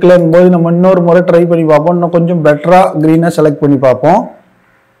எடுக்கலைங்கும் போது நம்ம இன்னொரு முறை ட்ரை பண்ணி பார்ப்போம். இன்னும் கொஞ்சம் பெட்டராக க்ரீனாக செலக்ட் பண்ணி பார்ப்போம்.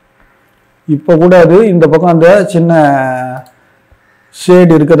 இப்போ கூட அது இந்த பக்கம் அந்த சின்ன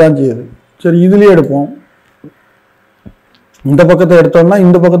ஷேடு இருக்க தான் செய்யுது. சரி, இதுலேயே எடுப்போம். இந்த பக்கத்தை எடுத்தோம்னா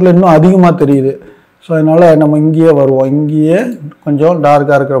இந்த பக்கத்தில் இன்னும் அதிகமாக தெரியுது. ஸோ அதனால் நம்ம இங்கேயே வருவோம். இங்கேயே கொஞ்சம்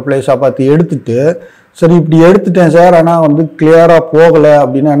டார்க்காக இருக்கிற பிளேஸாக பார்த்து எடுத்துட்டு, சரி இப்படி எடுத்துட்டேன் சார், ஆனால் வந்து கிளியராக போகலை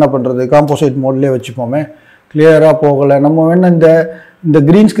அப்படின்னா என்ன பண்ணுறது? காம்போசைட் மோட்லேயே வச்சுப்போமே. கிளியராக போகலை, நம்ம வேணால் இந்த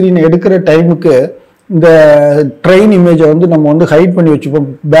க்ரீன் ஸ்க்ரீன் எடுக்கிற டைமுக்கு இந்த ட்ரெயின் இமேஜை வந்து நம்ம வந்து ஹைட் பண்ணி வச்சுப்போம்.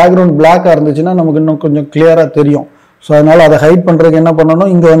 பேக்ரவுண்ட் பிளாக்காக இருந்துச்சுன்னா நமக்கு இன்னும் கொஞ்சம் கிளியராக தெரியும். ஸோ அதனால் அதை ஹைட் பண்ணுறதுக்கு என்ன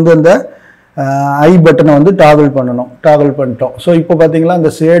பண்ணணும்? இங்கே வந்து அந்த ஐ பட்டனை வந்து டாகிள் பண்ணிட்டோம். ஸோ இப்போ பார்த்தீங்களா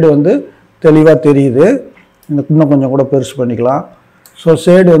அந்த ஷேடு வந்து தெளிவாக தெரியுது. இன்னும் கொஞ்சம் கூட பெருசு பண்ணிக்கலாம். ஸோ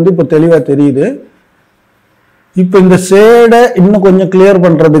ஷேடு வந்து இப்போ தெளிவாக தெரியுது. இப்போ இந்த ஷேடை இன்னும் கொஞ்சம் கிளியர்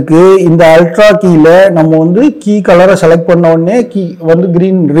பண்ணுறதுக்கு இந்த அல்ட்ரா கீயில் நம்ம வந்து கீ கலரை செலக்ட் பண்ண உடனே கீ வந்து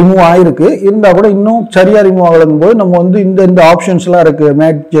க்ரீன் ரிமூவ் ஆகிருக்கு. இருந்தால் கூட இன்னும் சரியாக ரிமூவ் ஆகலங்கும் போது நம்ம வந்து இந்த ஆப்ஷன்ஸ்லாம் இருக்குது.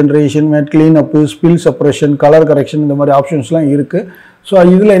 Mat generation, mat க்ளீனப்பு, spill separation, colour correction, இந்த மாதிரி ஆப்ஷன்ஸ்லாம் இருக்குது. ஸோ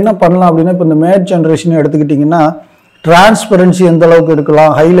இதில் என்ன பண்ணலாம் அப்படின்னா, இப்போ இந்த மேட் ஜென்ரேஷன் எடுத்துக்கிட்டிங்கன்னா டிரான்ஸ்பரன்சி எந்த அளவுக்கு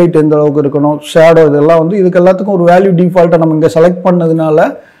இருக்கலாம், ஹைலைட் எந்த அளவுக்கு இருக்கணும், ஷேடோ, இதெல்லாம் வந்து இதுக்கு எல்லாத்துக்கும் ஒரு வேல்யூ டிஃபால்ட்டாக நம்ம இங்கே செலக்ட் பண்ணதுனால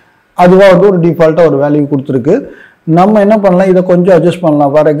அதுவாக வந்து ஒரு டிஃபால்ட்டாக ஒரு வேல்யூ கொடுத்துருக்கு. நம்ம என்ன பண்ணலாம்? இதை கொஞ்சம் அட்ஜஸ்ட்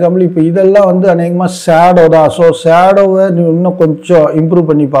பண்ணலாம். ஃபார் எக்ஸாம்பிள் இப்போ இதெல்லாம் வந்து அநேகமாக ஷேடோ தான். ஸோ ஷேடோவை இன்னும் கொஞ்சம் இம்ப்ரூவ்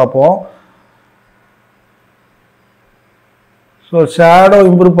பண்ணி பார்ப்போம். ஸோ ஷேடோ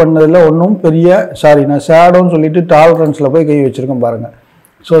இம்ப்ரூவ் பண்ணதில் ஒன்றும் நான் ஷேடோன்னு சொல்லிட்டு டாலரன்ஸில் போய் கை வச்சுருக்கேன் பாருங்கள்.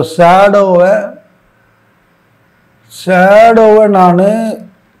 ஸோ ஷேடோவை நான்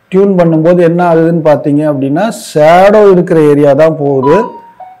டியூன் பண்ணும்போது என்ன ஆகுதுன்னு பார்த்தீங்க அப்படின்னா, ஷேடோ இருக்கிற ஏரியா தான் போகுது.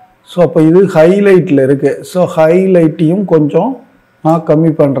 ஸோ அப்போ இது ஹைலைட்டில் இருக்குது. ஸோ ஹைலைட்டையும் கொஞ்சம் நான்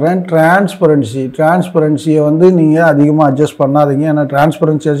கம்மி பண்ணுறேன். டிரான்ஸ்பரன்சியை வந்து நீங்கள் அதிகமாக அட்ஜஸ்ட் பண்ணாதீங்க. ஏன்னா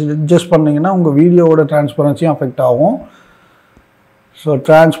டிரான்ஸ்பரன்சி அட்ஜஸ்ட் பண்ணிங்கன்னா உங்கள் வீடியோவோட டிரான்ஸ்பரன்சியும் அஃபெக்ட் ஆகும். ஸோ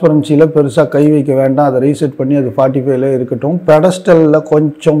டிரான்ஸ்பரன்சியில் பெருசாக கை வைக்க வேண்டாம். அதை ரீசெட் பண்ணி அது 45ல இருக்கட்டும். பெடஸ்டலில்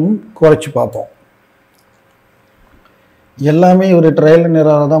கொஞ்சம் குறைச்சி பார்ப்போம். எல்லாமே இவர் ட்ரையல் அண்ட்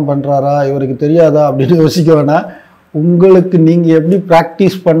எரராக தான் பண்ணுறாரா, இவருக்கு தெரியாதா அப்படின்னு யோசிக்க வேணாம். உங்களுக்கு நீங்கள் எப்படி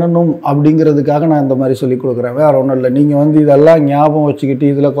ப்ராக்டிஸ் பண்ணணும் அப்படிங்கிறதுக்காக நான் இந்த மாதிரி சொல்லிக் கொடுக்குறேன். வேறு ஒன்றும் இல்லை. நீங்கள் வந்து இதெல்லாம் ஞாபகம் வச்சுக்கிட்டு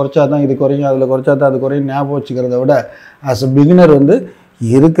இதில் குறைச்சா தான் இது குறையும், அதில் குறைச்சா தான் அது குறையும் ஞாபகம் வச்சுக்கிறத விட ஆஸ் அ பிகினர் வந்து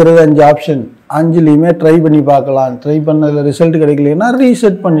இருக்கிறது 5 ஆப்ஷன், 5லையுமே ட்ரை பண்ணி பார்க்கலாம். ட்ரை பண்ணதில் ரிசல்ட் கிடைக்கலன்னா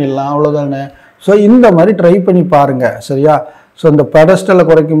ரீசெட் பண்ணிடலாம், அவ்வளோதானே. ஸோ இந்த மாதிரி ட்ரை பண்ணி பாருங்கள், சரியா? ஸோ இந்த பெடஸ்டலை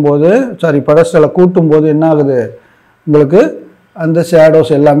பெடஸ்டலை கூட்டும் போது என்ன ஆகுது? உங்களுக்கு அந்த ஷேடோஸ்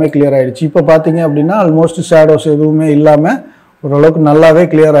எல்லாமே கிளியர் ஆகிடுச்சு. இப்போ பார்த்தீங்க அப்படின்னா ஆல்மோஸ்ட் ஷேடோஸ் எதுவுமே இல்லாமல் ஓரளவுக்கு நல்லாவே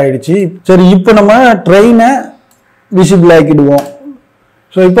கிளியர் ஆகிடுச்சு. சரி, இப்போ நம்ம ட்ரெயினை விசிபிள் ஆக்கிடுவோம்.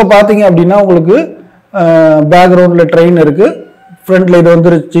 ஸோ இப்போ பார்த்தீங்க அப்படின்னா உங்களுக்கு பேக்ரவுண்டில் ட்ரெயின் இருக்குது, ஃப்ரண்ட்டில் இது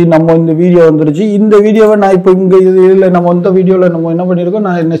வந்துருச்சு, நம்ம இந்த வீடியோ வந்துருச்சு. இந்த வீடியோவை நான் இப்போ இங்கே இதில் நம்ம இந்த வீடியோவில் நம்ம என்ன பண்ணியிருக்கோம்,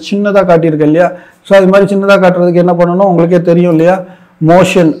 நான் என்ன சின்னதாக காட்டியிருக்கேன் இல்லையா? ஸோ அது மாதிரி சின்னதாக காட்டுறதுக்கு என்ன பண்ணணும் உங்களுக்கே தெரியும் இல்லையா?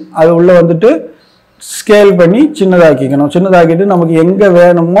 மோஷன் அது உள்ளே வந்துட்டு ஸ்கேல் பண்ணி சின்னதாக்கிக்கணும். சின்னதாக்கிட்டு நமக்கு எங்கே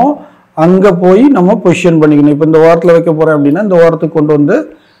வேணுமோ அங்கே போய் நம்ம பொசிஷன் பண்ணிக்கணும். இப்போ இந்த ஓரத்தில் வைக்க போகிறேன் அப்படின்னா இந்த ஓரத்துக்கு கொண்டு வந்து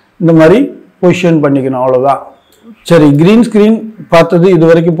இந்த மாதிரி பொசிஷன் பண்ணிக்கணும், அவ்வளோதான். சரி, க்ரீன் ஸ்க்ரீன் பார்த்தது இது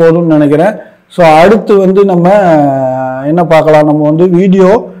வரைக்கும் போதும்னு நினைக்கிறேன். ஸோ அடுத்து வந்து நம்ம என்ன பார்க்கலாம்? நம்ம வந்து வீடியோ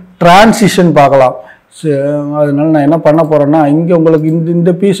டிரான்சிஷன் பார்க்கலாம். அதனால நான் என்ன பண்ண போகிறேன்னா, இங்கே உங்களுக்கு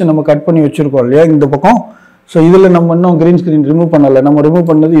இந்த பீஸை நம்ம கட் பண்ணி வச்சுருக்கோம் இல்லையா இந்த பக்கம். ஸோ இதில் நம்ம இன்னும் க்ரீன் ஸ்க்ரீன் ரிமூவ் பண்ணலை. நம்ம ரிமூவ்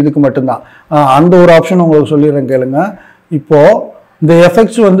பண்ணது இதுக்கு மட்டும்தான். அந்த ஒரு ஆப்ஷன் உங்களுக்கு சொல்லிடுறேன் கேளுங்க. இப்போது இந்த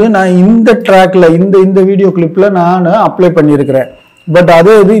எஃபெக்ட்ஸ் வந்து நான் இந்த ட்ராக்கில் இந்த வீடியோ கிளிப்பில் நான் அப்ளை பண்ணியிருக்கிறேன். பட்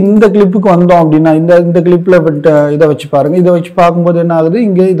அதே இது இந்த கிளிப்புக்கு வந்தோம் அப்படின்னா இந்த கிளிப்பில் இதை வச்சு பாருங்கள். இதை வச்சு பார்க்கும்போது என்ன ஆகுது,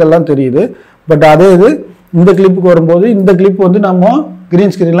 இங்கே இதெல்லாம் தெரியுது. பட் அதே இது இந்த கிளிப்புக்கு வரும்போது இந்த கிளிப் வந்து நம்ம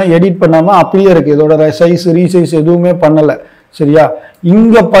க்ரீன் ஸ்க்ரீன்லாம் எடிட் பண்ணாமல் அப்படியே இருக்குது. இதோட சைஸ் ரீசைஸ் எதுவுமே பண்ணலை, சரியா?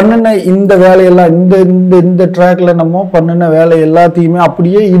 இங்கே பண்ணின இந்த வேலையெல்லாம் இந்த ட்ராக்ல நம்ம பண்ணின வேலை எல்லாத்தையுமே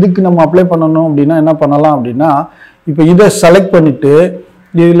அப்படியே இதுக்கு நம்ம அப்ளை பண்ணணும். அப்படின்னா என்ன பண்ணலாம் அப்படின்னா, இப்போ இதை செலக்ட் பண்ணிவிட்டு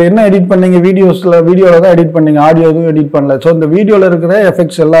இதில் என்ன எடிட் பண்ணீங்க, வீடியோவில் தான் எடிட் பண்ணீங்க, ஆடியோ எதுவும் எடிட் பண்ணல. ஸோ இந்த வீடியோவில் இருக்கிற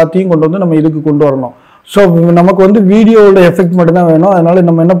எஃபெக்ட்ஸ் எல்லாத்தையும் கொண்டு வந்து நம்ம இதுக்கு கொண்டு வரணும். ஸோ நமக்கு வந்து வீடியோவோட எஃபெக்ட் மட்டும்தான் வேணும். அதனால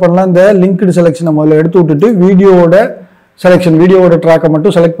நம்ம என்ன பண்ணலாம், இந்த லிங்க்டு செலெக்ஷனை முதல்ல எடுத்து விட்டுட்டு வீடியோவோட ட்ராக்கை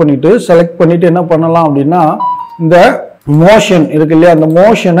மட்டும் செலக்ட் பண்ணிட்டு என்ன பண்ணலாம் அப்படின்னா, இந்த மோஷன் இருக்கு இல்லையா, அந்த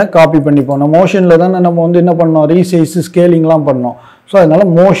மோஷனை காப்பி பண்ணிப்போம். மோஷனில் தானே நம்ம வந்து என்ன பண்ணோம், ரீசைஸ் ஸ்கேலிங்லாம் பண்ணோம். ஸோ அதனால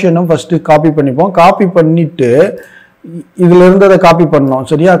மோஷனை ஃபஸ்ட்டு காப்பி பண்ணிப்போம். காப்பி பண்ணிவிட்டு இதில் இருந்ததை காப்பி பண்ணோம்,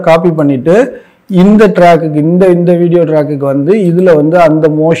 சரியா? காப்பி பண்ணிவிட்டு இந்த ட்ராக்குக்கு இந்த வீடியோ ட்ராக்குக்கு வந்து இதில் வந்து அந்த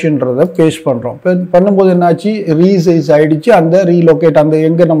மோஷன்றதை பேஸ்ட் பண்ணுறோம். பண்ணும்போது என்னாச்சு, ரீசைஸ் ஆகிடுச்சு. அந்த ரீலொகேட் அந்த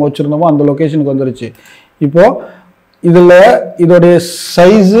எங்கே நம்ம வச்சுருந்தோமோ அந்த லொக்கேஷனுக்கு வந்துருச்சு. இப்போ இதில் இதோடைய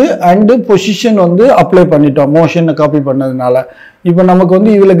சைஸு அண்டு பொசிஷன் வந்து அப்ளை பண்ணிட்டோம் மோஷனை காப்பி பண்ணதுனால. இப்போ நமக்கு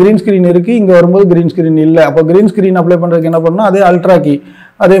வந்து இதில் க்ரீன் ஸ்க்ரீன் இருக்குது, இங்கே வரும்போது க்ரீன் ஸ்க்ரீன் இல்லை. அப்போ க்ரீன் ஸ்க்ரீன் அப்ளை பண்ணுறதுக்கு என்ன பண்ணணும், அதே அல்ட்ரா கீ,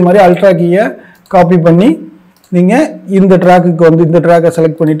 அதே மாதிரி அல்ட்ரா கீயை காப்பி பண்ணி நீங்கள் இந்த ட்ராக்குக்கு வந்து இந்த ட்ராக்கை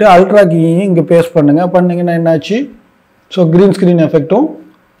செலக்ட் பண்ணிவிட்டு அல்ட்ரா கீயையும் இங்கே பேஸ்ட் பண்ணிங்கன்னா என்னாச்சு, ஸோ க்ரீன் ஸ்க்ரீன் எஃபெக்டும்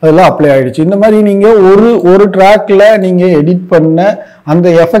அதெல்லாம் அப்ளை ஆகிடுச்சு. இந்த மாதிரி நீங்கள் ஒரு ட்ராக்கில் நீங்கள் எடிட் பண்ண அந்த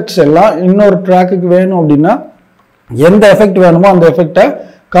எஃபெக்ட்ஸ் எல்லாம் இன்னொரு ட்ராக்குக்கு வேணும் அப்படின்னா எந்த எஃபெக்ட் வேணுமோ அந்த எஃபெக்டை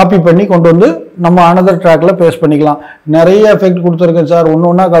காப்பி பண்ணி கொண்டு வந்து நம்ம அனதர் ட்ராக்ல பேஸ்ட் பண்ணிக்கலாம். நிறைய எஃபெக்ட் கொடுத்துருக்கேன் சார், ஒன்று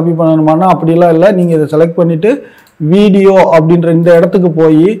ஒன்றா காப்பி பண்ணணுமானா அப்படிலாம் இல்லை. நீங்கள் இதை செலக்ட் பண்ணிவிட்டு வீடியோ அப்படின்ற இந்த இடத்துக்கு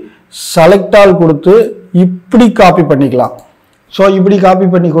போய் செலக்ட் ஆல் கொடுத்து இப்படி காப்பி பண்ணிக்கலாம். ஸோ இப்படி காப்பி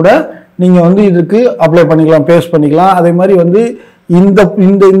பண்ணி கூட நீங்கள் வந்து இதுக்கு அப்ளை பண்ணிக்கலாம், பேஸ்ட் பண்ணிக்கலாம். அதே மாதிரி வந்து இந்த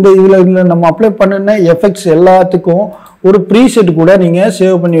இந்த இந்த இதில் நம்ம அப்ளை பண்ணின எஃபெக்ட்ஸ் எல்லாத்துக்கும் ஒரு ப்ரீசெட் கூட நீங்கள்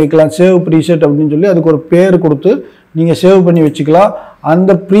சேவ் பண்ணி வைக்கலாம். சேவ் ப்ரீசெட் அப்படின்னு சொல்லி அதுக்கு ஒரு பேர் கொடுத்து நீங்கள் சேவ் பண்ணி வச்சுக்கலாம்.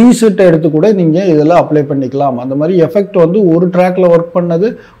 அந்த ப்ரீசெட்டை எடுத்து கூட நீங்கள் இதெல்லாம் அப்ளை பண்ணிக்கலாம். அந்த மாதிரி எஃபெக்ட் வந்து ஒரு ட்ராக்ல ஒர்க் பண்ணது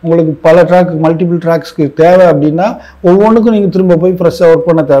உங்களுக்கு பல ட்ராக் மல்டிபிள் ட்ராக்ஸ்க்கு தேவை அப்படின்னா ஒவ்வொன்றுக்கும் நீங்கள் திரும்ப போய் ஃப்ரெஷ்ஷாக ஒர்க்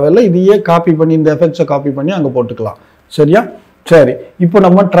பண்ண தேவையில்லை. இதையே காப்பி பண்ணி இந்த எஃபெக்ட்ஸை காப்பி பண்ணி அங்கே போட்டுக்கலாம். சரியா? சரி, இப்போ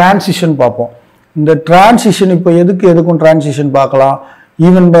நம்ம டிரான்சிஷன் பார்ப்போம். இந்த டிரான்சிஷன் இப்போ எதுக்கும் டிரான்சிஷன் பார்க்கலாம்.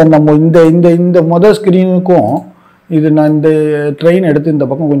 ஈவன் நம்ம இந்த இந்த இந்த மொதல் ஸ்க்ரீனுக்கும் இது நான் இந்த ட்ரெயின் எடுத்து இந்த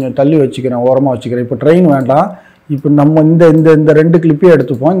பக்கம் கொஞ்சம் தள்ளி வச்சுக்கிறேன், ஓரமாக வச்சுக்கிறேன். இப்போ ட்ரெயின் வேண்டாம். இப்போ நம்ம இந்த இந்த இந்த ரெண்டு கிளிப்பையும்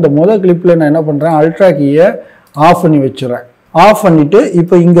எடுத்துப்போம். இந்த முதல் கிளிப்பில் நான் என்ன பண்ணுறேன், அல்ட்ரா கீயை ஆஃப் பண்ணி வச்சுறேன். ஆஃப் பண்ணிவிட்டு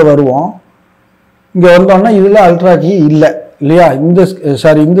இப்போ இங்கே வருவோம். இங்கே வந்தோம்னா இதில் அல்ட்ரா கீ இல்லை இல்லையா?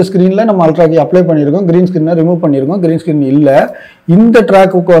 இந்த ஸ்க்ரீனில் நம்ம அல்ட்ரா கீ அப்ளை பண்ணியிருக்கோம், க்ரீன் ஸ்க்ரீனை ரிமூவ் பண்ணியிருக்கோம், க்ரீன் ஸ்க்ரீன் இல்லை. இந்த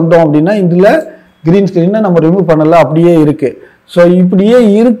ட்ராக்குக்கு வந்தோம் அப்படின்னா இதில் க்ரீன் ஸ்க்ரீனை நம்ம ரிமூவ் பண்ணல, அப்படியே இருக்குது. ஸோ இப்படியே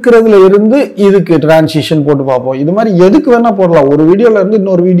இருக்கிறதுல இருந்து இதுக்கு டிரான்சிஷன் போட்டு பார்ப்போம். இது மாதிரி எதுக்கு வேணால் போடலாம். ஒரு வீடியோவில் இருந்து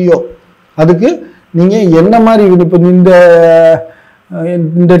இன்னொரு வீடியோ, அதுக்கு நீங்கள் என்ன மாதிரி இப்போ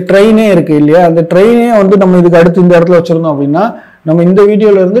இந்த ட்ரெயினே இருக்குது இல்லையா, அந்த ட்ரெயினே வந்து நம்ம இதுக்கு அடுத்து இந்த இடத்துல வச்சுருந்தோம் அப்படின்னா நம்ம இந்த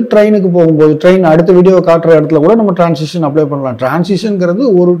வீடியோலேருந்து ட்ரெயினுக்கு போகும்போது ட்ரெயின் அடுத்த வீடியோவை காட்டுற இடத்துல கூட நம்ம டிரான்சிஷன் அப்ளை பண்ணலாம். டிரான்சிஷன்ங்கிறது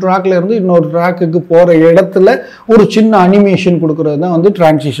ஒரு ட்ராக்ல இருந்து இன்னொரு ட்ராக்குக்கு போகிற இடத்துல ஒரு சின்ன அனிமேஷன் கொடுக்குறது தான் வந்து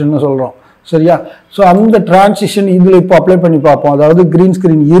டிரான்சிஷன் சொல்கிறோம். சரியா? ஸோ அந்த டிரான்சிஷன் இதில் இப்போ அப்ளை பண்ணி பார்ப்போம். அதாவது க்ரீன்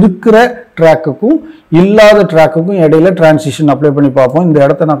ஸ்க்ரீன் இருக்கிற ட்ராக்குக்கும் இல்லாத ட்ராக்குக்கும் இடையில டிரான்சிஷன் அப்ளை பண்ணி பார்ப்போம். இந்த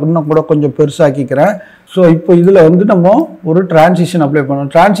இடத்த நான் இன்னும் கூட கொஞ்சம் பெருசாக்கிக்கிறேன். ஸோ இப்போ இதில் வந்து நம்ம ஒரு டிரான்சிஷன் அப்ளை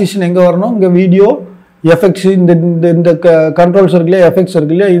பண்ணணும். டிரான்சிஷன் எங்கே வரணும், இங்கே வீடியோ எஃபெக்ட்ஸ் இந்த இந்த கண்ட்ரோல்ஸ் இருக்குல்லையா, எஃபெக்ட்ஸ்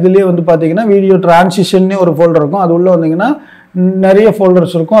இருக்கு இல்லையா, இதுலேயே வந்து பார்த்தீங்கன்னா வீடியோ டிரான்சிஷன்னே ஒரு ஃபோல்டர் இருக்கும். அது உள்ளே வந்தீங்கன்னா நிறைய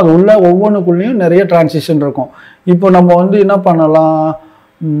ஃபோல்டர்ஸ் இருக்கும். அது உள்ள ஒவ்வொன்றுக்குள்ளேயும் நிறைய டிரான்சிஷன் இருக்கும். இப்போ நம்ம வந்து என்ன பண்ணலாம்,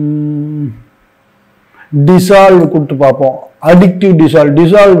 டிசால்வ் கொடுத்து பார்ப்போம். அடிக்டிவ்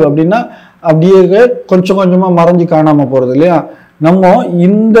டிசால்வ் அப்படின்னா அப்படியே கொஞ்சம் கொஞ்சமாக மறைஞ்சு காணாமல் போகிறது இல்லையா. நம்ம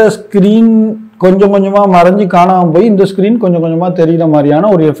இந்த ஸ்க்ரீன் கொஞ்சம் கொஞ்சமாக மறைஞ்சு காணாமல் போய் இந்த ஸ்க்ரீன் கொஞ்சம் கொஞ்சமாக தெரிகிற மாதிரியான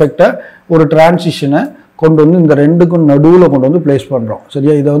ஒரு எஃபெக்டை, ஒரு டிரான்சிஷனை கொண்டு வந்து இந்த ரெண்டுக்கும் நடுவில் கொண்டு வந்து பிளேஸ் பண்ணுறோம்.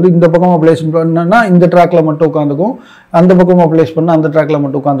 சரியா? இதை வந்து இந்த பக்கமாக பிளேஸ் பண்ணோன்னா இந்த ட்ராக்ல மட்டும் உட்காந்துக்கும், அந்த பக்கமாக பிளேஸ் பண்ணால் அந்த ட்ராக்ல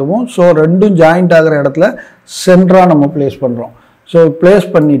மட்டும் உட்காந்துக்கும். ஸோ ரெண்டும் ஜாயிண்ட் ஆகிற இடத்துல சென்டராக நம்ம பிளேஸ் பண்ணுறோம். ஸோ பிளேஸ்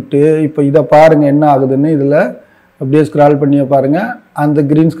பண்ணிவிட்டு இப்போ இதை பாருங்கள் என்ன ஆகுதுன்னு. இதில் அப்படியே ஸ்க்ரால் பண்ணியே பாருங்கள், அந்த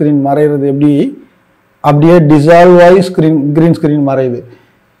க்ரீன் ஸ்க்ரீன் மறைகிறது எப்படி அப்படியே டிசால்வ் ஆகி க்ரீன் ஸ்க்ரீன் மறையுது.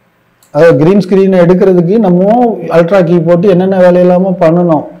 அதாவது க்ரீன் ஸ்க்ரீனை எடுக்கிறதுக்கு நம்ம அல்ட்ரா கீ போட்டு என்னென்ன வேலையில்லாமல்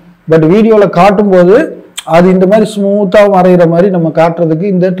பண்ணணும். பட் வீடியோவில் காட்டும்போது அது இந்த மாதிரி ஸ்மூத்தாக மறைகிற மாதிரி நம்ம காட்டுறதுக்கு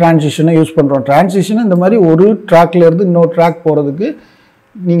இந்த டிரான்சிஷனை யூஸ் பண்ணுறோம். டிரான்சிஷனை இந்த மாதிரி ஒரு ட்ராக்ல இருந்து இன்னொரு ட்ராக் போகிறதுக்கு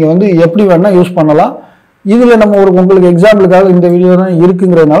நீங்கள் வந்து எப்படி வேணால் யூஸ் பண்ணலாம். இதில் நம்ம உங்களுக்கு எக்ஸாம்பிளுக்காக இந்த வீடியோ தான்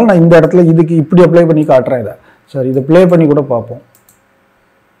இருக்குங்கிறதுனால நான் இந்த இடத்துல இதுக்கு இப்படி அப்ளை பண்ணி காட்டுறேன். இதை சரி, இதை ப்ளே பண்ணி கூட பார்ப்போம்.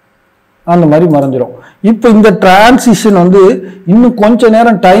 அந்த மாதிரி மறைஞ்சிரும். இப்போ இந்த டிரான்சிஷன் வந்து இன்னும் கொஞ்சம்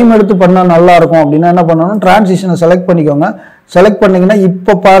நேரம் டைம் எடுத்து பண்ணால் நல்லா இருக்கும் அப்படின்னா என்ன பண்ணணும், டிரான்சிஷனை செலக்ட் பண்ணிக்கோங்க. செலக்ட் பண்ணிங்கன்னா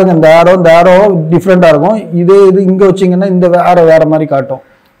இப்போ பாருங்கள், இந்த ஆரோ டிஃப்ரெண்ட்டாக இருக்கும். இது இங்கே வச்சிங்கன்னா இந்த வேற மாதிரி காட்டும்.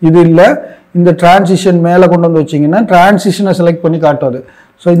 இது இல்லை, இந்த டிரான்சிஷன் மேலே கொண்டு வந்து வச்சிங்கன்னா டிரான்சிஷனை செலக்ட் பண்ணி காட்டுவது.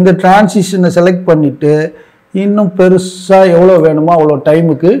 ஸோ இந்த டிரான்சிஷனை செலக்ட் பண்ணிவிட்டு இன்னும் பெருசாக எவ்வளோ வேணுமோ அவ்வளோ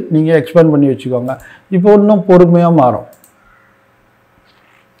டைமுக்கு நீங்கள் எக்ஸ்பேண்ட் பண்ணி வச்சுக்கோங்க. இப்போ இன்னும் பொறுமையாக மாறும்.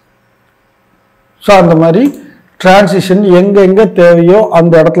 ஸோ அந்த மாதிரி டிரான்சிஷன் எங்கே தேவையோ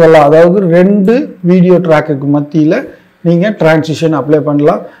அந்த இடத்துலலாம், அதாவது ரெண்டு வீடியோ ட்ராக்குக்கு மத்தியில் நீங்கள் டிரான்சிஷன் அப்ளை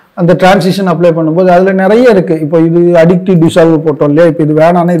பண்ணலாம். அந்த டிரான்சிஷன் அப்ளை பண்ணும்போது அதில் நிறைய இருக்குது. இப்போ இது அடிக்டிவ் டிசால்வ் போட்டோம் இல்லையா, இப்போ இது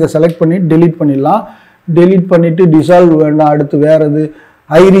வேணான்னா இதை செலக்ட் பண்ணி டெலீட் பண்ணிடலாம். டெலீட் பண்ணிவிட்டு டிசால்வ் வேணாம், அடுத்து வேறு இது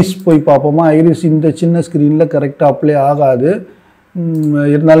ஐரிஸ் போய் பார்ப்போமா. ஐரிஸ் இந்த சின்ன ஸ்க்ரீனில் கரெக்டாக அப்ளை ஆகாது,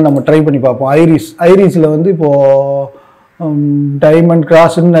 இருந்தாலும் நம்ம ட்ரை பண்ணி பார்ப்போம். ஐரிஸில் வந்து இப்போது டைமண்ட்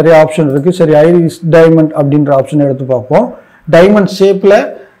கிராஸ்ன்னு நிறைய ஆப்ஷன் இருக்குது. சரி, ஐரிஸ் டைமண்ட் அப்படின்ற ஆப்ஷன் எடுத்து பார்ப்போம். டைமண்ட் ஷேப்பில்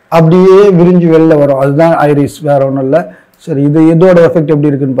அப்படியே விரிஞ்சு வெளில வரும். அதுதான் ஐரிஸ், வேற ஒன்றும் இல்லை. சரி, இது இதோட எஃபெக்ட் எப்படி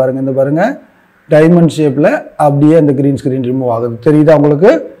இருக்குன்னு பாருங்க. இந்த பாருங்க, டைமண்ட் ஷேப்ல அப்படியே அந்த கிரீன் ஸ்கிரீன் ரிமூவ் ஆகுது. தெரியுதா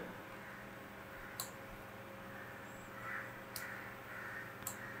உங்களுக்கு?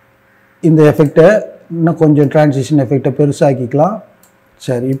 இந்த எஃபெக்டை இன்னும் கொஞ்சம் டிரான்சிஷன் எஃபெக்டை பெருசாக்கிக்கலாம்.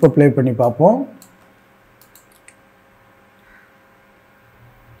 சரி, இப்போ ப்ளே பண்ணி பார்ப்போம்.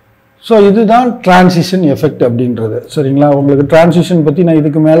 ஸோ இதுதான் டிரான்சிஷன் எஃபெக்ட் அப்படின்றது. சரிங்களா? உங்களுக்கு டிரான்சிஷன் பற்றி நான்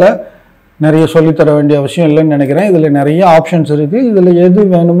இதுக்கு மேலே நிறைய சொல்லித்தர வேண்டிய அவசியம் இல்லைன்னு நினைக்கிறேன். இதில் நிறைய ஆப்ஷன்ஸ் இருக்குது. இதில் எது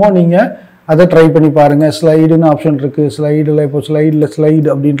வேணுமோ நீங்கள் அதை ட்ரை பண்ணி பாருங்கள். ஸ்லைடுன்னு ஆப்ஷன் இருக்குது. ஸ்லைடில் இப்போ ஸ்லைடு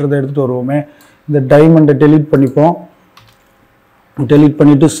அப்படின்றத எடுத்துகிட்டு வருவோமே. இந்த டைமண்டை டெலீட் பண்ணிப்போம். டெலீட்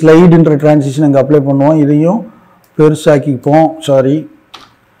பண்ணிவிட்டு ஸ்லைடுன்ற டிரான்சிஷன் அங்கே அப்ளை பண்ணுவோம். இதையும் பெருசாக்கிப்போம். சாரி,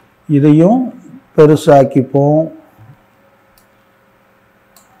 இதையும் பெருசாக்கிப்போம்.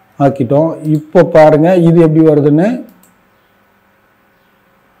 ஆக்கிட்டோம். இப்போ பாருங்கள் இது எப்படி வருதுன்னு.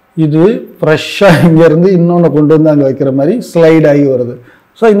 இது ஃப்ரெஷ்ஷாக இங்கேருந்து இன்னொன்று கொண்டு வந்து அங்கே வைக்கிற மாதிரி ஸ்லைட் ஆகி வருது.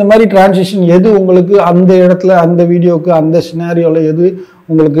 ஸோ இந்த மாதிரி டிரான்சிஷன் எது உங்களுக்கு அந்த இடத்துல, அந்த வீடியோவுக்கு, அந்த சினாரியோவில் எது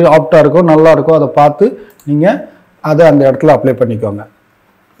உங்களுக்கு ஆப்டாக இருக்கோ, நல்லா இருக்கோ, அதை பார்த்து நீங்கள் அதை அந்த இடத்துல அப்ளை பண்ணிக்கோங்க.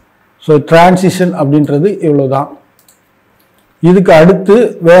 ஸோ டிரான்சிஷன் அப்படின்றது இவ்வளோ தான். இதுக்கு அடுத்து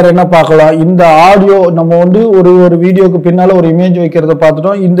வேறு என்ன பார்க்கலாம்? இந்த ஆடியோ நம்ம வந்து ஒரு வீடியோக்கு பின்னால் ஒரு இமேஜ் வைக்கிறத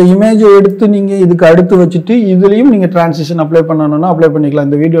பார்த்துட்டோம். இந்த இமேஜை எடுத்து நீங்கள் இதுக்கு அடுத்து வச்சுட்டு இதுலேயும் நீங்கள் டிரான்சிஷன் அப்ளை பண்ணணும்னா அப்ளை பண்ணிக்கலாம்.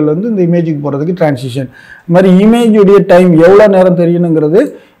 இந்த வீடியோலேருந்து இந்த இமேஜுக்கு போகிறதுக்கு டிரான்சிஷன். இது மாதிரி இமேஜுடைய டைம் எவ்வளோ நேரம் தெரியணுங்கிறது,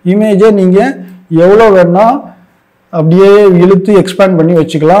 இமேஜை நீங்கள் எவ்வளோ வேணால் அப்படியே இழுத்து எக்ஸ்பேண்ட் பண்ணி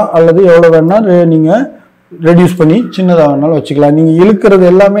வச்சுக்கலாம், அல்லது எவ்வளோ வேணால் நீங்கள் ரெடியூஸ் பண்ணி சின்னதாக வேணாலும் வச்சுக்கலாம். நீங்கள் இழுக்கிறது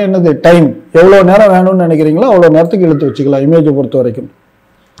எல்லாமே என்னது? டைம். எவ்வளோ நேரம் வேணும்னு நினைக்கிறீங்களோ அவ்வளோ நேரத்துக்கு இழுத்து வச்சுக்கலாம் இமேஜை பொறுத்த வரைக்கும்.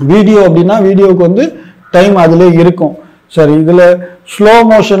 வீடியோ அப்படின்னா வீடியோவுக்கு வந்து டைம் அதிலே இருக்கும். சரி, இதில் ஸ்லோ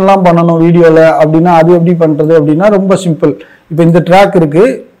மோஷன்லாம் பண்ணணும் வீடியோவில் அப்படின்னா அது எப்படி பண்ணுறது அப்படின்னா ரொம்ப சிம்பிள். இப்போ இந்த ட்ராக்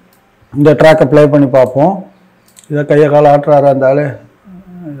இருக்குது. இந்த ட்ராக்கை ப்ளே பண்ணி பார்ப்போம். இதை கையை கால ஆட்டுறாரு அந்த ஆள்,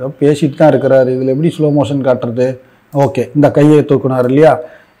 ஏதோ பேசிட்டு தான் இருக்கிறாரு. இதில் எப்படி ஸ்லோ மோஷன் காட்டுறது? ஓகே, இந்த கையை தூக்குனார் இல்லையா,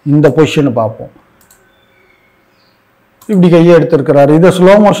 இந்த பொசிஷனை பார்ப்போம். இப்படி கையை எடுத்துருக்கிறாரு. இதை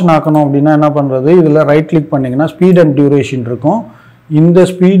ஸ்லோ மோஷன் ஆக்கணும் அப்படின்னா என்ன பண்ணுறது? இதில் ரைட் கிளிக் பண்ணிங்கன்னா ஸ்பீட் அண்ட் டியூரேஷன் இருக்கும். இந்த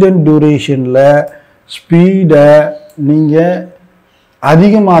ஸ்பீட் அண்ட் டியூரேஷனில் ஸ்பீடை நீங்கள்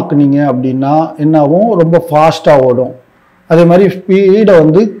அதிகமாக்குனீங்க அப்படின்னா என்னாகும்? ரொம்ப ஃபாஸ்ட்டாக ஓடும். அதே மாதிரி ஸ்பீடை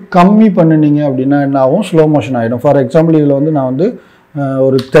வந்து கம்மி பண்ணினீங்க அப்படின்னா என்னாகும்? ஸ்லோ மோஷன் ஆகிடும். ஃபார் எக்ஸாம்பிள் இதில் வந்து நான் வந்து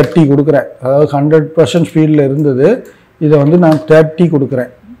ஒரு 30 கொடுக்குறேன். அதாவது 100% ஸ்பீடில் இருந்தது. இதை வந்து நான் 30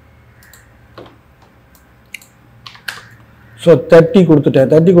 கொடுக்குறேன். ஸோ 30 கொடுத்துட்டேன்.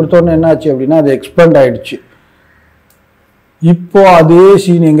 30 கொடுத்தோன்னே என்ன ஆச்சு அப்படின்னா அது எக்ஸ்பேண்ட் ஆகிடுச்சு. இப்போ அதே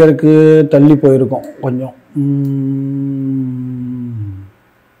சீன் எங்கே இருக்குது? தள்ளி போயிருக்கோம் கொஞ்சம்.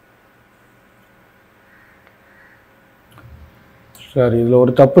 சரி, இதில்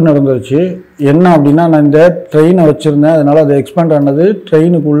ஒரு தப்பு நடந்துருச்சு. என்ன அப்படின்னா நான் இந்த ட்ரெயினை வச்சுருந்தேன், அதனால் அது எக்ஸ்பேண்ட் ஆனது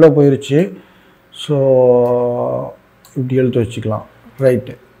ட்ரெயினுக்குள்ளே போயிடுச்சு. ஸோ இப்படி எழுத்து வச்சுக்கலாம்.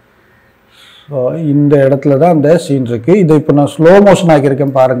 ரைட்டு. ஸோ இந்த இடத்துல தான் அந்த சீன் இருக்குது. இதை இப்போ நான் ஸ்லோ மோஷன்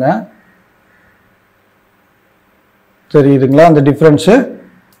ஆக்கியிருக்கேன் பாருங்கள். தெரியுதுங்களா அந்த டிஃப்ரென்ஸு?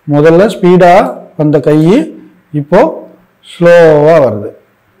 முதல்ல ஸ்பீடாக வந்த கை இப்போது ஸ்லோவாக வருது.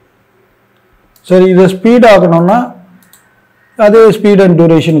 சரி, இதை ஸ்பீட் ஆகணும்னா அதே ஸ்பீட் அண்ட்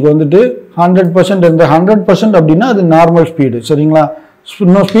டியூரேஷனுக்கு வந்துட்டு 100% இந்த 100% அப்படின்னா அது நார்மல் ஸ்பீடு. சரிங்களா?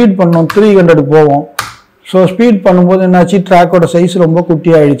 இன்னும் ஸ்பீட் பண்ணோம் 300 போவோம். ஸோ ஸ்பீட் பண்ணும்போது என்னாச்சு? ட்ராக்கோட சைஸ் ரொம்ப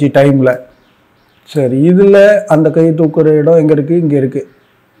குட்டியாகிடுச்சு டைமில். சரி, இதில் அந்த கை தூக்குற இடம் எங்கே இருக்குது? இங்கே இருக்குது.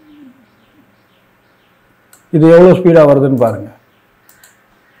 இது எவ்வளோ ஸ்பீடாக வருதுன்னு பாருங்கள்.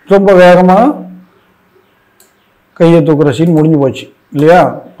 ரொம்ப வேகமாக கையை தூக்குற சீன் முடிஞ்சு போச்சு இல்லையா?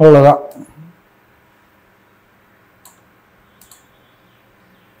 அவ்வளோதான்.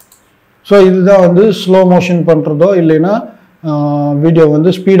 ஸோ இதுதான் வந்து ஸ்லோ மோஷன் பண்ணுறதோ இல்லைன்னா வீடியோ வந்து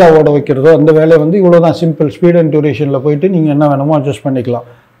ஸ்பீடாக ஓட வைக்கிறதோ அந்த வேலையை வந்து இவ்வளோ தான். சிம்பிள். ஸ்பீட் அண்ட் டியூரேஷனில் போயிட்டு நீங்கள் என்ன வேணுமோ அட்ஜஸ்ட் பண்ணிக்கலாம்.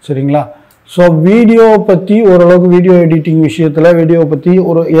 சரிங்களா? ஸோ வீடியோ பற்றி ஓரளவுக்கு வீடியோ எடிட்டிங் விஷயத்தில் வீடியோ பற்றி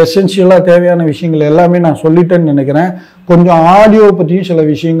ஒரு எசென்ஷியலாக தேவையான விஷயங்கள் எல்லாமே நான் சொல்லிட்டேன்னு நினைக்கிறேன். கொஞ்சம் ஆடியோவை பற்றியும் சில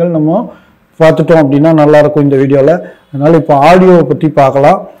விஷயங்கள் நம்ம பார்த்துட்டோம் அப்படின்னா நல்லாயிருக்கும் இந்த வீடியோவில். அதனால் இப்போ ஆடியோவை பற்றி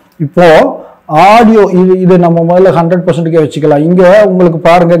பார்க்கலாம். இப்போது ஆடியோ இது நம்ம முதல்ல 100%க்கே வச்சுக்கலாம். இங்கே உங்களுக்கு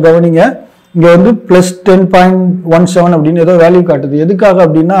பாருங்கள், கவனிங்க. இங்கே வந்து +10.17 அப்படின்னு ஏதோ வேல்யூ காட்டுது. எதுக்காக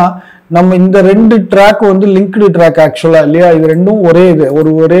அப்படின்னா நம்ம இந்த 2 ட்ராக் வந்து லிங்க்டு ட்ராக் ஆக்சுவலாக இல்லையா? இது ரெண்டும் ஒரே இது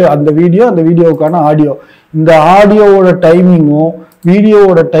ஒரே அந்த வீடியோவுக்கான ஆடியோ. இந்த ஆடியோவோட டைமிங்கும்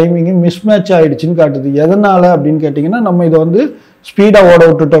வீடியோவோட டைமிங்கும் மிஸ்மேட்ச் ஆகிடுச்சின்னு காட்டுது. எதனால் அப்படின்னு கேட்டிங்கன்னா நம்ம இதை வந்து ஸ்பீடாக ஓட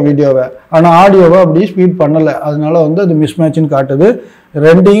விட்டுட்டோம் வீடியோவை, ஆனால் ஆடியோவை அப்படி ஸ்பீட் பண்ணலை. அதனால வந்து அது மிஸ்மேட்ச்னு காட்டுது.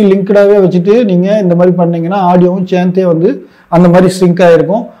 ரெண்டையும் லிங்க்டாகவே வச்சுட்டு நீங்கள் இந்த மாதிரி பண்ணிங்கன்னா ஆடியோவும் சேர்ந்தே வந்து அந்த மாதிரி சிங்க்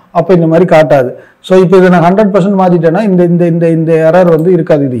ஆகிருக்கும். அப்போ இந்த மாதிரி காட்டாது. ஸோ இப்போ இதை நான் 100% மாற்றிட்டேன்னா இந்த இந்த இந்த இந்த எரர் வந்து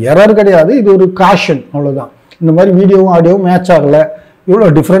இருக்காது. இது எரர் கிடையாது, இது ஒரு காஷன், அவ்வளோதான். இந்த மாதிரி வீடியோவும் ஆடியோவும் மேட்ச் ஆகலை, இவ்வளோ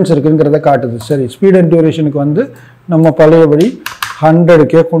டிஃப்ரென்ஸ் இருக்குங்கிறத காட்டுது. சரி, ஸ்பீட் அண்ட் டியூரேஷனுக்கு வந்து நம்ம பழையபடி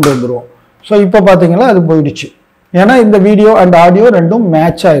 100க்கே கொண்டு வந்துடுவோம். ஸோ இப்போ பார்த்தீங்கன்னா அது போயிடுச்சு. ஏன்னா இந்த வீடியோ அண்ட் ஆடியோ ரெண்டும்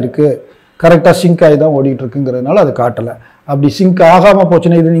மேட்ச் ஆகிருக்கு, கரெக்டாக சிங்க் ஆகி தான் ஓடிட்டு இருக்குங்கிறதுனால அது காட்டலை. அப்படி சிங்க் ஆகாமல்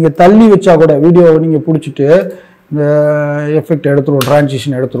போச்சுன்னா இது நீங்கள் தள்ளி வச்சா கூட வீடியோவை நீங்கள் பிடிச்சிட்டு இந்த எஃபெக்ட் எடுத்துருவோம்,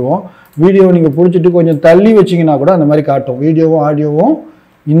 ட்ரான்சிஷன் எடுத்துருவோம். வீடியோவை நீங்கள் பிடிச்சிட்டு கொஞ்சம் தள்ளி வச்சிங்கன்னா கூட அந்த மாதிரி காட்டும். வீடியோவும் ஆடியோவும்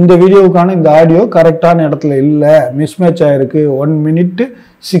இந்த வீடியோவுக்கான இந்த ஆடியோ கரெக்டான இடத்துல இல்லை, மிஸ்மேட்ச் ஆகிருக்கு. 1 minute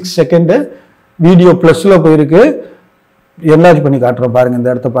 6 seconds வீடியோ ப்ளஸில் போயிருக்கு. என்லார்ஜ் பண்ணி காட்டுறோம் பாருங்கள்,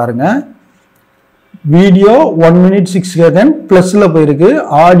 இந்த இடத்த பாருங்கள். வீடியோ 1 minute 6 seconds ப்ளஸில் போயிருக்கு,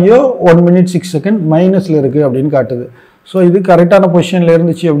 ஆடியோ 1 minute 6 seconds மைனஸில் இருக்குது அப்படின்னு காட்டுது. ஸோ இது கரெக்டான பொசிஷனில்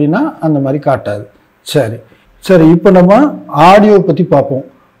இருந்துச்சு அப்படின்னா அந்த மாதிரி காட்டாது. சரி சரி, இப்போ நம்ம ஆடியோ பற்றி பார்ப்போம்.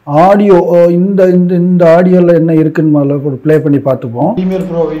 ஆடியோ இந்த இந்த இந்த ஆடியோவில் என்ன இருக்குன்னு முதல்ல ப்ளே பண்ணி பார்த்துப்போம். ப்ரீமியர்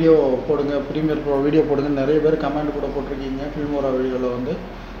ப்ரோ வீடியோ போடுங்க, ப்ரீமியர் ப்ரோ வீடியோ போடுங்க, நிறைய பேர் கமெண்ட் கூட போட்டிருக்கீங்க ஃபில்மோரா வீடியோவில் வந்து.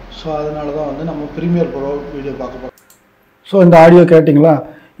 ஸோ அதனால தான் வந்து நம்ம ப்ரீமியர் ப்ரோ வீடியோ பார்க்க போகிறோம். ஸோ இந்த ஆடியோ கேட்டிங்களா?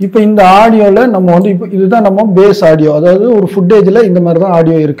 இப்போ இந்த ஆடியோவில் நம்ம வந்து இப்போ இதுதான் நம்ம பேஸ் ஆடியோ, அதாவது ஒரு ஃபுட்டேஜில் இந்த மாதிரி தான்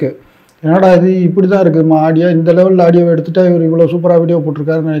ஆடியோ இருக்குது. என்னடா இது இப்படி தான் இருக்குதுமா ஆடியோ, இந்த லெவலில் ஆடியோ எடுத்துகிட்டா இவர் இவ்வளோ சூப்பராக வீடியோ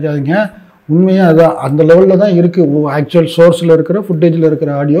போட்டிருக்காருன்னு நினைக்காதீங்க. உண்மையாக அதான் அந்த லெவலில் தான் இருக்குது. ஆக்சுவல் சோர்ஸில் இருக்கிற ஃபுட்டேஜில்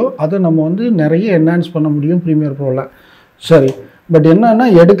இருக்கிற ஆடியோ அதை நம்ம வந்து நிறைய என்ஹான்ஸ் பண்ண முடியும் ப்ரீமியர் ப்ரோவில். சரி, பட் என்னன்னா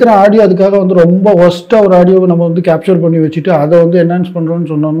எடுக்கிற ஆடியோ அதுக்காக வந்து ரொம்ப ஒஸ்ட்டாக ஒரு ஆடியோவை நம்ம வந்து கேப்சர் பண்ணி வச்சுட்டு அதை வந்து என்ஹான்ஸ்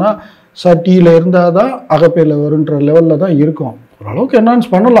பண்ணுறோன்னு சொன்னோம்னா சட்டியில் இருந்தால் தான் அகப்பையில் வருன்ற லெவலில் தான் இருக்கும். ஓரளவுக்கு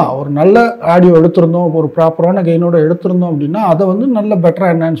என்ஹான்ஸ் பண்ணலாம். ஒரு நல்ல ஆடியோ எடுத்திருந்தோம், ஒரு ப்ராப்பரான கெயினோட எடுத்திருந்தோம் அப்படின்னா அதை வந்து நல்ல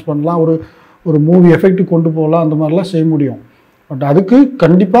பெட்டராக என்ஹான்ஸ் பண்ணலாம், ஒரு மூவி எஃபெக்ட் கொண்டு போகலாம், அந்த மாதிரிலாம் செய்ய முடியும். பட் அதுக்கு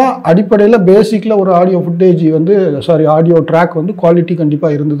கண்டிப்பாக அடிப்படையில் பேசிக்கில் ஒரு ஆடியோ ஃபுட்டேஜ் வந்து ஆடியோ ட்ராக் வந்து குவாலிட்டி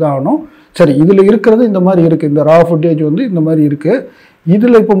கண்டிப்பாக இருந்து தான் ஆகணும். சரி, இதில் இருக்கிறது இந்த மாதிரி இருக்குது, இந்த ரா ஃபுட்டேஜ் வந்து இந்த மாதிரி இருக்குது.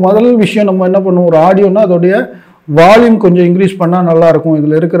 இதில் இப்போ முதல் விஷயம் நம்ம என்ன பண்ணுவோம், ஒரு ஆடியோனா அதோடைய வால்யூம் கொஞ்சம் இன்க்ரீஸ் பண்ணால் நல்லாயிருக்கும்,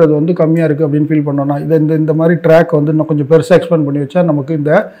 இதில் இருக்கிறது வந்து கம்மியாக இருக்குது அப்படின்னு ஃபீல் பண்ணோன்னா இந்த மாதிரி ட்ராக் வந்து இன்னும் கொஞ்சம் பெருசாக எக்ஸ்பேண்ட் பண்ணி வச்சா நமக்கு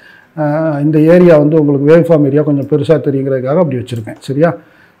இந்த ஏரியா வந்து உங்களுக்கு வேவ் ஃபார்ம் ஏரியா கொஞ்சம் பெருசாக தெரியுங்கிறதுக்காக அப்படி வச்சுருக்கேன். சரியா?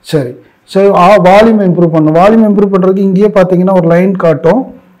 சரி சரி, வால்யூம் இம்ப்ரூவ் பண்ணணும். வால்யூம் இம்ப்ரூவ் பண்ணுறதுக்கு இங்கேயே பார்த்தீங்கன்னா ஒரு லைன் காட்டும்,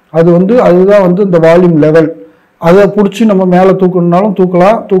 அதுதான் வந்து இந்த வால்யூம் லெவல். அதை பிடிச்சி நம்ம மேலே தூக்கணுன்னாலும்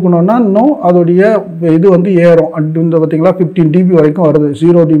தூக்கணும்னா இன்னும் அதோடைய இது வந்து ஏறும். இந்த பார்த்தீங்களா 15 dB வரைக்கும் வருது.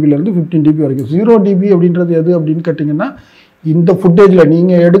 0 dBலேருந்து 15 dB வரைக்கும். 0 dB அப்படின்றது எது அப்படின்னு கேட்டிங்கன்னா, இந்த ஃபுட்டேஜில்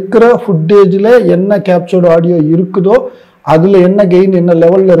நீங்கள் எடுக்கிற ஃபுட்டேஜில் என்ன கேப்சர்டு ஆடியோ இருக்குதோ அதில் என்ன கெயின் என்ன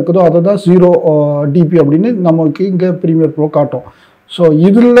லெவலில் இருக்குதோ அதை தான் 0 dB அப்படின்னு நமக்கு இங்கே ப்ரீமியர் ப்ரோ காட்டும். ஸோ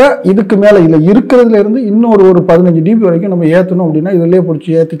இதுக்கு மேலே இதில் இருக்கிறதுலேருந்து இன்னும் ஒரு 15 dB வரைக்கும் நம்ம ஏற்றணும் அப்படின்னா இதிலே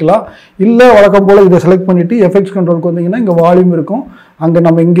பிடிச்சி ஏற்றிக்கலாம். இல்லை வழக்கம் போல் இதை செலக்ட் பண்ணிவிட்டு எஃபெக்ட்ஸ் கண்ட்ரோலுக்கு வந்தீங்கன்னா இங்கே வால்யூம் இருக்கும், அங்கே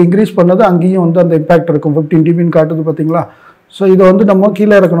நம்ம இங்கே இன்க்ரீஸ் பண்ணது அங்கேயும் வந்து அந்த இம்பாக்ட் இருக்கும். 15 dBன்னு காட்டுது பார்த்தீங்களா? ஸோ இதை வந்து நம்ம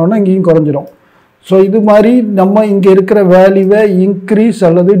கீழே இறக்கணும்னா இங்கேயும் குறைஞ்சிரும். ஸோ இது மாதிரி நம்ம இங்கே இருக்கிற வேல்யூவை இன்க்ரீஸ்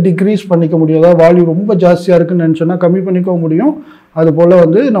அல்லது டிக்ரீஸ் பண்ணிக்க முடியும். அதாவது வேல்யூ ரொம்ப ஜாஸ்தியாக இருக்குன்னு நினச்சோன்னா கம்மி பண்ணிக்க முடியும், அதுபோல்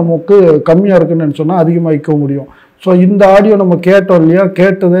வந்து நமக்கு கம்மியாக இருக்குன்னு நினச்சோன்னா அதிகமாகிக்க முடியும். ஸோ இந்த ஆடியோ நம்ம கேட்டோம் இல்லையா,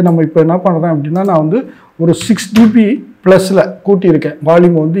 கேட்டதை நம்ம இப்போ என்ன பண்ணுறேன் அப்படின்னா நான் வந்து ஒரு 6 dB ப்ளஸில் கூட்டியிருக்கேன்,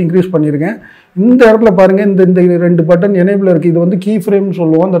 வால்யூம் வந்து இன்க்ரீஸ் பண்ணியிருக்கேன். இந்த இடத்துல பாருங்கள், இந்த 2 பட்டன் எனேபிளாக இருக்குது. இது வந்து கீ ஃப்ரேம்னு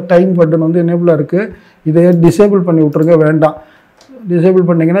சொல்லுவோம். அந்த டைம் பட்டன் வந்து எனேபிளாக இருக்குது. இதை டிசேபிள் பண்ணி விட்ருங்க, வேண்டாம். டிசேபிள்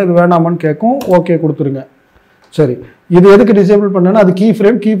பண்ணிங்கன்னா இது வேணாமான்னு கேட்கும், ஓகே கொடுத்துருங்க. சரி, இது எதுக்கு டிசேபிள் பண்ணேன்னா அது கீ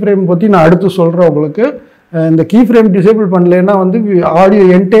ஃப்ரேம் பற்றி நான் அடுத்து சொல்கிறேன் உங்களுக்கு. இந்த கீ ஃப்ரேம் டிசேபிள் பண்ணலைன்னா வந்து ஆடியோ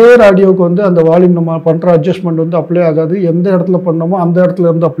என்டையர் ஆடியோவுக்கு வந்து அந்த வால்யூம் நம்ம பண்ணுற அட்ஜஸ்ட்மெண்ட் வந்து அப்ளை ஆகாது. எந்த இடத்துல பண்ணோமோ அந்த இடத்துல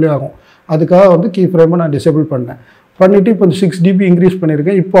இருந்து அப்ளை ஆகும். அதுக்காக வந்து கீ ஃப்ரேமை நான் டிசேபிள் பண்ணிவிட்டு இப்போ 6 dB இன்க்ரீஸ்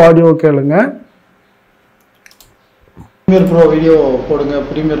பண்ணியிருக்கேன். இப்போ ஆடியோ கேளுங்க. ப்ரீமியர் ப்ரோ வீடியோ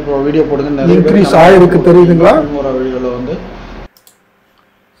போடுங்க, இன்க்ரீஸ் ஆகிருக்கு தெரியுதுங்களா? வீடியோவில் வந்து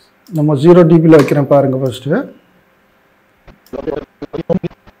நம்ம 0 dBயில் வைக்கிறேன் பாருங்க. ஃபர்ஸ்ட்டு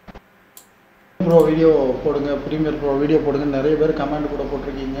ப்ரோ வீடியோ போடுங்க, ப்ரீமியர் ப்ரோ வீடியோ போடுங்க, நிறைய பேர் கமெண்ட் கூட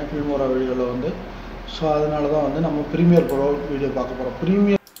போட்டிருக்கீங்க ஃபில்மோரா வீடியோவில் வந்து. ஸோ அதனால தான் வந்து நம்ம ப்ரீமியர் ப்ரோ வீடியோ பார்க்க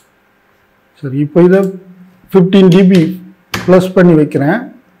போகிறோம். சரி, இப்போ இதை 15 dB ப்ளஸ் பண்ணி வைக்கிறேன்,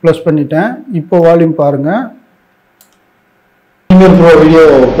 ப்ளஸ் பண்ணிட்டேன். இப்போ வால்யூம் பாருங்கள். ப்ரீமியர் ப்ரோ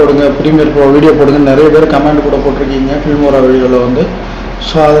வீடியோ போடுங்க, நிறைய பேர் கமெண்ட் கூட போட்டிருக்கீங்க ஃபில்மோரா வீடியோவில் வந்து.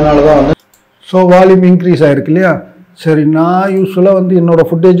 ஸோ அதனால தான் வந்து வால்யூம் இன்க்ரீஸ் ஆகிருக்கு இல்லையா? சரி, நான் யூஸ்வலாக வந்து என்னோடய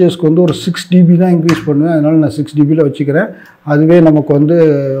ஃபுட்டேஜஸ்க்கு வந்து ஒரு 6 dB தான் இன்க்ரீஸ் பண்ணுவேன். அதனால் நான் 6 dBயில் வச்சுக்கிறேன். அதுவே நமக்கு வந்து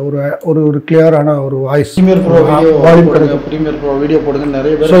ஒரு கிளியரான ஒரு வாய்ஸ் வால்யூம் கிடைக்கும். ப்ரீமியர் ப்ரோ வீடியோ போடுங்க,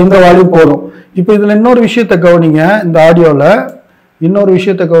 நிறைய பேர். ஸோ இந்த வால்யூம் போதும். இப்போ இதில் இன்னொரு விஷயத்தை கவனிங்க, இந்த ஆடியோவில் இன்னொரு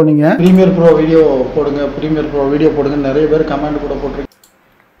விஷயத்தை கவனிங்க. ப்ரீமியர் ப்ரோ வீடியோ போடுங்க, நிறைய பேர் கமெண்ட் கூட போட்டிருக்கீங்க.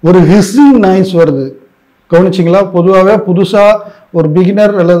 ஒரு ஹிஸ்ஸிங் நாய்ஸ் வருது. கவனிச்சிங்களா? பொதுவாகவே புதுசாக ஒரு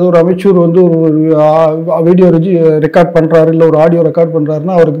பிகினர் அல்லது ஒரு அமைச்சூர் வந்து ஒரு வீடியோ ரெக்கார்ட் பண்ணுறாரு, இல்லை ஒரு ஆடியோ ரெக்கார்ட்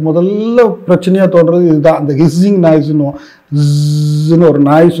பண்ணுறாருன்னா அவருக்கு முதல்ல பிரச்சனையாக தோன்றது இதுதான். அந்த ஹிஸ்ஸிங் நாய்ஸ்ன்னு ஒரு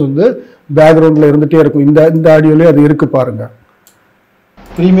நாய்ஸ் வந்து பேக்ரவுண்டில் இருந்துகிட்டே இருக்கும். இந்த ஆடியோலேயே அது இருக்குது பாருங்கள்.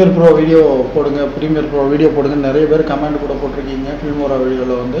 ப்ரீமியர் ப்ரோ வீடியோ போடுங்க, ப்ரீமியர் ப்ரோ வீடியோ போடுங்க நிறைய பேர் கமெண்ட் கூட போட்டிருக்கீங்க ஃபில்மோரா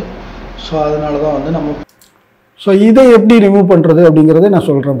வீடியோவில் வந்து. ஸோ அதனால தான் வந்து ஸோ இதை எப்படி ரிமூவ் பண்ணுறது அப்படிங்கிறத நான்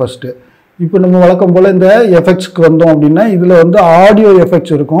சொல்கிறேன் ஃபஸ்ட்டு. இப்போ நம்ம வழக்கம் போல் இந்த எஃபெக்ட்ஸ்க்கு வந்தோம் அப்படின்னா இதில் வந்து ஆடியோ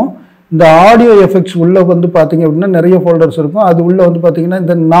எஃபெக்ட்ஸ் இருக்கும். இந்த ஆடியோ எஃபெக்ட்ஸ் உள்ளே வந்து பார்த்தீங்க அப்படின்னா நிறைய ஃபோல்டர்ஸ் இருக்கும். அது உள்ளே வந்து பார்த்தீங்கன்னா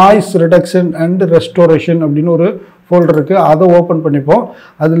இந்த நாய்ஸ் ரிடக்ஷன் அண்ட் ரெஸ்டோரேஷன் அப்படின்னு ஒரு ஃபோல்டர் இருக்குது. அதை ஓப்பன் பண்ணிப்போம்.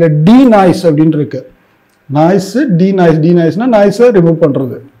 அதில் டி நாய்ஸ் அப்படின்னு இருக்குது. நாய்ஸு டி நாய்ஸ்னால் நாய்ஸை ரிமூவ்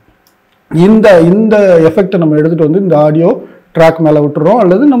பண்ணுறது. இந்த எஃபெக்டை நம்ம எடுத்துகிட்டு வந்து இந்த ஆடியோ ட்ராக் மேலே விட்டுறோம்,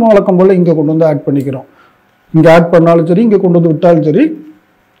 அல்லது நம்ம வழக்கம் போல் இங்கே கொண்டு வந்து ஆட் பண்ணிக்கிறோம். இங்கே ஆட் பண்ணாலும் சரி, இங்கே கொண்டு வந்து விட்டாலும் சரி,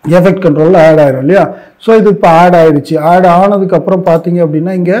 எஃபெக்ட் கண்ட்ரோலில் ஆட் ஆகிடும் இல்லையா? ஸோ இது இப்போ ஆட் ஆகிடுச்சு. ஆட் ஆனதுக்கப்புறம் பார்த்தீங்க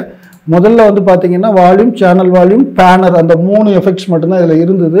அப்படின்னா இங்கே முதல்ல வந்து பார்த்தீங்கன்னா வால்யூம், சேனல் வால்யூம், பேனர், அந்த 3 எஃபெக்ட்ஸ் மட்டும்தான் இதில்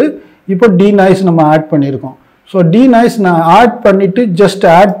இருந்தது. இப்போ டி நாய்ஸ் நம்ம ஆட் பண்ணியிருக்கோம். ஸோ டி நாய்ஸ் நான் ஆட் பண்ணிவிட்டு ஜஸ்ட்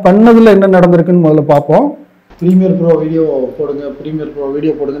ஆட் பண்ணதில் என்ன நடந்திருக்குன்னு முதல்ல பார்ப்போம். ப்ரீமியர் ப்ரோ வீடியோ போடுங்க, ப்ரீமியர் ப்ரோ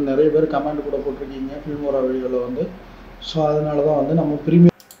வீடியோ போடுங்க நிறைய பேர் கமெண்ட் கூட போட்டிருக்கீங்க ஃபில்மோரா வீடியோவில் வந்து. ஸோ அதனால தான் வந்து நம்ம ப்ரீமியர்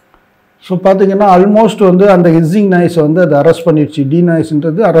ஸோ பார்த்தீங்கன்னா ஆல்மோஸ்ட் வந்து அந்த ஹிஸ்ஸிங் நாய்ஸை வந்து அது அரெஸ்ட் பண்ணிடுச்சு. டி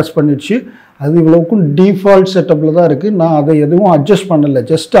நாய்ஸ்ன்றது அரெஸ்ட் பண்ணிடுச்சு. அது இவ்வளோக்கும் டிஃபால்ட் செட்டப்பில் தான் இருக்குது. நான் அதை எதுவும் அட்ஜஸ்ட் பண்ணலை.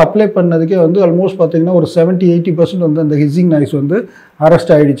 ஜஸ்ட் அப்ளை பண்ணதுக்கே வந்து ஆல்மோஸ்ட் பார்த்தீங்கன்னா ஒரு 70-80% வந்து அந்த ஹிஸ்ஸிங் நாய்ஸ் வந்து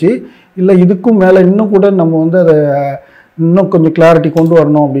அரெஸ்ட் ஆகிடுச்சு. இல்லை இதுக்கும் மேலே இன்னும் கூட நம்ம வந்து அதை இன்னும் கொஞ்சம் கிளாரிட்டி கொண்டு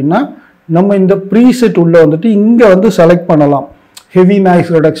வரணும் அப்படின்னா நம்ம இந்த ப்ரீசெட் உள்ளே வந்துட்டு இங்கே வந்து செலக்ட் பண்ணலாம். ஹெவி நாய்ஸ்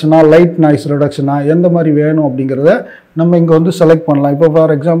ரிடக்ஷனா, லைட் நாய்ஸ் ரிடக்ஷனா, எந்த மாதிரி வேணும் அப்படிங்கிறத நம்ம இங்கே வந்து செலக்ட் பண்ணலாம். இப்போ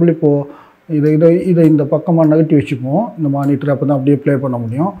ஃபார் எக்ஸாம்பிள் இப்போது இதை இந்த பக்கமாக நகட்டி வச்சுப்போம் இந்த மானிட்டர். அப்போ தான் அப்படியே ப்ளே பண்ண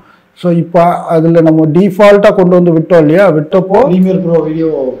முடியும். ஸோ இப்போ அதில் நம்ம டிஃபால்ட்டாக கொண்டு வந்து விட்டோம் இல்லையா? விட்டப்போ ப்ரீமியர் ப்ரோ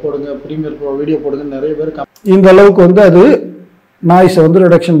வீடியோ போடுங்க, ப்ரீமியர் ப்ரோ வீடியோ போடுங்க நிறைய பேர் இந்த அளவுக்கு வந்து அது நாய்ஸை வந்து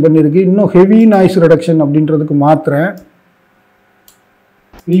ரிடக்ஷன் பண்ணியிருக்கு. இன்னும் ஹெவி நாய்ஸ் ரிடக்ஷன் அப்படின்றதுக்கு மாத்திரேன்.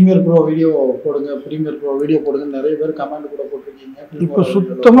 ப்ரீமியர் ப்ரோ வீடியோ போடுங்க, ப்ரீமியர் ப்ரோ வீடியோ போடுங்க நிறைய பேர் கமெண்ட் கூட போட்டிருக்கீங்க. இப்போ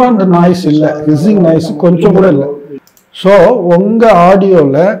சுத்தமாக இந்த நாய்ஸ் இல்லை, ஹிஸ்ஸிங் நாய்ஸ் கொஞ்சம் கூட இல்லை. ஸோ உங்கள்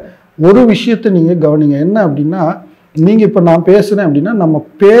ஆடியோவில் ஒரு விஷயத்தை நீங்கள் கவனிங்க. என்ன அப்படின்னா நீங்கள் இப்போ நான் பேசுகிறேன் அப்படின்னா நம்ம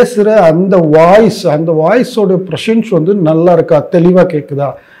பேசுகிற அந்த வாய்ஸோட ப்ரெசன்ஸ் வந்து நல்லா இருக்கா, தெளிவாக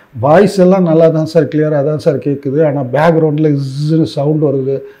கேட்குதா? வாய்ஸ் எல்லாம் நல்லா தான் சார், கிளியராக தான் சார் கேட்குது, ஆனால் பேக்ரவுண்டில் இஸ்ன்னு சவுண்ட்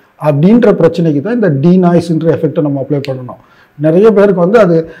வருது அப்படின்ற பிரச்சனைக்கு தான் இந்த டி நாய்ஸ்ன்ற எஃபெக்டை நம்ம அப்ளை பண்ணணும். நிறைய பேருக்கு வந்து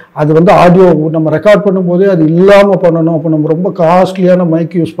அது வந்து ஆடியோ நம்ம ரெக்கார்ட் பண்ணும்போதே அது இல்லாமல் பண்ணணும். அப்போ நம்ம ரொம்ப காஸ்ட்லியான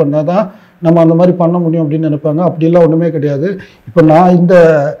மைக் யூஸ் பண்ணால் தான் நம்ம அந்த மாதிரி பண்ண முடியும் அப்படின்னு நினைப்பாங்க. அப்படிலாம் ஒன்றுமே கிடையாது. இப்போ நான் இந்த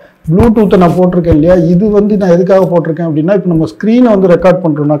ப்ளூடூத்தை நான் போட்டிருக்கேன் இல்லையா? இது வந்து நான் எதுக்காக போட்டிருக்கேன் அப்படின்னா இப்போ நம்ம ஸ்க்ரீனை வந்து ரெக்கார்ட்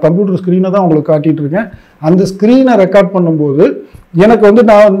பண்ணுறோம். நான் கம்ப்யூட்டர் ஸ்க்ரீனை தான் உங்களுக்கு காட்டிகிட்டு இருக்கேன். அந்த ஸ்க்ரீனை ரெக்கார்ட் பண்ணும்போது எனக்கு வந்து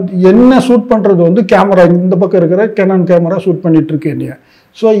நான் என்ன ஷூட் பண்ணுறது வந்து கேமரா, இந்த பக்கம் இருக்கிற கேனான் கேமரா ஷூட் பண்ணிட்டு இருக்கேன் இல்லையா?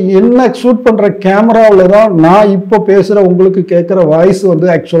 ஸோ என்ன ஷூட் பண்ணுற கேமராவில் தான் நான் இப்போ பேசுகிற உங்களுக்கு கேட்குற வாய்ஸ் வந்து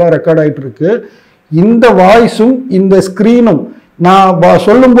ஆக்சுவலாக ரெக்கார்ட் ஆகிட்டு இருக்கு. இந்த வாய்ஸும் இந்த ஸ்க்ரீனும் நான்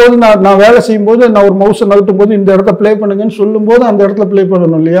சொல்லும்போது நான் வேலை செய்யும்போது நான் ஒரு மவுஸை நகட்டும் போது இந்த இடத்த ப்ளே பண்ணுங்கன்னு சொல்லும்போது அந்த இடத்துல ப்ளே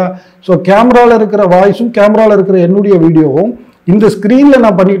பண்ணணும் இல்லையா? ஸோ கேமராவில் இருக்கிற வாய்ஸும் கேமராவில் இருக்கிற என்னுடைய வீடியோவும் இந்த ஸ்க்ரீனில்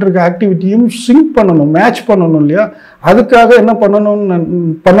நான் பண்ணிகிட்டு இருக்க ஆக்டிவிட்டியும் சிங்க் பண்ணணும், மேட்ச் பண்ணணும் இல்லையா? அதுக்காக என்ன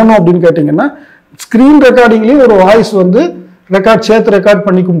பண்ணணும் அப்படின்னு கேட்டிங்கன்னா ஸ்க்ரீன் ரெக்கார்டிங்லேயும் ஒரு வாய்ஸ் வந்து சேர்த்து ரெக்கார்ட்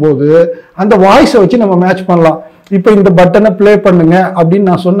பண்ணிக்கும் போது அந்த வாய்ஸை வச்சு நம்ம மேட்ச் பண்ணலாம். இப்போ இந்த பட்டனை ப்ளே பண்ணுங்க அப்படின்னு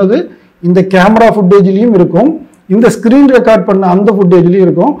நான் சொன்னது இந்த கேமரா ஃபுட்டேஜ்லேயும் இருக்கும், இந்த ஸ்க்ரீன் ரெக்கார்ட் பண்ண அந்த ஃபுட்டேஜ்லேயும்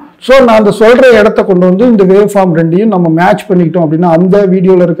இருக்கும். ஸோ நான் அந்த சொல்கிற இடத்த கொண்டு வந்து இந்த வேவ் ஃபார்ம் ரெண்டையும் நம்ம மேட்ச் பண்ணிக்கிட்டோம் அப்படின்னா அந்த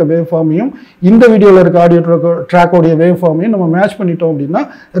வீடியோவில் இருக்க வேவ் ஃபார்மையும் இந்த வீடியோவில் இருக்க ஆடியோ ட்ராக்கோடைய வேவ் ஃபார்மையும் நம்ம மேட்ச் பண்ணிட்டோம் அப்படின்னா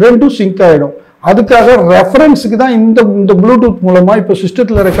ரெண்டும் சிங்க் ஆகிடும். அதுக்காக ரெஃபரன்ஸுக்கு தான் இந்த ப்ளூடூத் மூலமாக இப்போ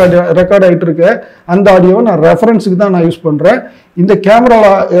சிஸ்டத்தில் ரெக்கார்ட் ஆகிட்டு இருக்க அந்த ஆடியோவை நான் ரெஃபரன்ஸுக்கு தான் நான் யூஸ் பண்ணுறேன். இந்த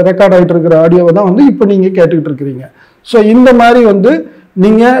கேமராவில் ரெக்கார்ட் ஆகிட்டு இருக்கிற ஆடியோவை தான் வந்து இப்போ நீங்கள் கேட்டுக்கிட்டு இருக்கிறீங்க. ஸோ இந்த மாதிரி வந்து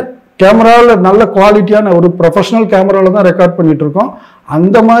நீங்கள் கேமராவில் நல்ல குவாலிட்டியான ஒரு ப்ரொஃபஷனல் கேமராவில் தான் ரெக்கார்ட் பண்ணிட்டு இருக்கோம்.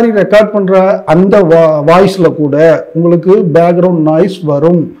 அந்த மாதிரி ரெக்கார்ட் பண்ணுற அந்த வாய்ஸில் கூட உங்களுக்கு பேக்ரவுண்ட் நாய்ஸ்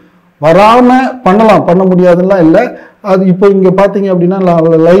வரும். வராமல் பண்ண முடியாதுலாம் இல்லை. அது இப்போ இங்கே பார்த்தீங்க அப்படின்னா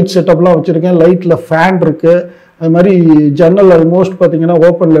லைட் செட்டப்லாம் வச்சுருக்கேன். லைட்டில் ஃபேன் இருக்குது, அது மாதிரி ஜன்னல் ஆல்மோஸ்ட் பார்த்தீங்கன்னா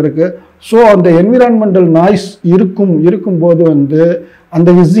ஓப்பனில் இருக்குது. ஸோ அந்த என்விரான்மெண்டல் நாய்ஸ் இருக்கும்போது வந்து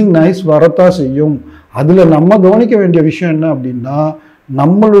அந்த ஹிஸ்ஸிங் நாய்ஸ் வரத்தான் செய்யும். அதில் நம்ம கவனிக்க வேண்டிய விஷயம் என்ன அப்படின்னா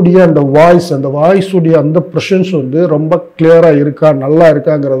நம்மளுடைய அந்த வாய்ஸுடைய அந்த ப்ரெசன்ஸ் வந்து ரொம்ப கிளியராக இருக்கா, நல்லா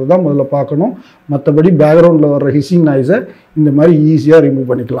இருக்காங்கிறது தான் முதல்ல பார்க்கணும். மற்றபடி பேக்ரவுண்டில் வர்ற ஹிஸ்ஸிங் நாய்ஸை இந்த மாதிரி ஈஸியாக ரிமூவ்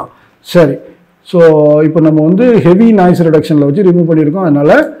பண்ணிக்கலாம். சரி, ஸோ இப்போ நம்ம வந்து ஹெவி நாய்ஸ் ரிடக்ஷனில் வச்சு ரிமூவ் பண்ணியிருக்கோம்.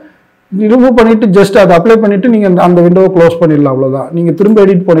 அதனால் ரிமூவ் பண்ணிவிட்டு ஜஸ்ட் அதை அப்ளை பண்ணிவிட்டு நீங்கள் அந்த விண்டோவை க்ளோஸ் பண்ணிடலாம். அவ்வளோதான். நீங்கள் திரும்ப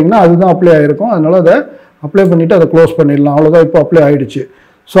எடிட் போனீங்கன்னா அதுதான் அப்ளை ஆகிருக்கும். அதனால் அதை அப்ளை பண்ணிவிட்டு அதை க்ளோஸ் பண்ணிடலாம். அவ்வளோதான். இப்போ அப்ளை ஆகிடுச்சு.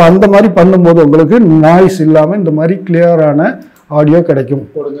 ஸோ அந்த மாதிரி பண்ணும்போது உங்களுக்கு நாய்ஸ் இல்லாமல் இந்த மாதிரி கிளியரான ஆடியோ கிடைக்கும்.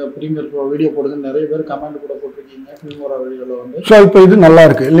 போடுங்க ப்ரீமியர் ப்ரோ வீடியோ போடுங்க. நிறைய பேர் கமெண்ட் கூட போட்டிருக்கீங்க ஃபில்மோரா வீடியோவில் வந்து. ஸோ இப்போ இது நல்லா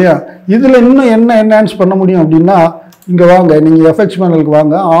இருக்குது இல்லையா? இதில் இன்னும் என்ன என்ஹான்ஸ் பண்ண முடியும் அப்படின்னா, இங்கே வாங்க, நீங்கள் எஃபெக்ட்ஸ் பேனலுக்கு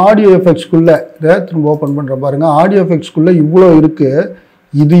வாங்க. ஆடியோ எஃபெக்ட்ஸ்குள்ளே இதை திரும்ப ஓப்பன் பண்ணுற பாருங்கள். ஆடியோ எஃபெக்ட்ஸ்குள்ளே இவ்வளோ இருக்குது.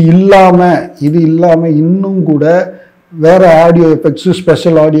 இது இல்லாமல் இன்னும் கூட வேறு ஆடியோ எஃபெக்ட்ஸு,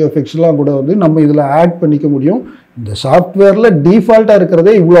 ஸ்பெஷல் ஆடியோ எஃபெக்ட்ஸ்லாம் கூட வந்து நம்ம இதில் ஆட் பண்ணிக்க முடியும். இந்த சாஃப்ட்வேரில் டிஃபால்ட்டாக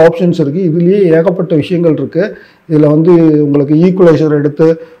இருக்கிறதே இவ்வளோ ஆப்ஷன்ஸ் இருக்குது. இதுலேயே ஏகப்பட்ட விஷயங்கள் இருக்குது. இதில் வந்து உங்களுக்கு ஈக்குவலைசர் எடுத்து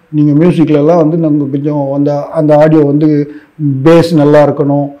நீங்கள் மியூசிக்லலாம் வந்து நம்ம கொஞ்சம் அந்த ஆடியோ வந்து பேஸ் நல்லா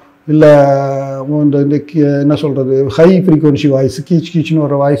இருக்கணும், இல்லை இந்த என்ன சொல்கிறது, ஹை ஃப்ரீக்வன்சி வாய்ஸ், கீச்சுன்னு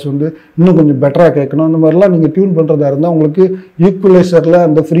வர வாய்ஸ் வந்து இன்னும் கொஞ்சம் பெட்டராக கேட்கணும். அந்த மாதிரிலாம் நீங்கள் டியூன் பண்ணுறதா இருந்தால் உங்களுக்கு ஈக்குவலைசரில்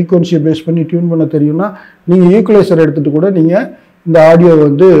அந்த ஃப்ரீக்வன்சியை பேஸ் பண்ணி டியூன் பண்ண தெரியும்னா நீங்கள் ஈக்குவலைசர் எடுத்துகிட்டு கூட நீங்கள் இந்த ஆடியோ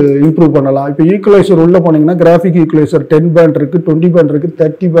வந்து இம்ப்ரூவ் பண்ணலாம். இப்போ ஈக்குவலைசர் உள்ளே போனீங்கன்னா கிராஃபிக் ஈக்குவலைசர் 10 பேண்ட் இருக்குது, 20 பேண்ட் இருக்குது,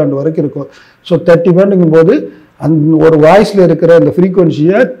 30 பேண்ட் வரைக்கும் இருக்கும். ஸோ 30 பேண்டுங்கும் போது ஒரு வாய்ஸில் இருக்கிற அந்த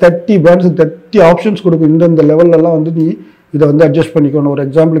ஃப்ரீக்வன்சியை 30 பேண்ட்ஸ் 30 ஆப்ஷன்ஸ் கொடுக்கும். இந்த லெவல்லலாம் வந்து நீ இதை வந்து அட்ஜஸ்ட் பண்ணிக்கணும். ஒரு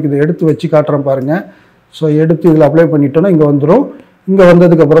எக்ஸாம்பிளுக்கு இதை எடுத்து வச்சு காட்டுறேன் பாருங்கள். ஸோ எடுத்து இதில் அப்ளை பண்ணிட்டோன்னா இங்கே வந்துடும். இங்கே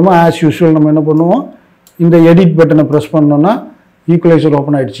வந்ததுக்கப்புறமா ஆஸ் யூஸ்வல் நம்ம என்ன பண்ணுவோம், இந்த எடிட் பட்டனை ப்ரெஸ் பண்ணோன்னா ஈக்குவலைசர்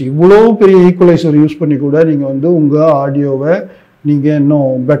ஓப்பன் ஆகிடுச்சு. இவ்வளோ பெரிய ஈக்குவலைசர் யூஸ் பண்ணி கூட நீங்கள் வந்து உங்கள் ஆடியோவை நீங்கள் இன்னும்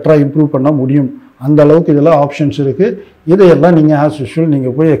பெட்டராக இம்ப்ரூவ் பண்ண முடியும். அந்த அளவுக்கு இதில் ஆப்ஷன்ஸ் இருக்குது. இதையெல்லாம் நீங்கள் ஆஸ் யூஸ்வல்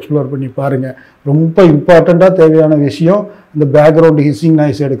நீங்கள் போய் எக்ஸ்ப்ளோர் பண்ணி பாருங்கள். ரொம்ப இம்பார்ட்டண்ட்டாக தேவையான விஷயம் இந்த பேக்ரவுண்டு ஹிஸ்ஸிங்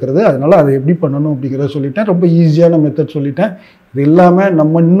நாய்ஸ் எடுக்கிறது. அதனால் அதை எப்படி பண்ணணும் அப்படிங்கிறத சொல்லிட்டேன். ரொம்ப ஈஸியான மெத்தட் சொல்லிட்டேன். இது இல்லாமல்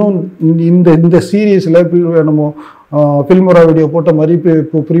நம்ம இன்னும் இந்த சீரீஸில் நம்ம ஃபில்மோரா வீடியோ போட்ட மாதிரி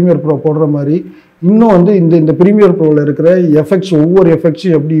இப்போ ப்ரீமியர் ப்ரோ போடுற மாதிரி இன்னும் வந்து இந்த ப்ரீமியர் ப்ரோவில் இருக்கிற எஃபெக்ட்ஸ், ஒவ்வொரு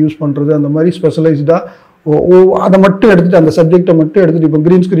எஃபெக்ட்ஸையும் எப்படி யூஸ் பண்ணுறது, அந்த மாதிரி ஸ்பெஷலைஸ்டாக அதை மட்டும் எடுத்துகிட்டு, அந்த சப்ஜெக்டை மட்டும் எடுத்துகிட்டு, இப்போ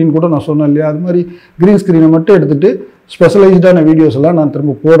க்ரீன் ஸ்க்ரீன் கூட நான் சொன்னேன் இல்லையா, அது மாதிரி க்ரீன் ஸ்க்ரீனை மட்டும் எடுத்துகிட்டு ஸ்பெஷலைஸ்டான வீடியோஸ் எல்லாம் நான்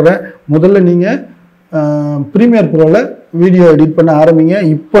திரும்ப போடுறேன். முதல்ல நீங்கள் ப்ரீமியர் ப்ரோவில் வீடியோ எடிட் பண்ண ஆரம்பிங்க.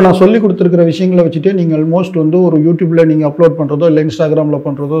 இப்போ நான் சொல்லி கொடுத்துருக்கிற விஷயங்களை வச்சுட்டு நீங்கள் ஆல்மோஸ்ட் வந்து ஒரு யூடியூப்பில் நீங்கள் அப்லோட் பண்ணுறதோ, இல்லை இன்ஸ்டாகிராமில்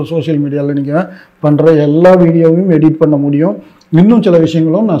பண்ணுறதோ, சோஷியல் மீடியாவில் நீங்கள் பண்ணுற எல்லா வீடியோவையும் எடிட் பண்ண முடியும். இன்னும் சில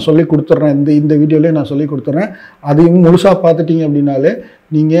விஷயங்களும் நான் சொல்லி கொடுத்துட்றேன். இந்த வீடியோலேயே நான் சொல்லி கொடுத்துட்றேன். அதையும் முழுசாக பார்த்துட்டிங்க அப்படின்னாலே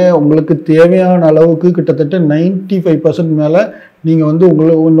நீங்கள் உங்களுக்கு தேவையான அளவுக்கு கிட்டத்தட்ட 95% மேலே நீங்கள் வந்து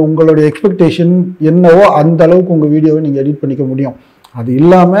உங்களுடைய எக்ஸ்பெக்டேஷன் என்னவோ அந்த அளவுக்கு உங்கள் வீடியோவை நீங்கள் எடிட் பண்ணிக்க முடியும். அது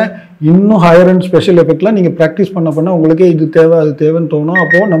இல்லாமல் இன்னும் ஹையர் அண்ட் ஸ்பெஷல் எஃபெக்ட்லாம் நீங்கள் ப்ராக்டிஸ் பண்ண உங்களுக்கே இது தேவை அது தேவைன்னு தோணும்.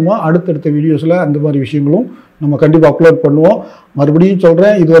 அப்போது நம்ம அடுத்தடுத்த வீடியோஸில் அந்த மாதிரி விஷயங்களும் நம்ம கண்டிப்பாக அப்லோட் பண்ணுவோம். மறுபடியும்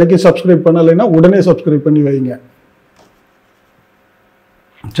சொல்கிறேன், இது வரைக்கும் சப்ஸ்கிரைப் பண்ணலைன்னா உடனே சப்ஸ்கிரைப் பண்ணி வைங்க.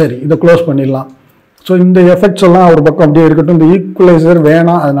 சரி, இதை க்ளோஸ் பண்ணிடலாம். ஸோ இந்த எஃபெக்ட்ஸ் எல்லாம் ஒரு பக்கம் அப்படியே இருக்கட்டும். இந்த ஈக்குவலைசர்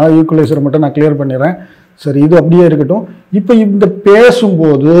வேணாம், அதனால் ஈக்குவலைசரை மட்டும் நான் கிளியர் பண்ணிடுறேன். சரி, இது அப்படியே இருக்கட்டும். இப்போ இந்த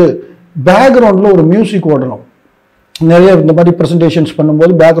பேசும்போது பேக்ரவுண்டில் ஒரு மியூசிக் ஓடணும். நிறைய இந்த மாதிரி ப்ரெசன்டேஷன்ஸ்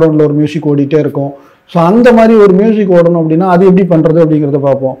பண்ணும்போது பேக்ரவுண்டில் ஒரு மியூசிக் ஓடிட்டே இருக்கும். ஸோ அந்த மாதிரி ஒரு மியூசிக் ஓடணும் அப்படின்னா அது எப்படி பண்ணுறது அப்படிங்கிறத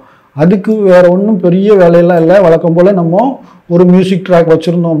பார்ப்போம். அதுக்கு வேறு ஒன்றும் பெரிய வேலையெல்லாம் இல்லை. வழக்கம் போல் நம்ம ஒரு மியூசிக் ட்ராக்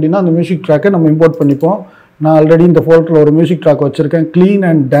வச்சுருந்தோம் அப்படின்னா அந்த மியூசிக் ட்ராக்கை நம்ம இம்போர்ட் பண்ணிப்போம். நான் ஆல்ரெடி இந்த ஃபோல்டரில் ஒரு மியூசிக் ட்ராக் வச்சுருக்கேன். க்ளீன்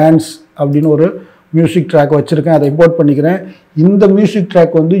அண்ட் டான்ஸ் அப்படின்னு ஒரு மியூசிக் ட்ராக் வச்சுருக்கேன். அதை இம்போர்ட் பண்ணிக்கிறேன். இந்த மியூசிக்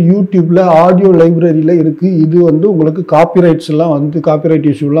ட்ராக் வந்து யூடியூப்பில் ஆடியோ லைப்ரரியில் இருக்குது. இது வந்து உங்களுக்கு காப்பிரைட்ஸ் எல்லாம் வந்து காப்பிரைட்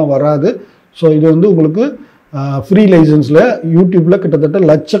இஷ்யூலாம் வராது. ஸோ இது வந்து உங்களுக்கு ஃப்ரீ லைசன்ஸில் யூடியூப்பில் கிட்டத்தட்ட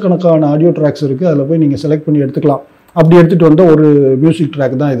லட்சக்கணக்கான ஆடியோ ட்ராக்ஸ் இருக்குது. அதில் போய் நீங்கள் செலக்ட் பண்ணி எடுத்துக்கலாம். அப்படி எடுத்துகிட்டு வந்த ஒரு மியூசிக்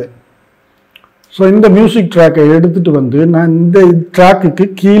ட்ராக் தான் இது. ஸோ இந்த மியூசிக் ட்ராக்கை எடுத்துகிட்டு வந்து நான் இந்த ட்ராக்குக்கு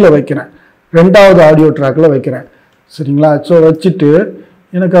கீழே வைக்கிறேன். ரெண்டாவது ஆடியோ ட்ராக்கில் வைக்கிறேன். சரிங்களா? ஸோ வச்சுட்டு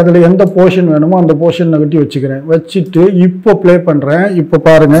எனக்கு அதில் எந்த போர்ஷன் வேணுமோ அந்த போர்ஷன் நகட்டி வச்சுக்கிறேன். வச்சுட்டு இப்போ ப்ளே பண்ணுறேன். இப்போ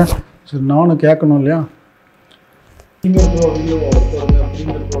பாருங்கள். சரி, நானும் கேட்கணும் இல்லையா?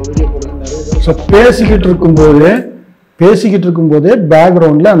 ஸோ பேசிக்கிட்டு இருக்கும்போதே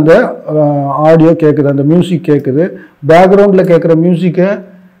பேக்ரவுண்டில் அந்த ஆடியோ கேட்குது, அந்த மியூசிக் கேட்குது. பேக்ரவுண்டில் கேட்குற மியூசிக்கை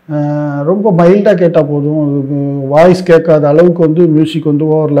ரொம்ப மைல்டாக கேட்டால் போதும். வாய்ஸ் கேட்காத அளவுக்கு வந்து மியூசிக் வந்து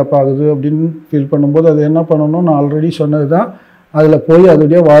ஓவர்லேப் ஆகுது அப்படின்னு ஃபீல் பண்ணும்போது அது என்ன பண்ணணும், நான் ஆல்ரெடி சொன்னது தான். அதில் போய்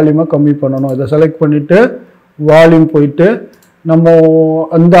அதோடைய வால்யூமை கம்மி பண்ணணும். இதை செலக்ட் பண்ணிவிட்டு வால்யூம் போயிட்டு நம்ம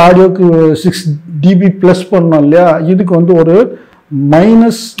அந்த ஆடியோக்கு 6 dB ப்ளஸ் பண்ணோம் இல்லையா, இதுக்கு வந்து ஒரு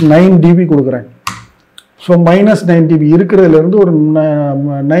 -9 dB கொடுக்குறேன். ஸோ -9 dB இருக்கிறதுலேருந்து ஒரு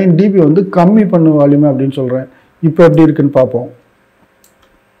 9 dB வந்து கம்மி பண்ணு வால்யூமை அப்படின்னு சொல்கிறேன். இப்போ எப்படி இருக்குன்னு பார்ப்போம்.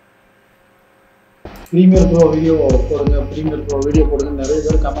 ப்ரீமியர் ப்ரோ வீடியோ போடுங்க, ப்ரீமியர் ப்ரோ வீடியோ போடுங்க. நிறைய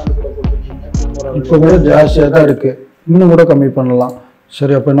பேர் கமெண்ட் கூட போட்டுருக்கீங்க. இப்போ கூட ஜாஸ்தியாக தான் இருக்குது. இன்னும் கூட கம்மி பண்ணலாம்.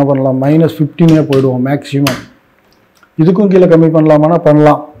 சரி, அப்போ என்ன பண்ணலாம், -15 போயிடுவோம் மேக்ஸிமம். இதுக்கும் கீழே கம்மி பண்ணலாமானா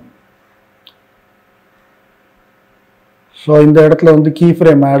பண்ணலாம். ஸோ இந்த இடத்துல வந்து கீ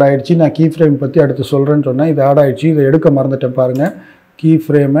ஃப்ரேம் ஆட் ஆகிடுச்சு. நான் கீ ஃப்ரேம் பற்றி அடுத்து சொல்கிறேன்னு சொன்னேன். இது ஆட் ஆகிடுச்சு. இதை எடுக்க மறந்துட்டேன் பாருங்கள். கீ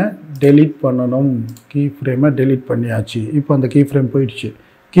ஃப்ரேமை டெலீட் பண்ணணும். கீ ஃப்ரேமை டெலீட் பண்ணியாச்சு. இப்போ அந்த கீ ஃப்ரேம் போயிடுச்சு.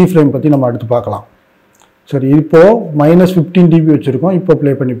 கீ ஃப்ரேம் பற்றி நம்ம அடுத்து பார்க்கலாம். சரி, இப்போது -15 dB வச்சுருக்கோம். இப்போ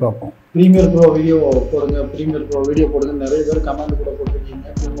ப்ளே பண்ணி பார்ப்போம். ப்ரீமியர் ப்ரோ வீடியோ போடுங்க, ப்ரீமியர் ப்ரோ வீடியோ போடுங்க. நிறைய பேர் கமெண்ட் கூட போட்டிருக்கீங்க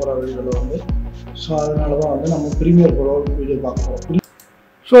ஃபில்மோரா வீடியோவில் வந்து. ஸோ அதனால தான் வந்து நம்ம ப்ரீமியர் ப்ரோ வீடியோ பார்க்க போகிறோம்.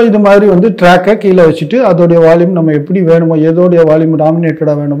 ஸோ இது மாதிரி வந்து ட்ராக்கை கீழே வச்சுட்டு அதோடைய வால்யூம் நம்ம எப்படி வேணுமோ, எதோடைய வால்யூம்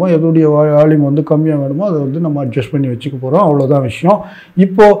டாமினேட்டடாக வேணுமோ, எதோடைய வால்யூம் வந்து கம்மியாக வேணுமோ அதை வந்து நம்ம அட்ஜஸ்ட் பண்ணி வச்சுக்க போகிறோம். அவ்வளோதான் விஷயம்.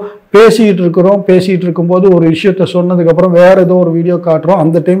 இப்போது பேசிகிட்டு இருக்கும்போது ஒரு விஷயத்த சொன்னதுக்கப்புறம் வேறு ஏதோ ஒரு வீடியோ காட்டுறோம்.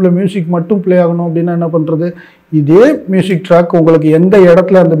 அந்த டைமில் மியூசிக் மட்டும் ப்ளே ஆகணும் அப்படின்னா என்ன பண்ணுறது? இதே மியூசிக் ட்ராக் உங்களுக்கு எந்த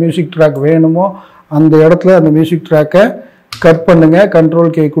இடத்துல அந்த மியூசிக் ட்ராக் வேணுமோ அந்த இடத்துல அந்த மியூசிக் ட்ராக்கை கட் பண்ணுங்கள்.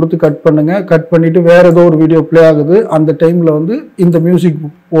 கண்ட்ரோல் கே கொடுத்து கட் பண்ணுங்கள். கட் பண்ணிவிட்டு வேறு ஏதோ ஒரு வீடியோ ப்ளே ஆகுது, அந்த டைமில் வந்து இந்த மியூசிக்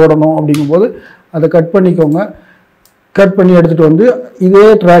போடணும் அப்படிங்கும்போது அதை கட் பண்ணிக்கோங்க. கட் பண்ணி எடுத்துகிட்டு வந்து இதே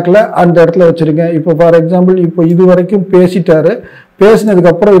ட்ராக்கில் அந்த இடத்துல வச்சுருங்க. இப்போ ஃபார் எக்ஸாம்பிள் இப்போ இது வரைக்கும் பேசிட்டாரு.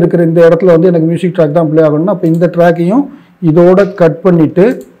 பேசினதுக்கப்புறம் இருக்கிற இந்த இடத்துல வந்து எனக்கு மியூசிக் ட்ராக் தான் ப்ளே ஆகணும்னா அப்போ இந்த ட்ராக்கையும் இதோட கட் பண்ணிவிட்டு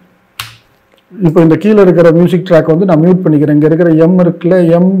இப்போ இந்த கீழே இருக்கிற மியூசிக் ட்ராக் வந்து நான் மியூட் பண்ணிக்கிறேன். இங்கே இருக்கிற எம் இருக்குல்ல,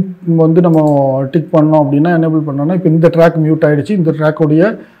 எம் வந்து நம்ம டிக் பண்ணோம் அப்படின்னா எனேபிள் பண்ணோன்னா இப்போ இந்த ட்ராக் மியூட் ஆகிடுச்சு. இந்த ட்ராக்குடைய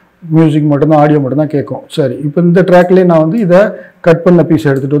மியூசிக் மட்டும்தான், ஆடியோ மட்டும்தான் கேட்கும். சரி, இப்போ இந்த ட்ராக்லேயே நான் வந்து இதை கட் பண்ண பீஸ்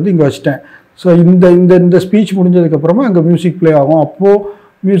எடுத்துகிட்டு வந்து இங்கே வச்சிட்டேன். ஸோ இந்த இந்த இந்த ஸ்பீச் முடிஞ்சதுக்கப்புறமா அங்கே மியூசிக் ப்ளே ஆகும். அப்போது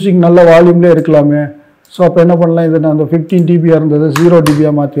மியூசிக் நல்ல வால்யூம்லேயே இருக்கலாமே. ஸோ அப்போ என்ன பண்ணலாம், இதை நான் அந்த 15 dB இருந்தது 0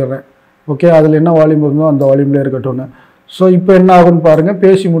 dB மாற்றிடுறேன். ஓகே, அதில் என்ன வால்யூம் இருந்தோ அந்த வால்யூம்லேயே இருக்கட்டும்னு. ஸோ இப்போ என்ன ஆகுன்னு பாருங்கள்.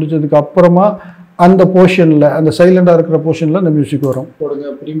 பேசி முடிச்சதுக்கு அப்புறமா அந்த போர்ஷனில், அந்த சைலண்டாக இருக்கிற போர்ஷனில் அந்த மியூசிக் வரும். போடுங்க,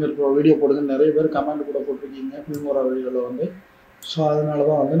 ப்ரீமியர் ப்ரோ வீடியோ போடுங்க. நிறைய பேர் கமெண்ட் கூட போட்டிருக்கீங்க ஃபில்மோரா வீடியோவில் வந்து. ஸோ அதனால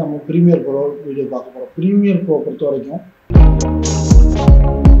தான் வந்து நம்ம ப்ரீமியர் ப்ரோ வீடியோ பார்க்க போகிறோம். ப்ரீமியர் ப்ரோ பொறுத்த வரைக்கும்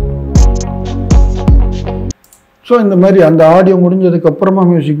ஸோ இந்த மாதிரி அந்த ஆடியோ முடிஞ்சதுக்கு அப்புறமா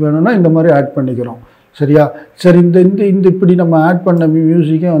மியூசிக் வேணும்னா இந்த மாதிரி ஆட் பண்ணிக்கிறோம். சரியா? சரி, இந்த இந்த இந்த இப்படி நம்ம ஆட் பண்ண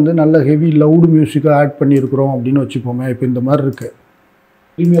மியூசிக்கை வந்து நல்ல ஹெவி லவுடு மியூசிக்காக ஆட் பண்ணியிருக்கிறோம் அப்படின்னு வச்சுப்போமே. இப்போ இந்த மாதிரி இருக்குது.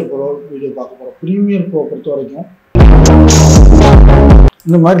 ப்ரீமியர் ப்ரோ வீடியோ பார்க்க போகிறோம். ப்ரீமியர் ப்ரோ பொறுத்த வரைக்கும்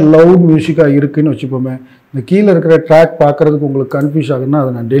இந்த மாதிரி லவுட் மியூசிக்காக இருக்குதுன்னு வச்சுப்போமே. இந்த கீழே இருக்கிற ட்ராக் பார்க்குறதுக்கு உங்களுக்கு கன்ஃபியூஸ் ஆகுதுன்னா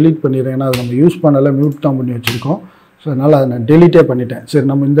அதை நான் டெலீட் பண்ணிடுறேன். ஏன்னா அதை நம்ம யூஸ் பண்ணலை, மியூட் தான் பண்ணி வச்சுருக்கோம். ஸோ அதனால் அதை நான் டெலீட்டே பண்ணிட்டேன். சரி,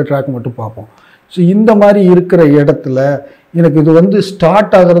 நம்ம இந்த ட்ராக் மட்டும் பார்ப்போம். ஸோ இந்த மாதிரி இருக்கிற இடத்துல எனக்கு இது வந்து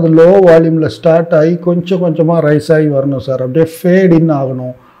ஸ்டார்ட் ஆகிறது லோ வால்யூமில் ஸ்டார்ட் ஆகி கொஞ்சம் கொஞ்சமாக ரைஸ் ஆகி வரணும் சார், அப்படியே ஃபேட் இன்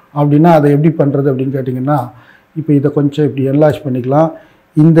ஆகணும் அப்படின்னா அதை எப்படி பண்ணுறது அப்படின்னு கேட்டிங்கன்னா, இப்போ இதை கொஞ்சம் இப்படி என்லார்ஜ் பண்ணிக்கலாம்.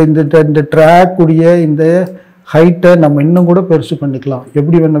 இந்த இந்த ட்ராக்குடைய இந்த ஹைட்டை நம்ம இன்னும் கூட பெருசு பண்ணிக்கலாம்.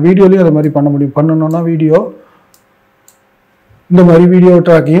 எப்படி வேணும், வீடியோலையும் அதை மாதிரி பண்ண முடியும். பண்ணணுன்னா வீடியோ இந்த மாதிரி வீடியோ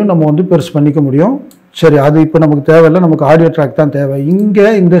ட்ராக்கையும் நம்ம வந்து பெருசு பண்ணிக்க முடியும். சரி, அது இப்போ நமக்கு தேவையில்லை, நமக்கு ஆடியோ ட்ராக் தான் தேவை. இங்கே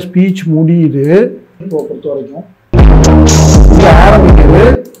இந்த ஸ்பீச் முடியுது பொறுத்த வரைக்கும்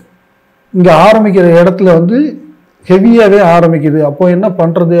இங்கே ஆரம்பிக்கிற இடத்துல வந்து ஹெவியாகவே ஆரம்பிக்குது. அப்போ என்ன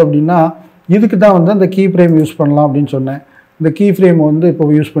பண்ணுறது அப்படின்னா, இதுக்கு தான் வந்து அந்த கீ ஃப்ரேம் யூஸ் பண்ணலாம் அப்படின்னு சொன்னேன். இந்த கீ ஃப்ரேம் வந்து இப்போ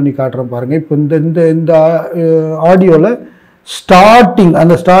யூஸ் பண்ணி காட்டுறேன் பாருங்கள். இப்போ இந்த இந்த இந்த ஆடியோவில் ஸ்டார்டிங்,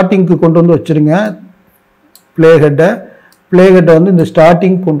 அந்த ஸ்டார்டிங்க்கு கொண்டு வந்து வச்சுருங்க. ப்ளேஹெட்டை வந்து இந்த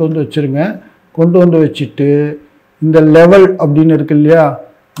ஸ்டார்டிங் கொண்டு வந்து வச்சுருங்க. கொண்டு வந்து வச்சுட்டு இந்த லெவல் அப்படின்னு இருக்கு இல்லையா,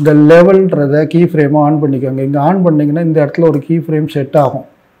 இந்த லெவல்ன்றதை கீ ஃப்ரேமை ஆன் பண்ணிக்கோங்க. இங்கே ஆன் பண்ணிங்கன்னா இந்த இடத்துல ஒரு கீ ஃப்ரேம் செட் ஆகும்.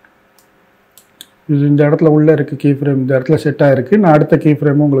 இது இந்த இடத்துல உள்ளே இருக்குது கீ ஃப்ரேம், இந்த இடத்துல செட் ஆகிருக்கு. நான் அடுத்த கீ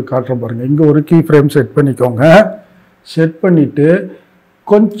ஃப்ரேமும் உங்களுக்கு காட்டுறேன் பாருங்கள். இங்கே ஒரு கீ ஃப்ரேம் செட் பண்ணிக்கோங்க. செட் பண்ணிவிட்டு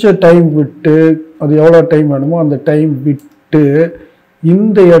கொஞ்சம் டைம் விட்டு, அது எவ்வளோ டைம் வேணுமோ அந்த டைம் விட்டு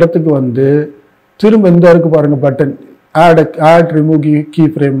இந்த இடத்துக்கு வந்து திரும்ப இந்த இருக்குது பாருங்கள் பட்டன், ஆட் ரிமூவ் கீ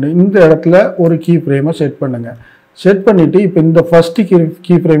ஃப்ரேம்னு. இந்த இடத்துல ஒரு கீ ஃப்ரேமை செட் பண்ணுங்கள். செட் பண்ணிவிட்டு இப்போ இந்த ஃபஸ்ட்டு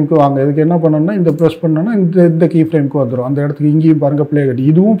கீ ஃப்ரேமுக்கு வாங்க. இதுக்கு என்ன பண்ணணும்னா இந்த ப்ரெஸ் பண்ணோன்னா இந்த கீ ஃப்ரேமுக்கு வந்துடும். அந்த இடத்துக்கு இங்கேயும் பாருங்கள் ப்ளேஹெட்,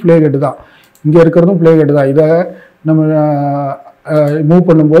 இதுவும் ப்ளேஹெட் தான், இங்கே இருக்கிறதும் ப்ளேஹெட் தான். இதை நம்ம மூவ்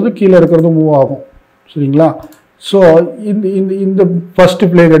பண்ணும்போது கீழே இருக்கிறதும் மூவ் ஆகும். சரிங்களா? ஸோ இந்த இந்த இந்த ஃபஸ்ட்டு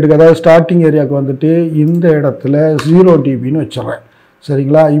ப்ளேஹெட்டுக்கு, அதாவது ஸ்டார்டிங் ஏரியாவுக்கு வந்துட்டு இந்த இடத்துல 0 dBன்னு வச்சிட்றேன்.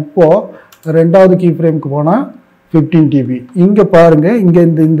 சரிங்களா? இப்போது ரெண்டாவது கீ ஃப்ரேமுக்கு போனால் 15 dB. இங்கே பாருங்கள், இங்கே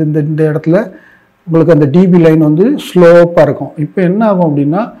இந்த இந்த இந்த இடத்துல உங்களுக்கு அந்த டிபி லைன் வந்து ஸ்லோப்பாக இருக்கும். இப்போ என்ன ஆகும்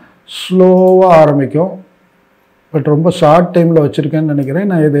அப்படின்னா ஸ்லோவாக ஆரம்பிக்கும். பட் ரொம்ப ஷார்ட் டைமில் வச்சுருக்கேன்னு நினைக்கிறேன்.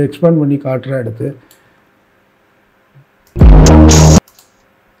 நான் இதை எக்ஸ்பேண்ட் பண்ணி காட்டுறேன் எடுத்து.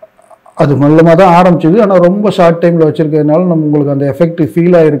 அது மெல்லமாக தான் ஆரம்பிச்சிது, ஆனால் ரொம்ப ஷார்ட் டைமில் வச்சுருக்கிறதுனால நம்ம உங்களுக்கு அந்த எஃபெக்ட்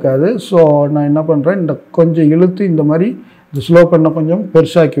ஃபீல் ஆகிருக்காது. ஸோ நான் என்ன பண்ணுறேன், இந்த கொஞ்சம் இழுத்து இந்த மாதிரி இந்த ஸ்லோ பண்ண கொஞ்சம்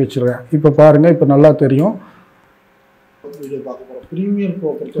பெருசாக்கி வச்சுருக்கேன். இப்போ பாருங்கள், இப்போ நல்லா தெரியும். வீடியோ பார்க்க போகிறோம். ப்ரீமியர் ப்ரோ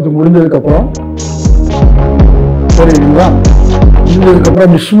இது முடிஞ்சதுக்கப்புறம் சரிங்களா, முடிஞ்சதுக்கப்புறம்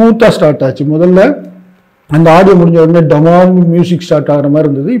அப்படி ஸ்மூத்தாக ஸ்டார்ட் ஆச்சு. முதல்ல அந்த ஆடியோ முடிஞ்ச உடனே டமால் மியூசிக் ஸ்டார்ட் ஆகிற மாதிரி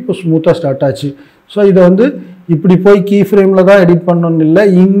இருந்தது, இப்போ ஸ்மூத்தாக ஸ்டார்ட் ஆச்சு. ஸோ இதை வந்து இப்படி போய் கீ ஃப்ரேமில் தான் எடிட் பண்ணணும்னு இல்லை,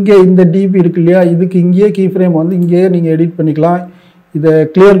 இங்கே இந்த டிபி இருக்கு இல்லையா, இதுக்கு இங்கேயே கீ ஃப்ரேம் வந்து இங்கேயே நீங்கள் எடிட் பண்ணிக்கலாம். இதை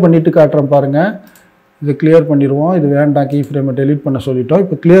கிளியர் பண்ணிவிட்டு காட்டுறேன் பாருங்கள். இதை கிளியர் பண்ணிடுவோம், இது வேண்டாம், கீ ஃப்ரேமை டெலிட் பண்ண சொல்லிட்டோம்.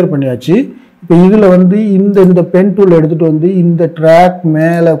 இப்போ கிளியர் பண்ணியாச்சு. இப்போ இதில் வந்து இந்த பென் டூல் எடுத்துகிட்டு வந்து இந்த ட்ராக்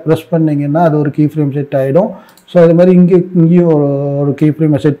மேலே ப்ரெஸ் பண்ணிங்கன்னா அது ஒரு கீ ஃப்ரேம் செட் ஆகிடும். ஸோ அது மாதிரி இங்கேயும் ஒரு கீ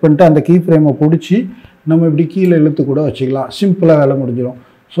ஃப்ரேமை செட் பண்ணிட்டு அந்த கீ ஃப்ரேமை பிடிச்சி நம்ம இப்படி கீழே இழுத்து கூட வச்சுக்கலாம். சிம்பிளாக வேலை முடிஞ்சிடும்.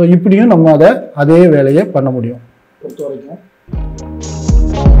 ஸோ இப்படியும் நம்ம அதே வேலையை பண்ண முடியும் பொறுத்த வரைக்கும்.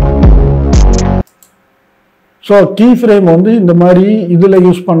 ஸோ கீ ஃப்ரேம் வந்து இந்த மாதிரி இதில்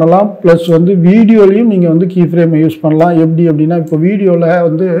யூஸ் பண்ணலாம். ப்ளஸ் வந்து வீடியோலையும் நீங்கள் வந்து கீ ஃப்ரேமை யூஸ் பண்ணலாம். எப்படி அப்படின்னா, இப்போ வீடியோவில்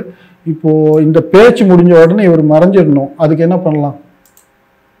வந்து இப்போது இந்த பேச்சு முடிஞ்ச உடனே இவர் மறைஞ்சிடணும். அதுக்கு என்ன பண்ணலாம்,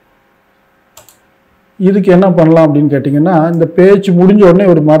 இதுக்கு என்ன பண்ணலாம் அப்படின்னு கேட்டிங்கன்னா, இந்த பேச்சு முடிஞ்ச உடனே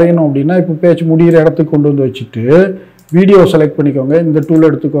இவர் மறையணும் அப்படின்னா, இப்போ பேச்சு முடிகிற இடத்துக்கு கொண்டு வந்து வச்சுட்டு வீடியோ செலக்ட் பண்ணிக்கோங்க. இந்த டூல்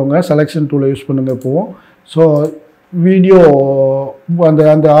எடுத்துக்கோங்க, செலெக்ஷன் டூலை யூஸ் பண்ணுங்கள் இப்போது. ஸோ வீடியோ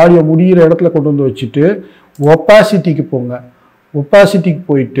அந்த ஆடியோ முடிகிற இடத்துல கொண்டு வந்து வச்சுட்டு ஒப்பாசிட்டிக்கு போங்க. ஒப்பாசிட்டிக்கு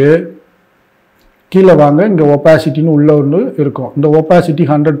போயிட்டு கீழே வாங்க. இங்கே ஒப்பாசிட்டின்னு உள்ள ஒன்று இருக்கும். இந்த ஒப்பாசிட்டி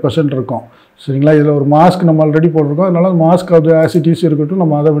 100% இருக்கும். சரிங்களா, இதில் ஒரு மாஸ்க் நம்ம ஆல்ரெடி போட்டிருக்கோம், அதனால மாஸ்க் அது ஆசிட்டிஸ் இருக்கட்டும்,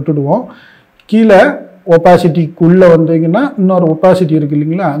 நம்ம அதை விட்டுடுவோம். கீழே ஒப்பாசிட்டிக்குள்ளே வந்தீங்கன்னா இன்னொரு ஒப்பாசிட்டி இருக்குது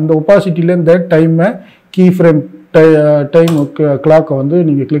இல்லைங்களா, அந்த ஒப்பாசிட்டியில் இந்த டைமை கீ ஃப்ரேம் டைம் கிளாக்கை வந்து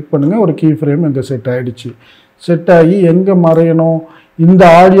நீங்கள் கிளிக் பண்ணுங்கள். ஒரு கீ ஃப்ரேம் இங்கே செட் ஆகிடுச்சு. செட் ஆகி எங்கே மறையணும், இந்த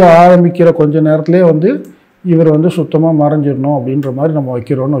ஆடியோ ஆரம்பிக்கிற கொஞ்சம் நேரத்துலேயே வந்து இவர் வந்து சுத்தமாக மறைஞ்சிடணும் அப்படின்ற மாதிரி நம்ம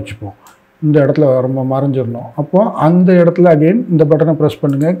வைக்கிறோன்னு வச்சுப்போம். இந்த இடத்துல ரொம்ப மறைஞ்சிடணும். அப்போது அந்த இடத்துல அகெயின் இந்த பட்டனை ப்ரெஸ்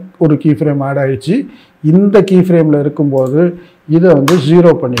பண்ணுங்கள், ஒரு கீ ஃப்ரேம் ஆட் ஆகிடுச்சு. இந்த கீ ஃப்ரேமில் இருக்கும்போது இதை வந்து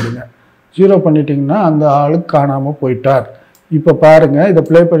 0 பண்ணிவிடுங்க. 0 பண்ணிட்டீங்கன்னா அந்த ஆளுக்கு காணாமல் போயிட்டார். இப்போ பாருங்கள், இதை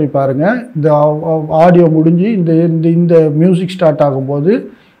ப்ளே பண்ணி பாருங்கள். இந்த ஆடியோ முடிஞ்சு இந்த மியூசிக் ஸ்டார்ட் ஆகும்போது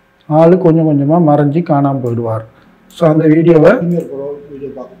ஆளு கொஞ்சம் கொஞ்சமாக மறைஞ்சி காணாமல் போயிடுவார். ஸோ அந்த வீடியோவை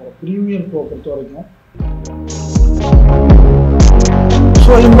வீடியோ பார்க்க போகிறோம். ப்ரீமியர் ப்ரோ பொறுத்த வரைக்கும்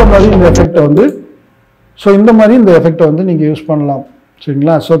இந்த மாதிரி இந்த எஃபெக்டை வந்து நீங்கள் யூஸ் பண்ணலாம்.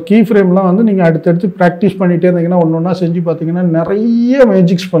 சரிங்களா, ஸோ கீ ஃப்ரேம்லாம் வந்து நீங்கள் அடுத்தடுத்து ப்ராக்டிஸ் பண்ணிகிட்டே இருந்தீங்கன்னா ஒன்று ஒன்றா செஞ்சு பார்த்தீங்கன்னா நிறைய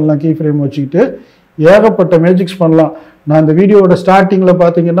மேஜிக்ஸ் பண்ணலாம். கீ ஃப்ரேம் வச்சுக்கிட்டு ஏகப்பட்ட மேஜிக்ஸ் பண்ணலாம். நான் இந்த வீடியோவோட ஸ்டார்டிங்கில்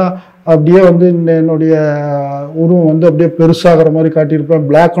பார்த்தீங்கன்னா அப்படியே வந்து என்னுடைய உருவம் வந்து அப்படியே பெருசாகிற மாதிரி காட்டியிருப்பேன்,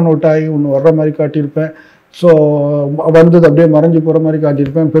 பிளாக் அண்ட் அவுட் ஆகி ஒன்று வர்ற மாதிரி காட்டியிருப்பேன். ஸோ வந்தது அப்படியே மறைஞ்சு போகிற மாதிரி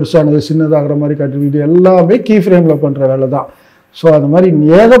காட்டியிருப்பேன், பெருசானது சின்னதாகிற மாதிரி காட்டியிருப்பேன். இது எல்லாமே கீ ஃப்ரேமில் பண்ணுற வேலை தான். ஸோ அந்த மாதிரி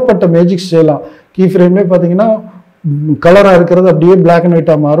ஏகப்பட்ட மேஜிக்ஸ் செய்யலாம். கீ ஃப்ரேம்லேயே பார்த்தீங்கன்னா கலராக இருக்கிறது அப்படியே பிளாக் அண்ட்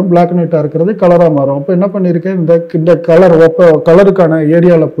ஒயிட்டாக மாறும், பிளாக் அண்ட் ஒயிட்டாக இருக்கிறது கலராக மாறும். அப்போ என்ன பண்ணியிருக்கேன், இந்த கலருக்கான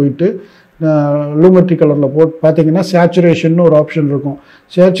ஏரியாவில் போயிட்டு லூமெட்ரி கலரில் போட்டு பார்த்தீங்கன்னா சேச்சுரேஷன் ஒரு ஆப்ஷன் இருக்கும்.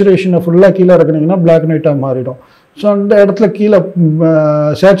 சேச்சுரேஷனை ஃபுல்லாக கீழே இறக்குனீங்கன்னா பிளாக் அண்ட் ஒயிட்டாக மாறிடும். ஸோ அந்த இடத்துல கீழே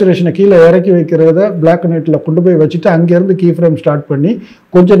சேச்சுரேஷனை கீழே இறக்கி வைக்கிறத பிளாக் அண்ட் ஒயிட்டில் கொண்டு போய் வச்சுட்டு அங்கேருந்து கீ ஃப்ரேம் ஸ்டார்ட் பண்ணி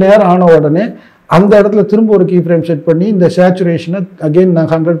கொஞ்சம் நேரம் ஆன உடனே அந்த இடத்துல திரும்ப ஒரு கீ ஃப்ரேம் செட் பண்ணி இந்த சேச்சுரேஷனை அகெயின்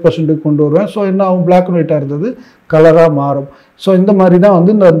நான் 100% கொண்டு வருவேன். ஸோ என்ன ஆகும், பிளாக் அண்ட் ஒயிட்டாக இருந்தது கலராக மாறும். ஸோ இந்த மாதிரி தான்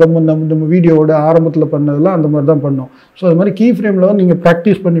வந்து நம்ம வீடியோவோட ஆரம்பத்தில் பண்ணதெல்லாம் அந்த மாதிரி தான் பண்ணோம். ஸோ அது மாதிரி கீ ஃப்ரேமில் வந்து நீங்கள்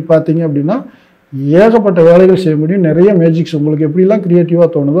ப்ராக்டிஸ் பண்ணி பார்த்தீங்க அப்படின்னா ஏகப்பட்ட வேலைகள் செய்ய முடியும். நிறைய மேஜிக்ஸ் உங்களுக்கு எப்படிலாம் க்ரியேட்டிவாக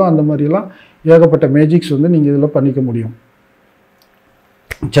தோணுதோ அந்த மாதிரிலாம் ஏகப்பட்ட மேஜிக்ஸ் வந்து நீங்கள் இதில் பண்ணிக்க முடியும்.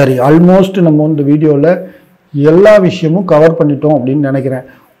 சரி, ஆல்மோஸ்ட் நம்ம இந்த வீடியோவில் எல்லா விஷயமும் கவர் பண்ணிட்டோம் அப்படின்னு நினைக்கிறேன்.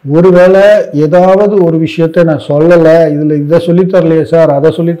 ஒருவேளை ஏதாவது ஒரு விஷயத்த நான் சொல்லலை, இதில் இதை சொல்லித்தரலையே சார், அதை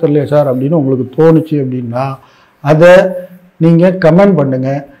சொல்லித்தரலையே சார் அப்படின்னு உங்களுக்கு தோணுச்சு அப்படின்னா அதை நீங்கள் கமெண்ட்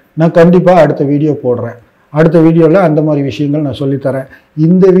பண்ணுங்கள். நான் கண்டிப்பாக அடுத்த வீடியோ போடுறேன். அடுத்த வீடியோவில் அந்த மாதிரி விஷயங்கள் நான் சொல்லித்தரேன்.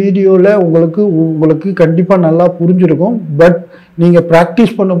 இந்த வீடியோவில் உங்களுக்கு கண்டிப்பாக நல்லா புரிஞ்சிருக்கும். பட் நீங்கள்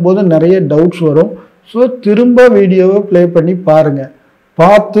ப்ராக்டிஸ் பண்ணும்போது நிறைய டவுட்ஸ் வரும். ஸோ திரும்ப வீடியோவை ப்ளே பண்ணி பாருங்கள்.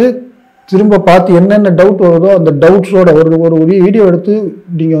 திரும்ப பார்த்து என்னென்ன டவுட் வருதோ அந்த டவுட்ஸோட ஒரு வீடியோ எடுத்து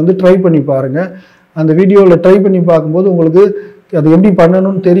நீங்கள் வந்து ட்ரை பண்ணி பாருங்கள். அந்த வீடியோவில் ட்ரை பண்ணி பார்க்கும்போது உங்களுக்கு அது எப்படி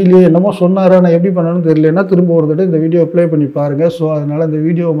பண்ணணும்னு தெரியலையே, என்னமோ சொன்னாரா, நான் எப்படி பண்ணணும்னு தெரியலன்னா திரும்ப ஒரு தடவை இந்த வீடியோ ப்ளே பண்ணி பாருங்கள். ஸோ அதனால் இந்த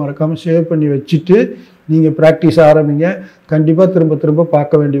வீடியோவை மறக்காமல் சேவ் பண்ணி வச்சுட்டு நீங்கள் ப்ராக்டிஸ் ஆரம்பிங்க. கண்டிப்பாக திரும்ப திரும்ப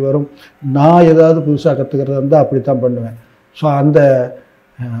பார்க்க வேண்டி வரும். நான் ஏதாவது புதுசாக கற்றுக்கிறதா இருந்தால் அப்படி தான் பண்ணுவேன். ஸோ அந்த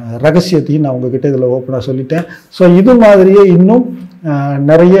ரகசியத்தையும் நான் உங்ககிட்ட இதில் ஓப்பனாக சொல்லிட்டேன். ஸோ இது மாதிரியே இன்னும்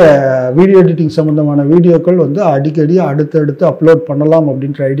நிறைய வீடியோ எடிட்டிங் சம்மந்தமான வீடியோக்கள் வந்து அடிக்கடி அடுத்தடுத்து அப்லோட் பண்ணலாம்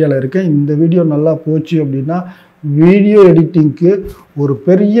அப்படின்ற ஐடியாவில் இருக்கேன். இந்த வீடியோ நல்லா போச்சு அப்படின்னா வீடியோ எடிட்டிங்க்கு ஒரு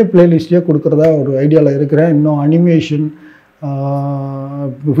பெரிய பிளேலிஸ்ட்லேயே கொடுக்குறதா ஒரு ஐடியாவில் இருக்கிறேன். இன்னும் அனிமேஷன்,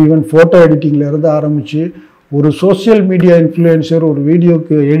 ஈவன் ஃபோட்டோ எடிட்டிங்லேருந்து ஆரம்பித்து ஒரு சோஷியல் மீடியா இன்ஃப்ளூயன்சர், ஒரு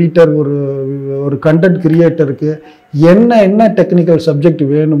வீடியோக்கு எடிட்டர், ஒரு கண்டென்ட் கிரியேட்டருக்கு என்ன டெக்னிக்கல் சப்ஜெக்ட்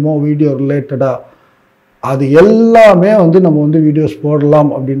வேணுமோ வீடியோ ரிலேட்டடாக அது எல்லாமே வந்து நம்ம வந்து வீடியோஸ் போடலாம்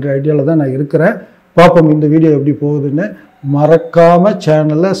அப்படின்ற ஐடியாவில் தான் நான் இருக்கிறேன். பார்ப்போம் இந்த வீடியோ எப்படி போகுதுன்னு. மறக்காமல்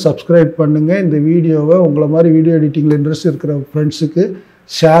சேனலை சப்ஸ்கிரைப் பண்ணுங்கள். இந்த வீடியோவை உங்களை மாதிரி வீடியோ எடிட்டிங்கில் இன்ட்ரெஸ்ட் இருக்கிற ஃப்ரெண்ட்ஸுக்கு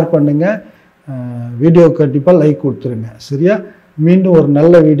ஷேர் பண்ணுங்கள். வீடியோ கண்டிப்பாக லைக் கொடுத்துருங்க. சரியா? மீண்டும் ஒரு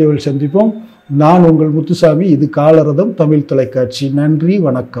நல்ல வீடியோவில் சந்திப்போம். நான் உங்கள் முத்துசாமி. இது காலரதம் தமிழ் தொலைக்காட்சி. நன்றி,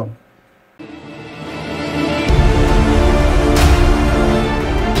 வணக்கம்.